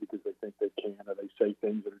nasty because they think they can, or they say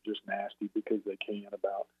things that are just nasty because they can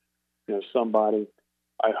about somebody.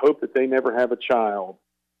 I hope that they never have a child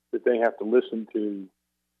that they have to listen to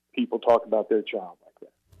people talk about their child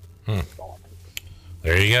like that.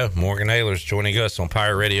 There you go. Morgan Ahlers joining us on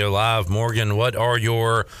Pirate Radio Live. Morgan, what are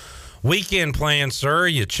your weekend plans, sir? Are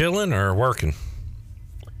you chilling or working?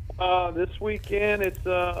 This weekend, it's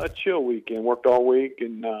a chill weekend. Worked all week,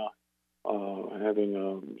 and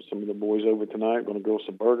having some of the boys over tonight. Going to grill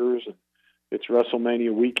some burgers. And it's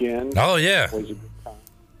WrestleMania weekend. Oh, yeah. Always a good time.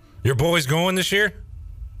 Your boys going this year?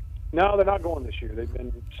 No, they're not going this year. They've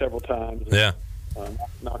been several times. Yeah.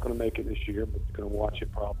 Not going to make it this year, but going to watch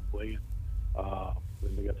it probably.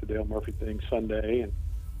 Then we got the Dale Murphy thing Sunday,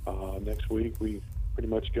 and next week we pretty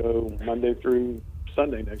much go Monday through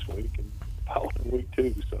Sunday next week, and the following week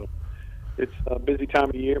too. So it's a busy time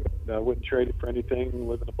of year, but I wouldn't trade it for anything.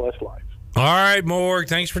 Living a blessed life. All right, Morg.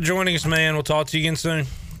 Thanks for joining us, man. We'll talk to you again soon.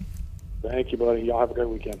 Thank you, buddy. Y'all have a great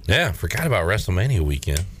weekend. Yeah, forgot about WrestleMania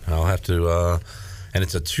weekend. I'll have to, and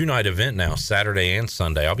it's a 2-night event now, Saturday and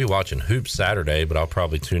Sunday. I'll be watching Hoops Saturday, but I'll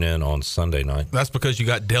probably tune in on Sunday night. That's because you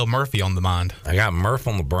got Dale Murphy on the mind. I got Murph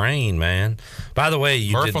on the brain, man. By the way,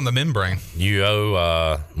 Murph on the membrane. You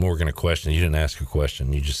owe Morgan a question. You didn't ask a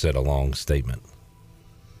question. You just said a long statement.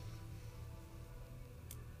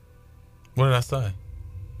 What did I say?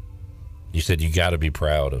 You said you got to be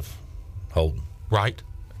proud of Holton. Right.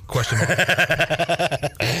 Question mark.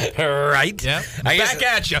 Right. Yeah. Back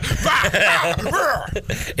at you.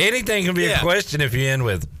 Anything can be a question if you end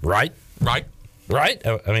with right. Right. Right.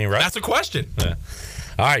 I mean, right. That's a question. Yeah.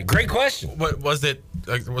 All right. Great question. What was it?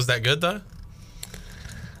 Was that good though?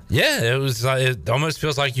 Yeah, it was. It almost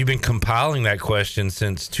feels like you've been compiling that question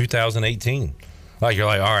since 2018. Like you're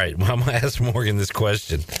like, all right, well, I'm gonna ask Morgan this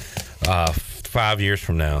question 5 years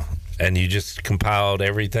from now, and you just compiled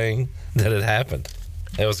everything that had happened.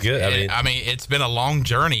 It was good. I mean, it's been a long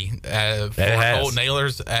journey for Holton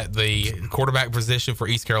Ahlers at the quarterback position for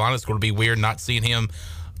East Carolina. It's going to be weird not seeing him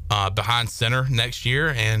behind center next year.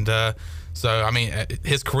 And so, I mean,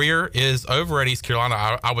 his career is over at East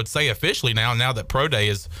Carolina, I would say officially now that Pro Day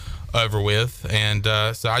is over with. And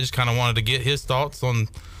so I just kind of wanted to get his thoughts on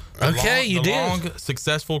the long,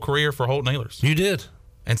 successful career for Holton Ahlers. You did.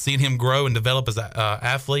 And seeing him grow and develop as an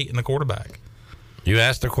athlete and a quarterback. You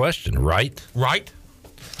asked a question, right? Right.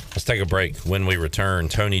 Let's take a break. When we return,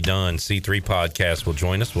 Tony Dunn, C3 Podcast, will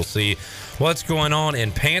join us. We'll see what's going on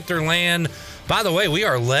in Pantherland. By the way, we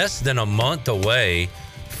are less than a month away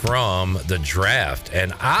from the draft,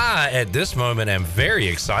 and I, at this moment, am very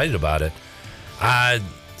excited about it. I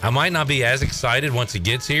might not be as excited once it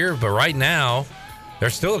gets here, but right now,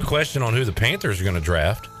 There's still a question on who the Panthers are going to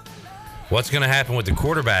draft. What's going to happen with the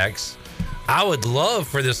quarterbacks? I would love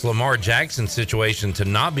for this Lamar Jackson situation to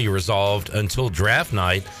not be resolved until draft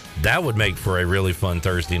night. That would make for a really fun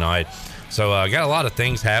Thursday night. So I got a lot of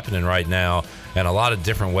things happening right now and a lot of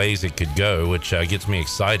different ways it could go, which gets me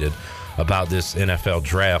excited about this NFL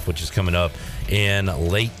draft, which is coming up in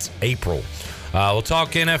late April. We'll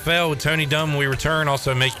talk NFL with Tony Dunn when we return.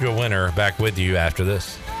 Also, make you a winner. Back with you after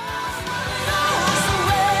this.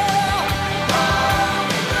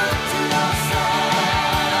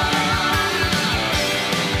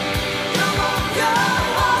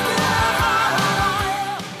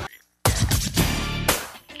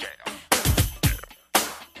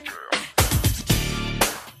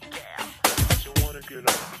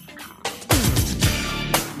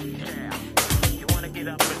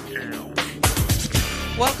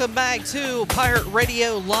 Welcome back to Pirate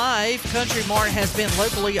Radio Live. Country Mart has been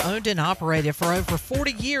locally owned and operated for over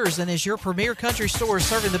 40 years and is your premier country store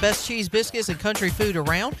serving the best cheese, biscuits, and country food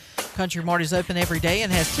around. Country Mart is open every day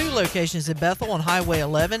and has 2 locations in Bethel on Highway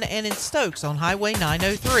 11 and in Stokes on Highway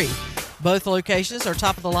 903. Both locations are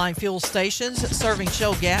top-of-the-line fuel stations serving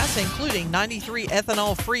Shell gas, including 93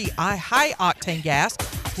 ethanol-free high-octane gas,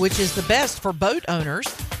 which is the best for boat owners.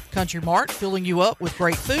 Country Mart filling you up with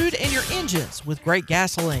great food and your engines with great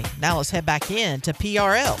gasoline. Now let's head back in to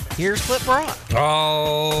PRL. Here's Clip Brock.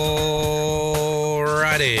 All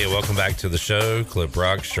righty. Welcome back to the show. Clip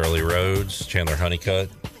Brock, Shirley Rhodes, Chandler Honeycutt,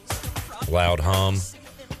 Loud Hum.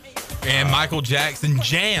 And Michael Jackson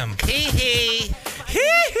Jam.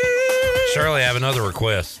 Shirley, I have another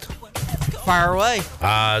request. Fire away.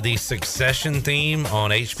 The Succession theme on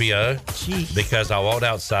HBO. Jeez. Because I walked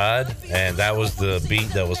outside and that was the beat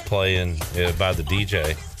that was playing by the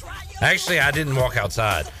DJ. Actually, I didn't walk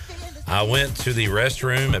outside. I went to the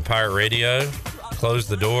restroom at Pirate Radio, closed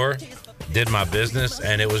the door, did my business,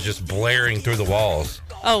 and it was just blaring through the walls.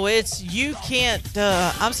 Oh, you can't,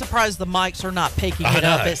 I'm surprised the mics are not picking it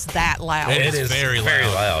up. It's that loud. It is very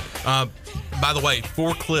loud. By the way,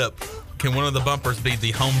 for Clip, can one of the bumpers be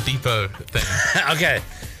the Home Depot thing? Okay.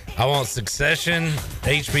 I want Succession,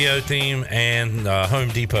 HBO theme, and Home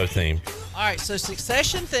Depot theme. All right, so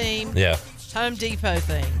Succession theme. Yeah. Home Depot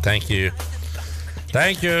theme. Thank you.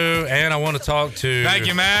 Thank you. And I want to talk to... Thank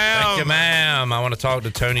you, ma'am. Thank you, ma'am. I want to talk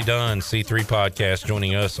to Tony Dunn, C3 Podcast,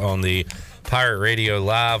 joining us on the Pirate Radio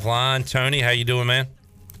Live line. Tony, how you doing, man?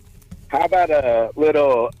 How about a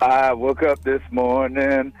little, I woke up this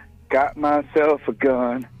morning, got myself a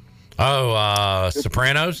gun. Oh,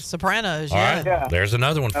 Sopranos? Sopranos, All yeah. right. Yeah. There's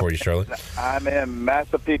another one for you, Shirley. I'm in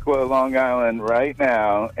Massapequa, Long Island right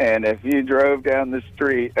now, and if you drove down the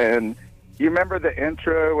street, and you remember the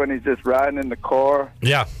intro when he's just riding in the car?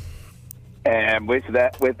 Yeah. And with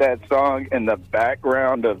that song in the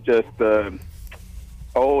background of just the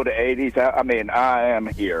old 80s, I mean, I am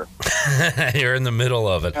here. You're in the middle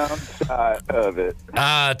of it. Of it.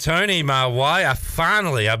 Tony, my wife,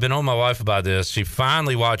 I've been on my wife about this. She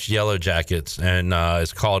finally watched Yellow Jackets and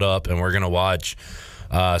is caught up, and we're going to watch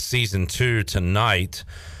season 2 tonight.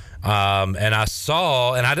 And I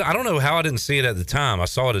saw, and I don't know how I didn't see it at the time. I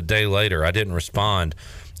saw it a day later. I didn't respond.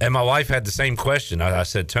 And my wife had the same question. I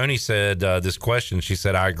said, Tony said this question. She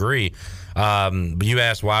said, I agree. But you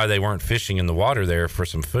asked why they weren't fishing in the water there for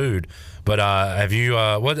some food. But have you?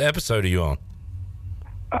 What episode are you on?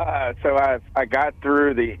 So I got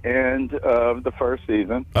through the end of the first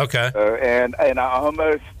season. Okay. And I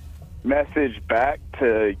almost messaged back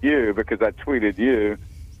to you because I tweeted you,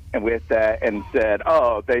 and with that and said,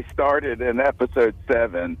 "Oh, they started in episode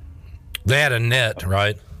 7." They had a net,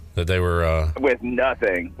 right? That they were with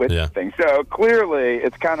nothing. Nothing. So clearly,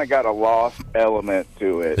 it's kind of got a lost element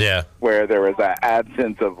to it. Yeah. Where there was an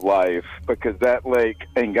absence of life because that lake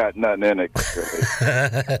ain't got nothing in it. Clearly.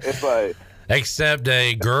 It's like except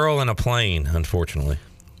a girl in a plane, unfortunately.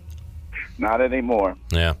 Not anymore.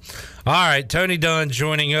 Yeah. All right, Tony Dunn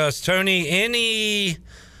joining us. Tony,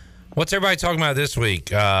 what's everybody talking about this week?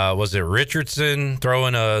 Was it Richardson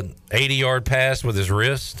throwing a 80-yard pass with his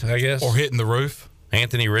wrist, I guess? Or hitting the roof?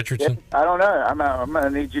 Anthony Richardson? I don't know. I'm going to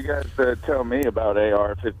need you guys to tell me about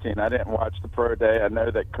AR-15. I didn't watch the pro day. I know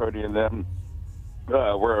that Cody and them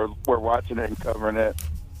were watching it and covering it.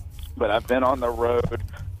 But I've been on the road,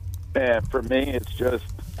 and for me, it's just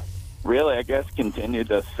really, I guess, continued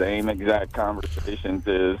the same exact conversations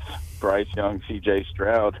as Bryce Young, C.J.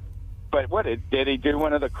 Stroud. But what did he do?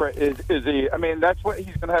 One of the is he? I mean, that's what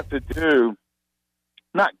he's going to have to do.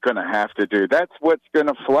 Not going to have to do. That's what's going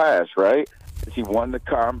to flash, right? Is he won the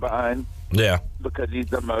combine? Yeah. Because he's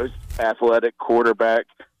the most athletic quarterback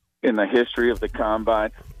in the history of the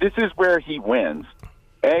combine. This is where he wins.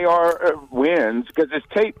 AR wins because his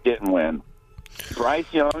tape didn't win.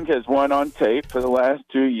 Bryce Young has won on tape for the last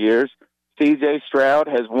 2 years. C.J. Stroud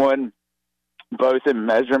has won both in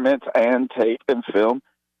measurements and tape and film.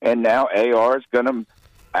 And now AR is going to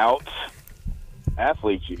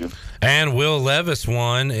out-athlete you. And Will Levis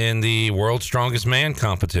won in the World's Strongest Man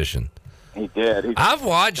competition. He did. I've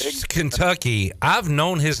watched Kentucky. I've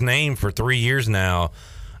known his name for 3 years now.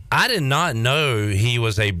 I did not know he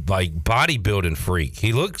was a bodybuilding freak.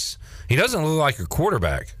 He doesn't look like a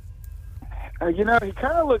quarterback. He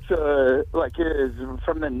kind of looks like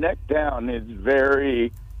from the neck down is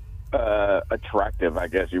very attractive, I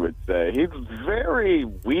guess you would say. He's very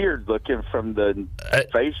weird looking from the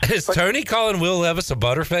face. Is Tony calling Will Levis a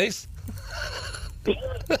butterface?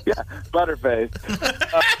 Yeah, butterface.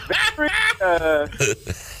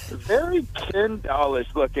 Very Ken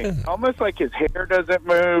Dollish looking. Almost like his hair doesn't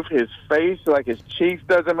move, his face, like his cheeks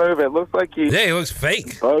doesn't move. It looks like he looks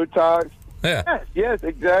fake. Botox. Yeah. Yes,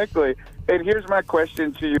 exactly. And here's my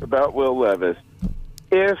question to you about Will Levis.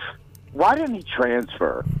 Why didn't he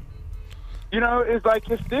transfer? It's like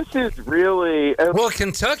if this is really...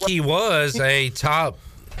 Kentucky was a top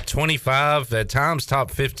 25, at times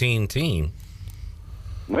top 15 team.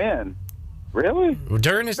 When? Really?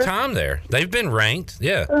 During his time there. They've been ranked,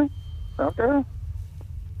 yeah. Okay.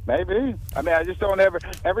 Maybe. I mean, I just don't ever...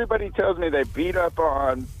 Everybody tells me they beat up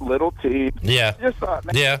on little teams. Yeah. I just thought,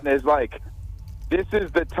 it's like, this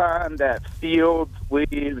is the time that Fields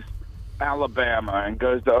leaves Alabama and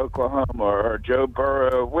goes to Oklahoma, or Joe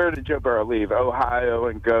Burrow. Where did Joe Burrow leave? Ohio,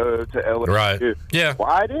 and go to LSU. Right. Yeah.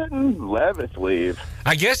 Why didn't Levis leave?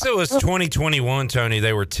 I guess it was 2021, Tony.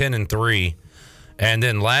 They were 10-3. And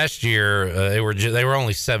then last year they were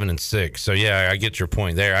only 7-6. So yeah, I get your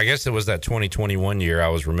point there. I guess it was that 2021 year I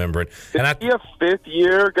was remembering. Is he a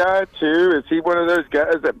fifth-year guy too? Is he one of those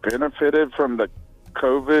guys that benefited from the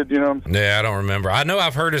COVID? Yeah, I don't remember. I know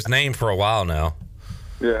I've heard his name for a while now.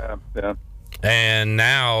 Yeah. And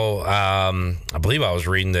now I believe I was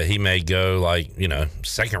reading that he may go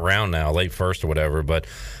second round now, late first or whatever. But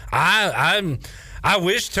I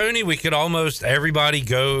wish, Tony, we could almost everybody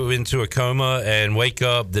go into a coma and wake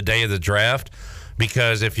up the day of the draft,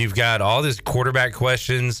 because if you've got all these quarterback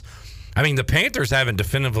questions, I mean, the Panthers haven't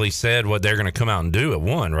definitively said what they're going to come out and do at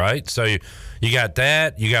 1, right? So you got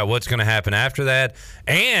that, you got what's going to happen after that,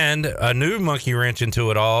 and a new monkey wrench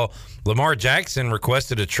into it all. Lamar Jackson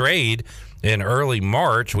requested a trade in early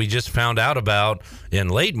March. We just found out about in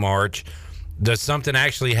late March. Does something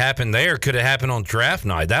actually happen there? Could it happen on draft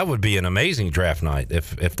night? That would be an amazing draft night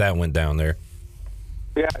if that went down there.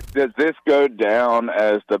 Yeah. Does this go down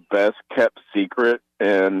as the best kept secret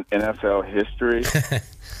in NFL history?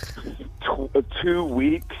 2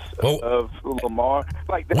 weeks of Lamar.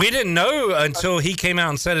 We didn't know until he came out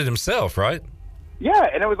and said it himself, right? Yeah,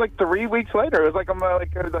 and it was like 3 weeks later. It was like the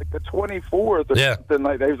 24th or something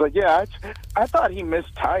like that. He was like, "Yeah, I thought he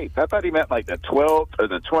mistyped. I thought he meant like the 12th or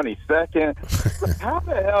the 22nd." How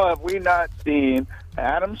the hell have we not seen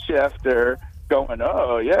Adam Schefter going,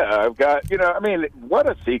 "Oh yeah, I've got," what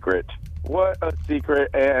a secret! What a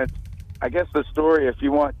secret! And I guess the story, if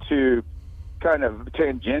you want to kind of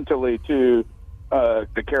tangentially to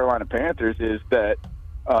the Carolina Panthers, is that.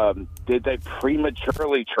 Did they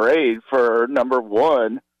prematurely trade for number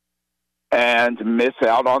 1 and miss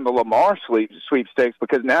out on the Lamar sweepstakes?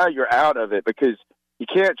 Because now you're out of it, because you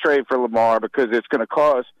can't trade for Lamar because it's going to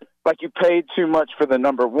cost, you paid too much for the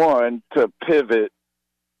number 1 to pivot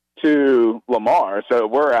to Lamar. So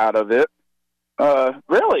we're out of it.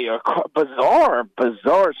 Really a bizarre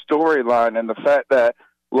storyline, and the fact that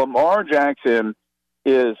Lamar Jackson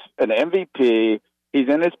is an MVP. He's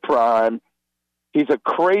in his prime. He's a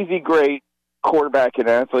crazy great quarterback and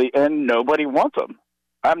athlete, and nobody wants him.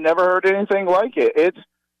 I've never heard anything like it.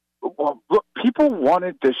 Look, people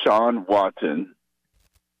wanted Deshaun Watson,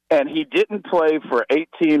 and he didn't play for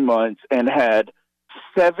 18 months and had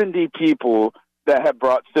 70 people that had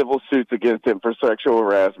brought civil suits against him for sexual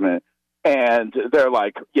harassment. And they're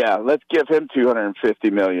like, yeah, let's give him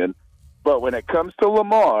 $250 million. But when it comes to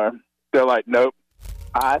Lamar, they're like, nope,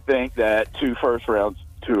 I think that 2 first rounds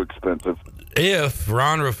too expensive. If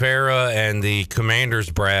Ron Rivera and the Commanders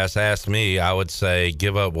brass asked me, I would say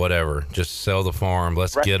give up whatever. Just sell the farm.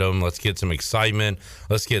 Let's get them. Let's get some excitement.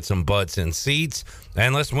 Let's get some butts in seats.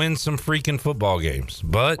 And let's win some freaking football games.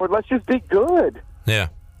 Or let's just be good. Yeah.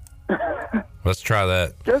 Let's try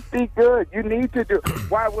that. Just be good. You need to do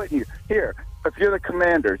it. Why wouldn't you? Here, if you're the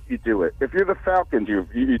Commanders, you do it. If you're the Falcons,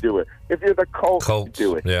 you do it. If you're the Colts, you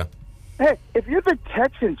do it. Yeah. Hey, if you're the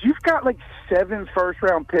Texans, you've got 7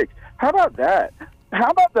 first-round picks. How about that? how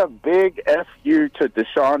about the big FU to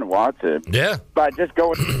Deshaun Watson? Yeah. By just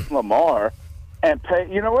going to Lamar and pay.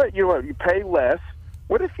 You know what? You pay less.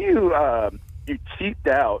 What if you cheaped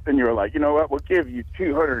out and you were like, you know what? We'll give you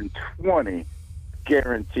 $220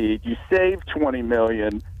 guaranteed. You save $20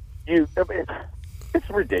 million. It's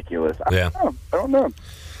ridiculous. Yeah. I don't know.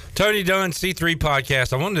 Tony Dunn, C3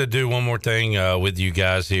 Podcast. I wanted to do one more thing with you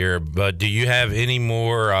guys here, but do you have any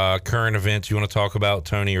more current events you want to talk about,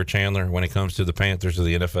 Tony or Chandler, when it comes to the Panthers or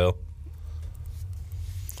the NFL?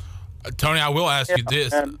 Tony, I will ask you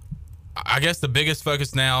this. I guess the biggest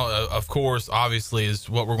focus now, of course, obviously, is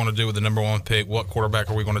what we're going to do with the number one pick. What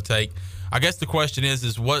quarterback are we going to take? I guess the question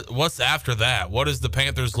is what's after that? What is the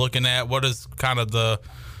Panthers looking at? What is kind of the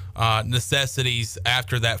necessities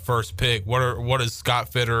after that first pick? What is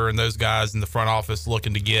Scott Fitter and those guys in the front office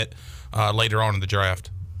looking to get later on in the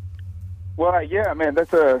draft? Well, yeah, man,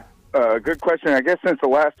 that's a good question. I guess since the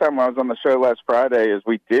last time I was on the show last Friday,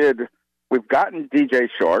 we've gotten DJ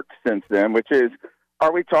Shark since then, which is,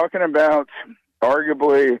 are we talking about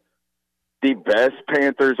arguably the best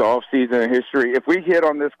Panthers offseason in history? If we hit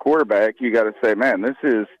on this quarterback, you got to say, man, this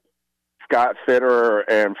is Scott Fitter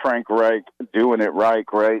and Frank Reich doing it right,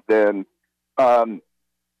 then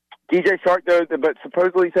DJ Shark, though, but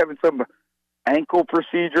supposedly he's having some ankle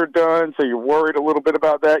procedure done, so you're worried a little bit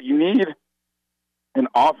about that. You need an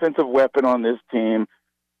offensive weapon on this team.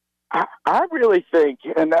 I really think,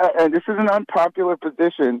 and this is an unpopular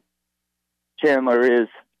position, Chandler,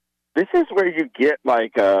 this is where you get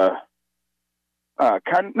like kind of,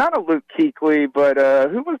 not a Luke Kuechly, but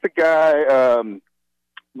who was the guy,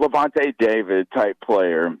 Levante David type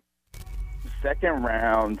player, second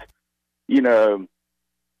round, 39th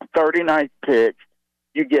pick.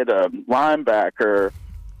 You get a linebacker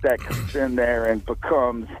that comes in there and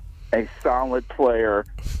becomes a solid player,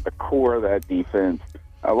 the core of that defense.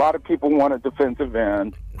 A lot of people want a defensive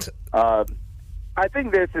end. I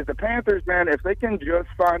think this is the Panthers, man, if they can just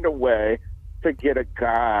find a way to get a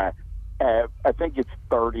guy at, I think it's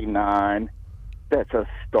 39, that's a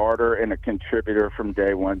starter and a contributor from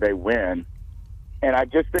day one, they win. And I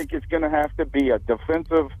just think it's going to have to be a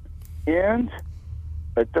defensive end,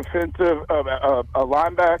 a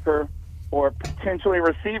linebacker, or potentially a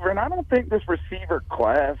receiver. And I don't think this receiver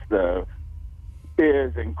class, though,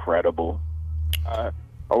 is incredible. A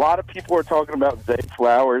lot of people are talking about Zay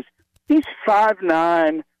Flowers. He's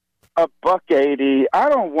 5'9", $180. I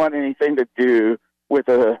don't want anything to do with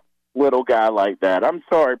a little guy like that. I'm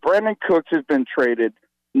sorry. Brandon Cooks has been traded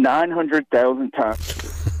 900,000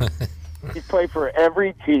 times. He's played for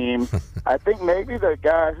every team. I think maybe the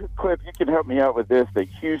guy, Cliff, you can help me out with this, the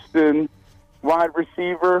Houston wide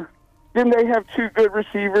receiver. Didn't they have two good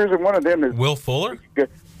receivers, and one of them is Will Fuller? Good.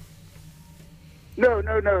 No,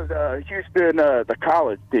 the Houston, the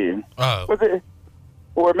college team. Oh. Was it?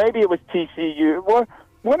 Or maybe it was TCU. Well,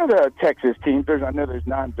 one of the Texas teams. I know there's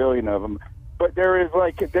 9 billion of them, but there's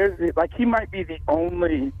he might be the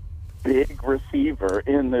only big receiver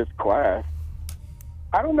in this class.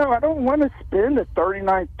 I don't know. I don't want to spend a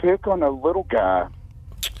 39th pick on a little guy, on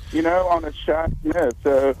a Shaq Smith.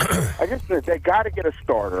 So I guess they got to get a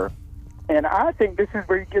starter. And I think this is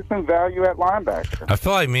where you get some value at linebacker. I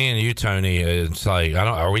feel like me and you, Tony, it's like,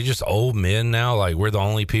 are we just old men now? Like, we're the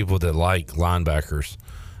only people that like linebackers.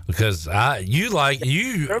 Because they're like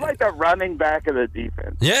the running back of the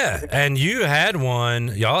defense. Yeah, and y'all had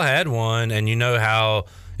one, and you know how,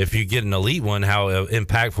 if you get an elite one, how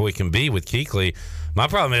impactful it can be with Kuechly. My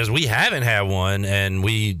problem is we haven't had one, and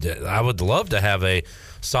I would love to have a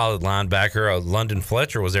solid linebacker. London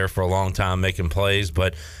Fletcher was there for a long time making plays,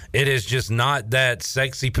 but it is just not that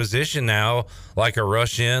sexy position now, like a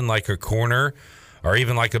rush in, like a corner, or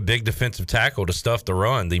even like a big defensive tackle to stuff the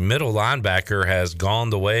run. The middle linebacker has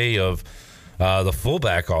gone the way of the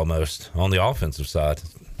fullback almost on the offensive side.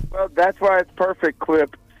 Well, that's why it's perfect,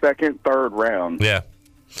 Clip, second, third round. Yeah.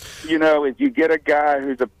 If you get a guy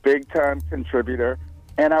who's a big-time contributor,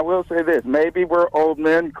 and I will say this, maybe we're old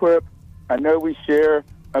men, Clip. I know we share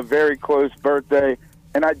a very close birthday,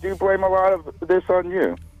 and I do blame a lot of this on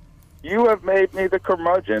you. You have made me the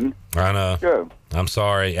curmudgeon. I know. Go. I'm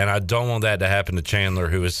sorry, and I don't want that to happen to Chandler,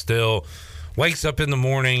 who is still wakes up in the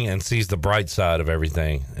morning and sees the bright side of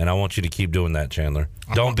everything. And I want you to keep doing that, Chandler.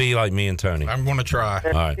 Don't be like me and Tony. I'm going to try. At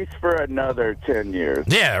All right. least for another 10 years.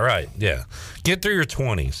 Yeah, right. Yeah. Get through your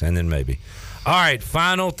 20s, and then maybe. All right,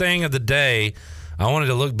 final thing of the day. I wanted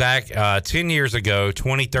to look back 10 years ago,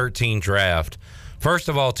 2013 draft. First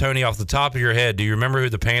of all, Tony, off the top of your head, do you remember who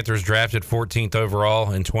the Panthers drafted 14th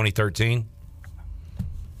overall in 2013?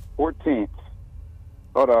 14th.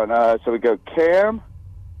 Hold on. So we go Cam.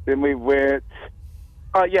 Then we went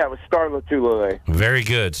Yeah, it was Star Latulele. Very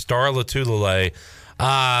good. Star Latulele.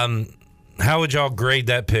 How would y'all grade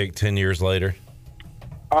that pick 10 years later?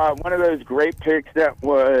 One of those great picks that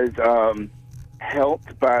was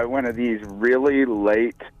helped by one of these really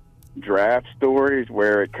late draft stories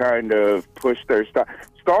where it kind of pushed their star.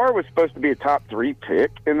 Star was supposed to be a top 3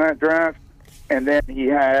 pick in that draft, and then he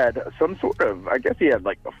had some sort of, I guess he had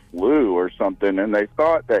like the flu or something, and they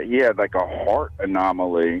thought that he had like a heart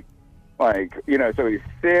anomaly. Like, you know, so he's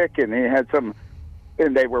sick, and he had some,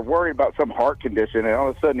 and they were worried about some heart condition, and all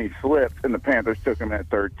of a sudden he slipped, and the Panthers took him at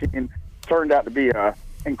 13. Turned out to be a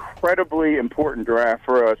incredibly important draft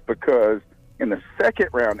for us because in the second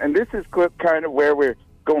round, and this is kind of where we're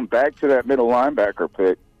going back to that middle linebacker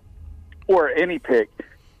pick, or any pick,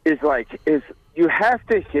 is you have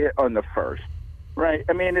to hit on the first, right?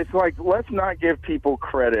 I mean, it's like, let's not give people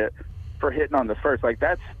credit for hitting on the first. Like,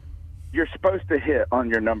 you're supposed to hit on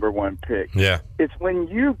your number 1 pick. Yeah. It's when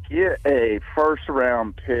you get a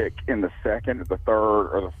first-round pick in the second or the third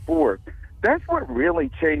or the fourth, that's what really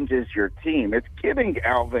changes your team. It's getting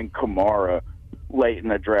Alvin Kamara late in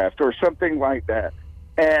the draft or something like that.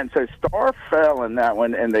 And so Star fell in that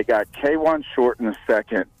one, and they got K1 Short in the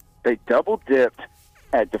second. They double-dipped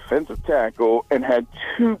at defensive tackle and had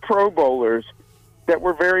 2 Pro Bowlers that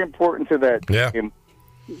were very important to that team.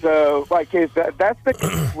 So, that's the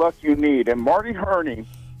kind of luck you need. And Marty Herney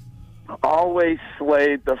always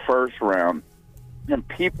slayed the first round. And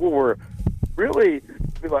people were really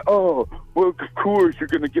like, oh, well, of course you're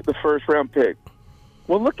going to get the first-round pick.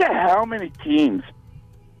 Well, look at how many teams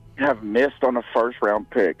have missed on a first-round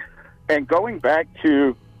pick. And going back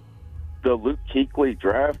to the Luke Kuechly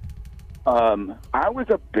draft, I was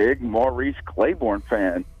a big Maurice Claiborne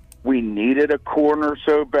fan. We needed a corner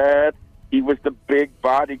so bad. He was the big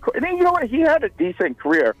body. And you know what? He had a decent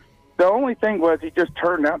career. The only thing was he just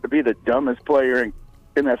turned out to be the dumbest player in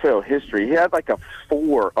NFL history. He had like a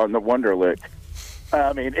 4 on the Wonderlic.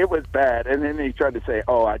 I mean, it was bad. And then he tried to say,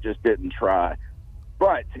 oh, I just didn't try.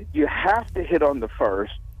 But you have to hit on the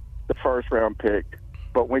first-round pick.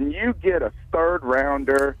 But when you get a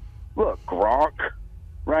third-rounder, look, Gronk,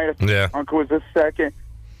 right? Yeah. Gronk was a second.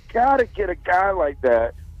 Got to get a guy like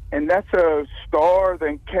that. And that's a Star,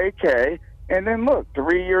 then KK. And then, look,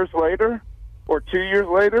 3 years later or 2 years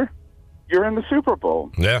later, you're in the Super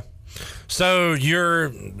Bowl. Yeah. So you're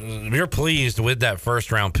pleased with that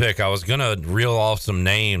first-round pick. I was going to reel off some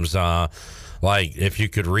names, like if you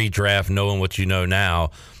could redraft knowing what you know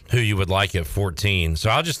now, who you would like at 14. So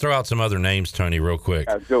I'll just throw out some other names, Tony, real quick.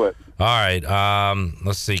 Let's do it. All right.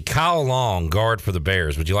 Let's see. Kyle Long, guard for the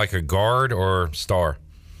Bears. Would you like a guard or Star?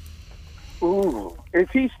 Ooh. Is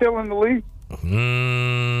he still in the league?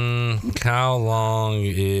 Kyle Long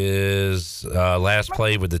is last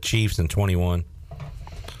played with the Chiefs in 21.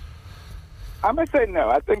 I'm going to say no.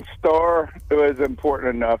 I think Star was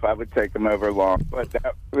important enough. I would take him over Long. But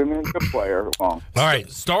good player, Long. All right.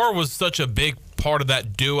 Star was such a big part of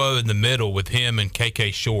that duo in the middle with him and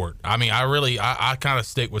KK Short. I mean, I kind of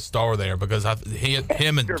stick with Star there because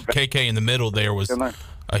him and KK in the middle there was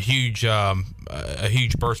a huge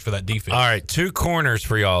burst for that defense. All right, 2 corners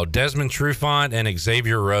for y'all: Desmond Trufant and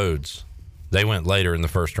Xavier Rhodes. They went later in the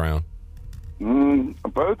first round.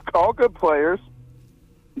 Both all good players.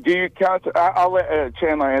 Do you count? I'll let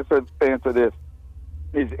Chandler answer this.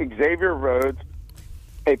 Is Xavier Rhodes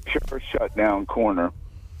a pure shutdown corner?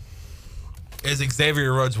 Is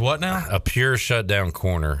Xavier Rhodes what now? A pure shutdown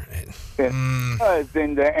corner. Then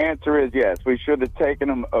the answer is yes. We should have taken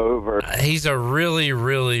him over. He's a really,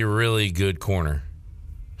 really, really good corner.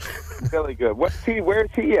 Really good.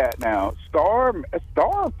 Where's he at now? Star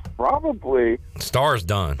probably. Star's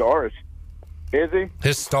done. Is he?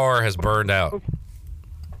 His star has burned out.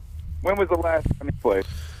 When was the last time he played?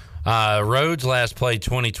 Rhodes last played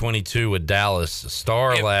 2022 with Dallas.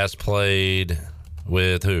 Star last played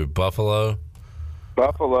with who? Buffalo,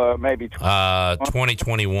 maybe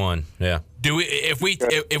 2021. Yeah. If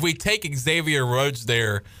we take Xavier Rhodes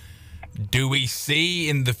there, do we see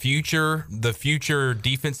in the future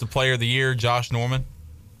defensive player of the year, Josh Norman?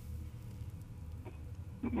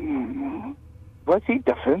 Was he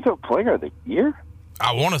defensive player of the year?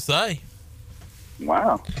 I want to say.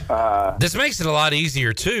 Wow. This makes it a lot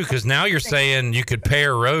easier too, because now you're saying you could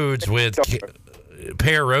pair Rhodes with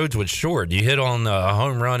Short. You hit on a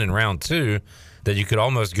home run in round 2 that you could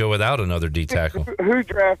almost go without another D tackle. Who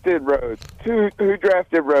drafted Rhodes? Who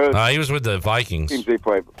drafted Rhodes? He was with the Vikings. Teams he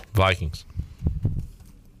played. Vikings.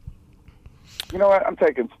 You know what? I'm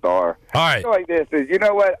taking Star. All right. I feel like this is. You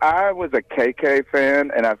know what? I was a KK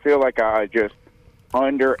fan, and I feel like I just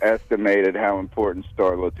underestimated how important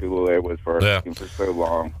Star Lotulelei was for our team for so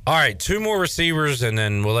long. All right, 2 more receivers, and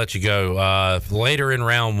then we'll let you go. Later in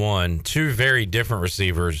round 1, 2 very different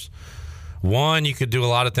receivers. One you could do a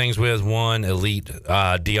lot of things with, one elite.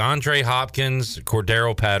 DeAndre Hopkins,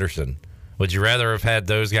 Cordero Patterson. Would you rather have had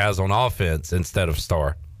those guys on offense instead of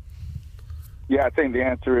Star? Yeah, I think the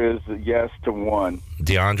answer is yes to one.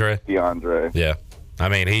 DeAndre. Yeah. I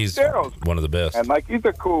mean, he's one of the best. And, he's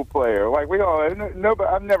a cool player.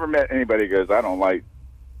 I've never met anybody who goes, I don't like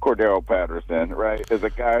Cordero Patterson, right? As a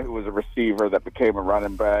guy who was a receiver that became a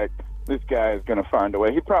running back, this guy is going to find a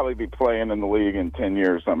way. He'd probably be playing in the league in 10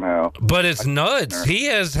 years somehow. But it's nuts.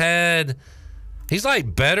 He's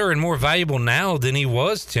better and more valuable now than he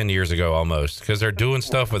was 10 years ago almost, because they're doing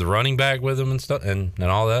stuff with running back with him and stuff and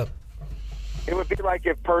all that. It would be like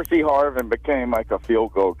if Percy Harvin became a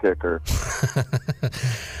field goal kicker.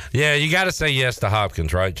 Yeah, you got to say yes to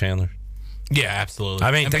Hopkins, right, Chandler? Yeah, absolutely.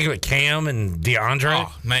 I mean, think of it, Cam and DeAndre.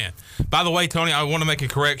 Oh, man. By the way, Tony, I want to make a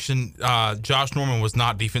correction. Josh Norman was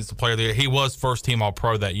not Defensive Player of the Year. He was first-team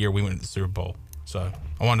All-Pro that year we went to the Super Bowl. So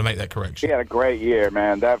I wanted to make that correction. He had a great year,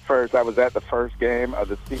 man. I was at the first game of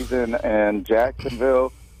the season in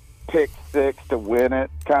Jacksonville. Pick 6 to win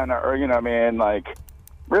it,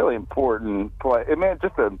 really important play.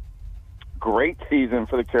 Just a great season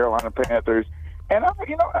for the Carolina Panthers. And, I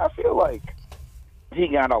feel like he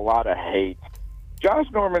got a lot of hate. Josh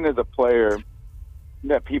Norman is a player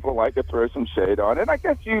that people like to throw some shade on. And I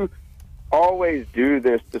guess you always do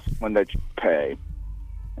this to someone that you pay,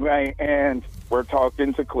 right? And we're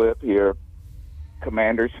talking to Clip here,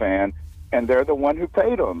 Commanders fan, and they're the one who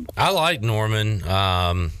paid him. I like Norman.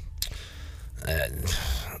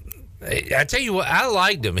 I tell you what, I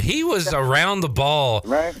liked him. He was around the ball.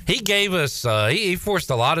 Right. He gave us, he forced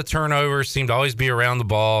a lot of turnovers, seemed to always be around the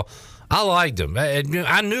ball. I liked him.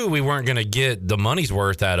 I knew we weren't going to get the money's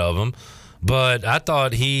worth out of him, but I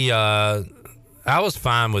thought I was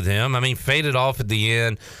fine with him. I mean, faded off at the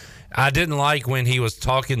end. I didn't like when he was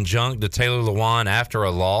talking junk to Taylor Lewan after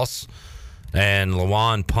a loss, and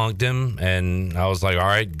Lewan punked him, and I was like, all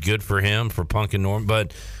right, good for him for punking Norman,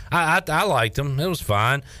 but I liked him. It was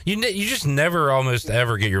fine. You just never almost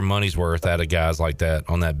ever get your money's worth out of guys like that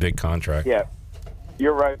on that big contract. Yeah.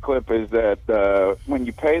 You're right, Clip, is that when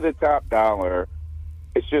you pay the top dollar,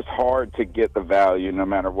 it's just hard to get the value no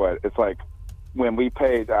matter what. It's like when we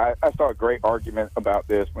paid, I saw a great argument about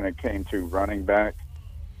this when it came to running back,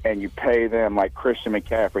 and you pay them like Christian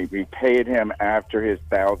McCaffrey. We paid him after his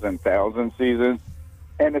 1,000 season.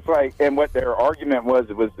 And it's like, and what their argument was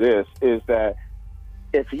this, is that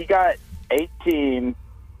if he got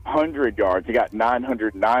 1,800 yards, he got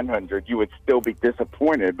 900, you would still be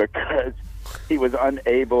disappointed because he was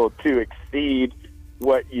unable to exceed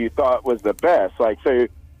what you thought was the best. So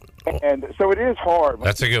it is hard.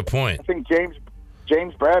 That's a good point. I think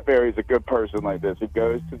James Bradbury is a good person like this. He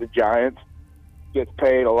goes to the Giants, gets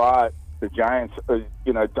paid a lot. The Giants,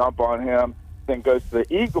 dump on him, then goes to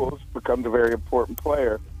the Eagles, becomes a very important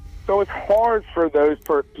player. So it's hard for those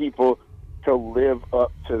people to live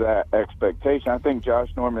up to that expectation. I think Josh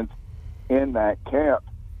Norman's in that camp.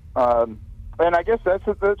 And I guess that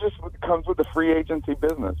just comes with the free agency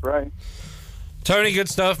business, right? Tony, good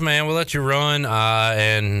stuff, man. We'll let you run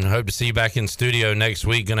and hope to see you back in studio next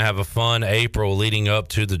week. Going to have a fun April leading up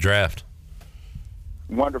to the draft.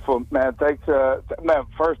 Wonderful, man. Thanks. Man,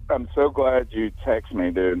 first, I'm so glad you text me,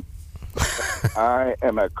 dude. I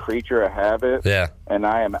am a creature of habit, and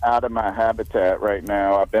I am out of my habitat right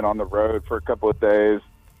now. I've been on the road for a couple of days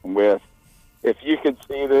if you could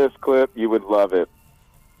see this clip, you would love it.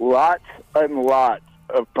 Lots and lots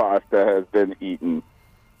of pasta has been eaten.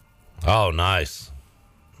 Oh, nice.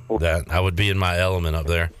 I would be in my element up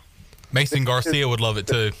there. Mason Garcia would love it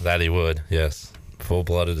too. That he would, yes.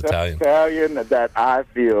 Full-blooded Italian. Italian that I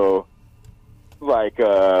feel like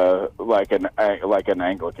an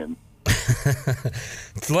Anglican.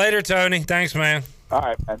 Later, Tony. Thanks, man. All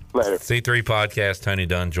right, man. Later. C3 Podcast, Tony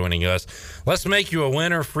Dunn joining us. Let's make you a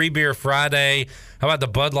winner. Free Beer Friday. How about the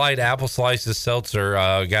Bud Light Apple Slices Seltzer?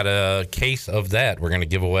 Got a case of that we're going to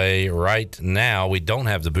give away right now. We don't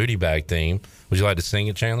have the booty bag theme. Would you like to sing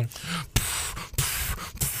it, Chandler?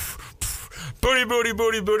 Booty, booty,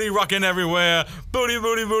 booty, booty, rocking everywhere. Booty,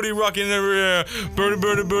 booty, booty, rocking everywhere. Booty,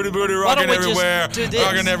 booty, booty, booty, rocking everywhere.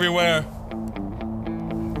 Rocking everywhere.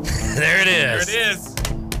 There it is. There it is.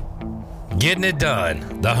 Getting it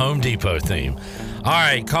done. The Home Depot theme. All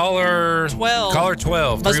right, caller 12. Caller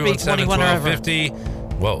 12. Must be 21 or over.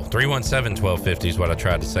 317-1250. Whoa, 317-1250 is what I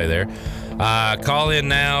tried to say there. Call in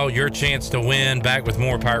now. Your chance to win. Back with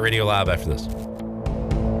more Pirate Radio Live after this.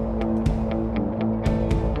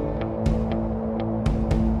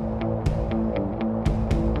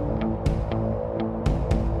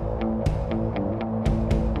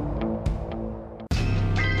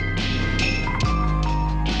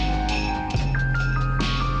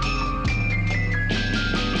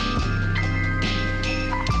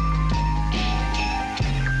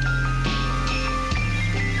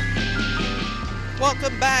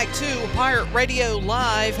 Welcome back to Pirate Radio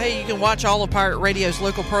Live. Hey, you can watch all of Pirate Radio's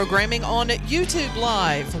local programming on YouTube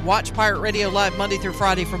Live. Watch Pirate Radio Live Monday through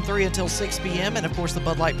Friday from 3 until 6 p.m. And, of course, the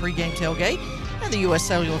Bud Light pregame tailgate and the U.S.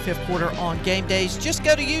 Cellular fifth quarter on game days. Just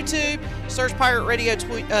go to YouTube, search Pirate Radio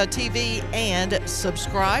TV, and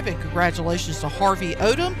subscribe. And congratulations to Harvey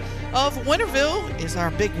Odom of Winterville is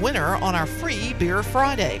our big winner on our free Beer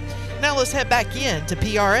Friday. Now let's head back in to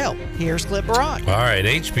PRL. Here's Clip Brock. All right,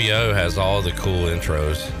 HBO has all the cool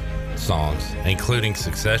intros songs, including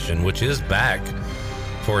Succession, which is back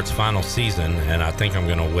for its final season, and I think I'm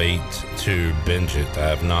going to wait to binge it. I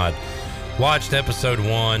have not watched episode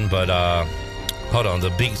 1, but hold on, the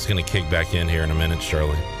beat's going to kick back in here in a minute,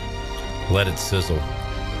 Shirley. Let it sizzle.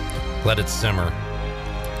 Let it simmer.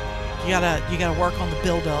 You gotta work on the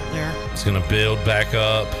build up there. It's going to build back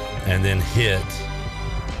up and then hit.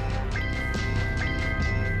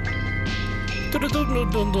 I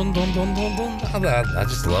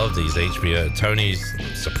just love these HBO. Tony's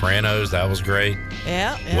Sopranos, that was great.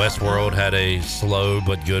 Yeah. Westworld had a slow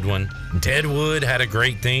but good one. Deadwood had a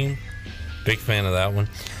great theme. Big fan of that one.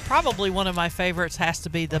 Probably one of my favorites has to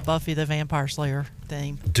be the Buffy the Vampire Slayer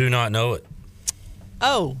theme. Do not know it.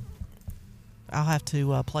 Oh, I'll have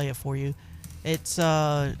to play it for you. It's,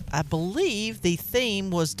 I believe the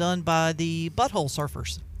theme was done by the Butthole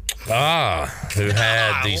Surfers. Who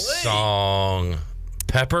had the song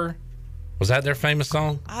Pepper? Was that their famous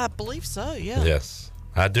song? I believe so, yeah. Yes.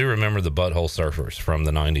 I do remember the Butthole Surfers from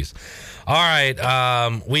the 90s. All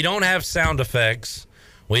right. We don't have sound effects.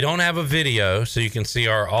 We don't have a video, so you can see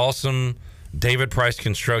our awesome David Price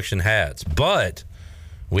Construction hats. But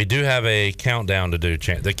we do have a countdown to do.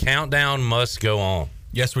 The countdown must go on.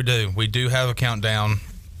 Yes, we do. We do have a countdown.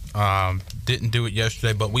 Didn't do it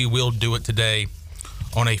yesterday, but we will do it today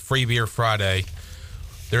on a Free Beer Friday.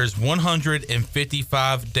 There's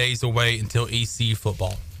 155 days away until ECU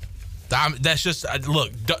football. That's just,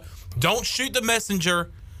 look, don't shoot the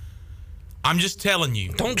messenger. I'm just telling you.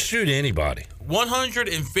 Don't shoot anybody.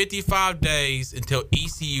 155 days until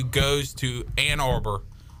ECU goes to Ann Arbor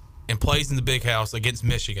and plays in the Big House against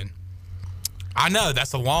Michigan. I know,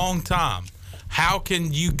 that's a long time. How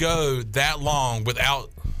can you go that long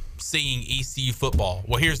without seeing ECU football?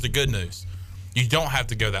 Well, here's the good news. You don't have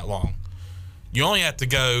to go that long. You only have to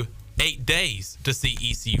go 8 days to see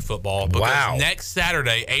ECU football. Because next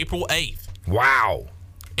Saturday, April 8th. Wow.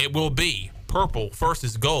 It will be purple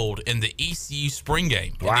versus gold in the ECU spring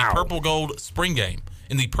game. Wow. In the purple gold spring game.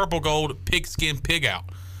 In the purple gold pigskin pig out.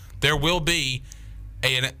 There will be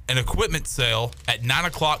an equipment sale at 9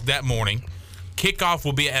 o'clock that morning. Kickoff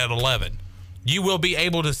will be at 11. You will be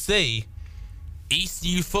able to see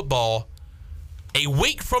ECU football a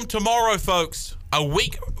week from tomorrow, folks. A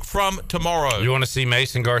week from tomorrow. You want to see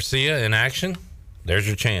Mason Garcia in action? There's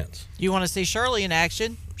your chance. You want to see Shirley in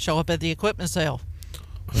action? Show up at the equipment sale.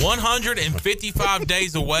 155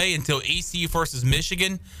 days away until ECU versus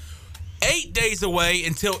Michigan. 8 days away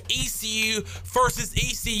until ECU versus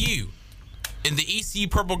ECU in the ECU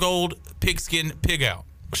Purple Gold Pigskin Pig Out.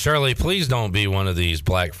 Shirley, please don't be one of these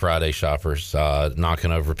Black Friday shoppers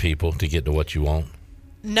knocking over people to get to what you want.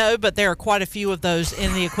 No, but there are quite a few of those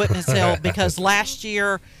in the equipment sale because last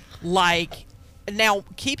year, now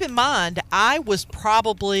keep in mind, I was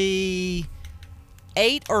probably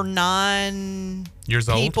 8 or 9 years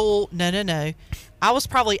old. People, no. I was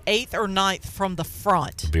probably 8th or 9th from the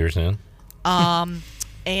front. Beer's in.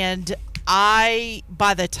 And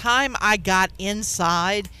by the time I got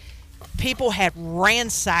inside, people had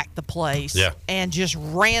ransacked the place and just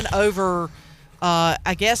ran over.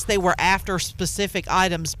 I guess they were after specific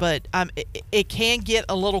items, but it can get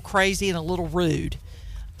a little crazy and a little rude.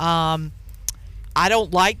 I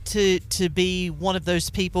don't like to be one of those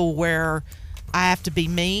people where I have to be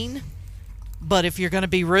mean, but if you're going to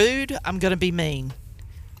be rude, I'm going to be mean.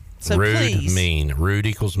 So rude, please, mean. Rude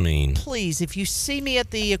equals mean. Please, if you see me at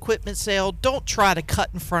the equipment sale, don't try to cut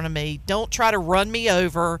in front of me. Don't try to run me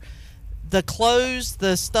over. The clothes,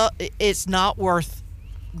 the stuff, it's not worth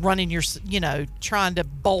running trying to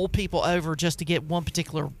bowl people over just to get one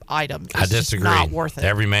particular item. It's I disagree. Just not worth it.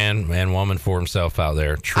 Every man and woman for himself out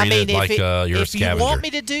there. Treat it like you're a scavenger. If you want me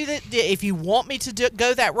to do that, if you want me to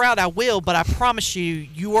go that route, I will. But I promise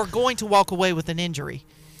you are going to walk away with an injury.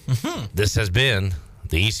 Mm-hmm. This has been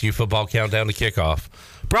the ECU Football Countdown to Kickoff,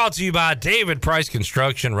 brought to you by David Price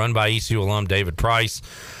Construction, run by ECU alum David Price.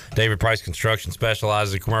 David Price Construction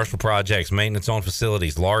specializes in commercial projects, maintenance on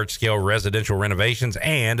facilities, large-scale residential renovations,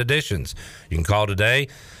 and additions. You can call today,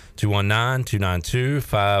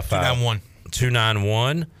 219-292-55...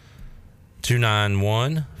 291.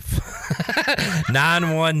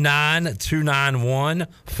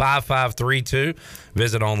 919-291-5532.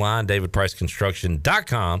 Visit online,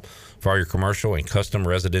 davidpriceconstruction.com for all your commercial and custom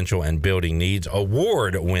residential and building needs.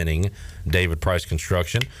 Award-winning David Price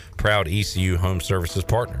Construction, proud ECU Home Services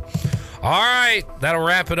partner. All right, that'll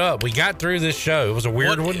wrap it up. We got through this show. It was a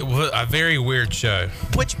weird one. It was a very weird show.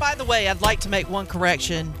 Which, by the way, I'd like to make one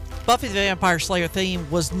correction. Buffy the Vampire Slayer theme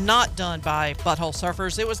was not done by Butthole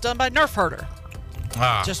Surfers. It was done by Nerf Herder.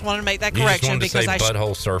 Just wanted to make that correction because I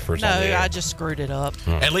Butthole Surfers. No, I just screwed it up.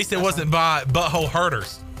 At least it wasn't by Butthole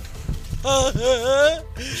Herders.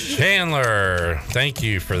 Chandler, thank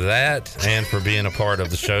you for that and for being a part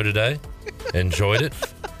of the show today. Enjoyed it.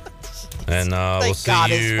 And we'll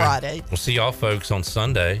see Friday. We'll see y'all folks on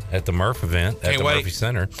Sunday at the Murph event at the Murphy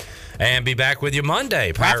Center. And be back with you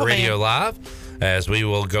Monday, Pirate Radio Live, as we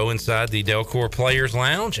will go inside the Delcor Players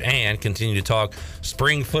Lounge and continue to talk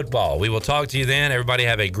spring football. We will talk to you then. Everybody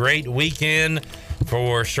have a great weekend.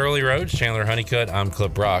 For Shirley Rhodes, Chandler Honeycutt, I'm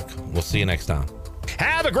Clip Brock. We'll see you next time.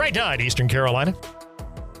 Have a great night, Eastern Carolina.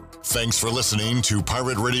 Thanks for listening to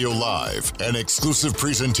Pirate Radio Live, an exclusive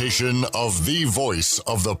presentation of the voice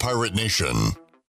of the Pirate Nation.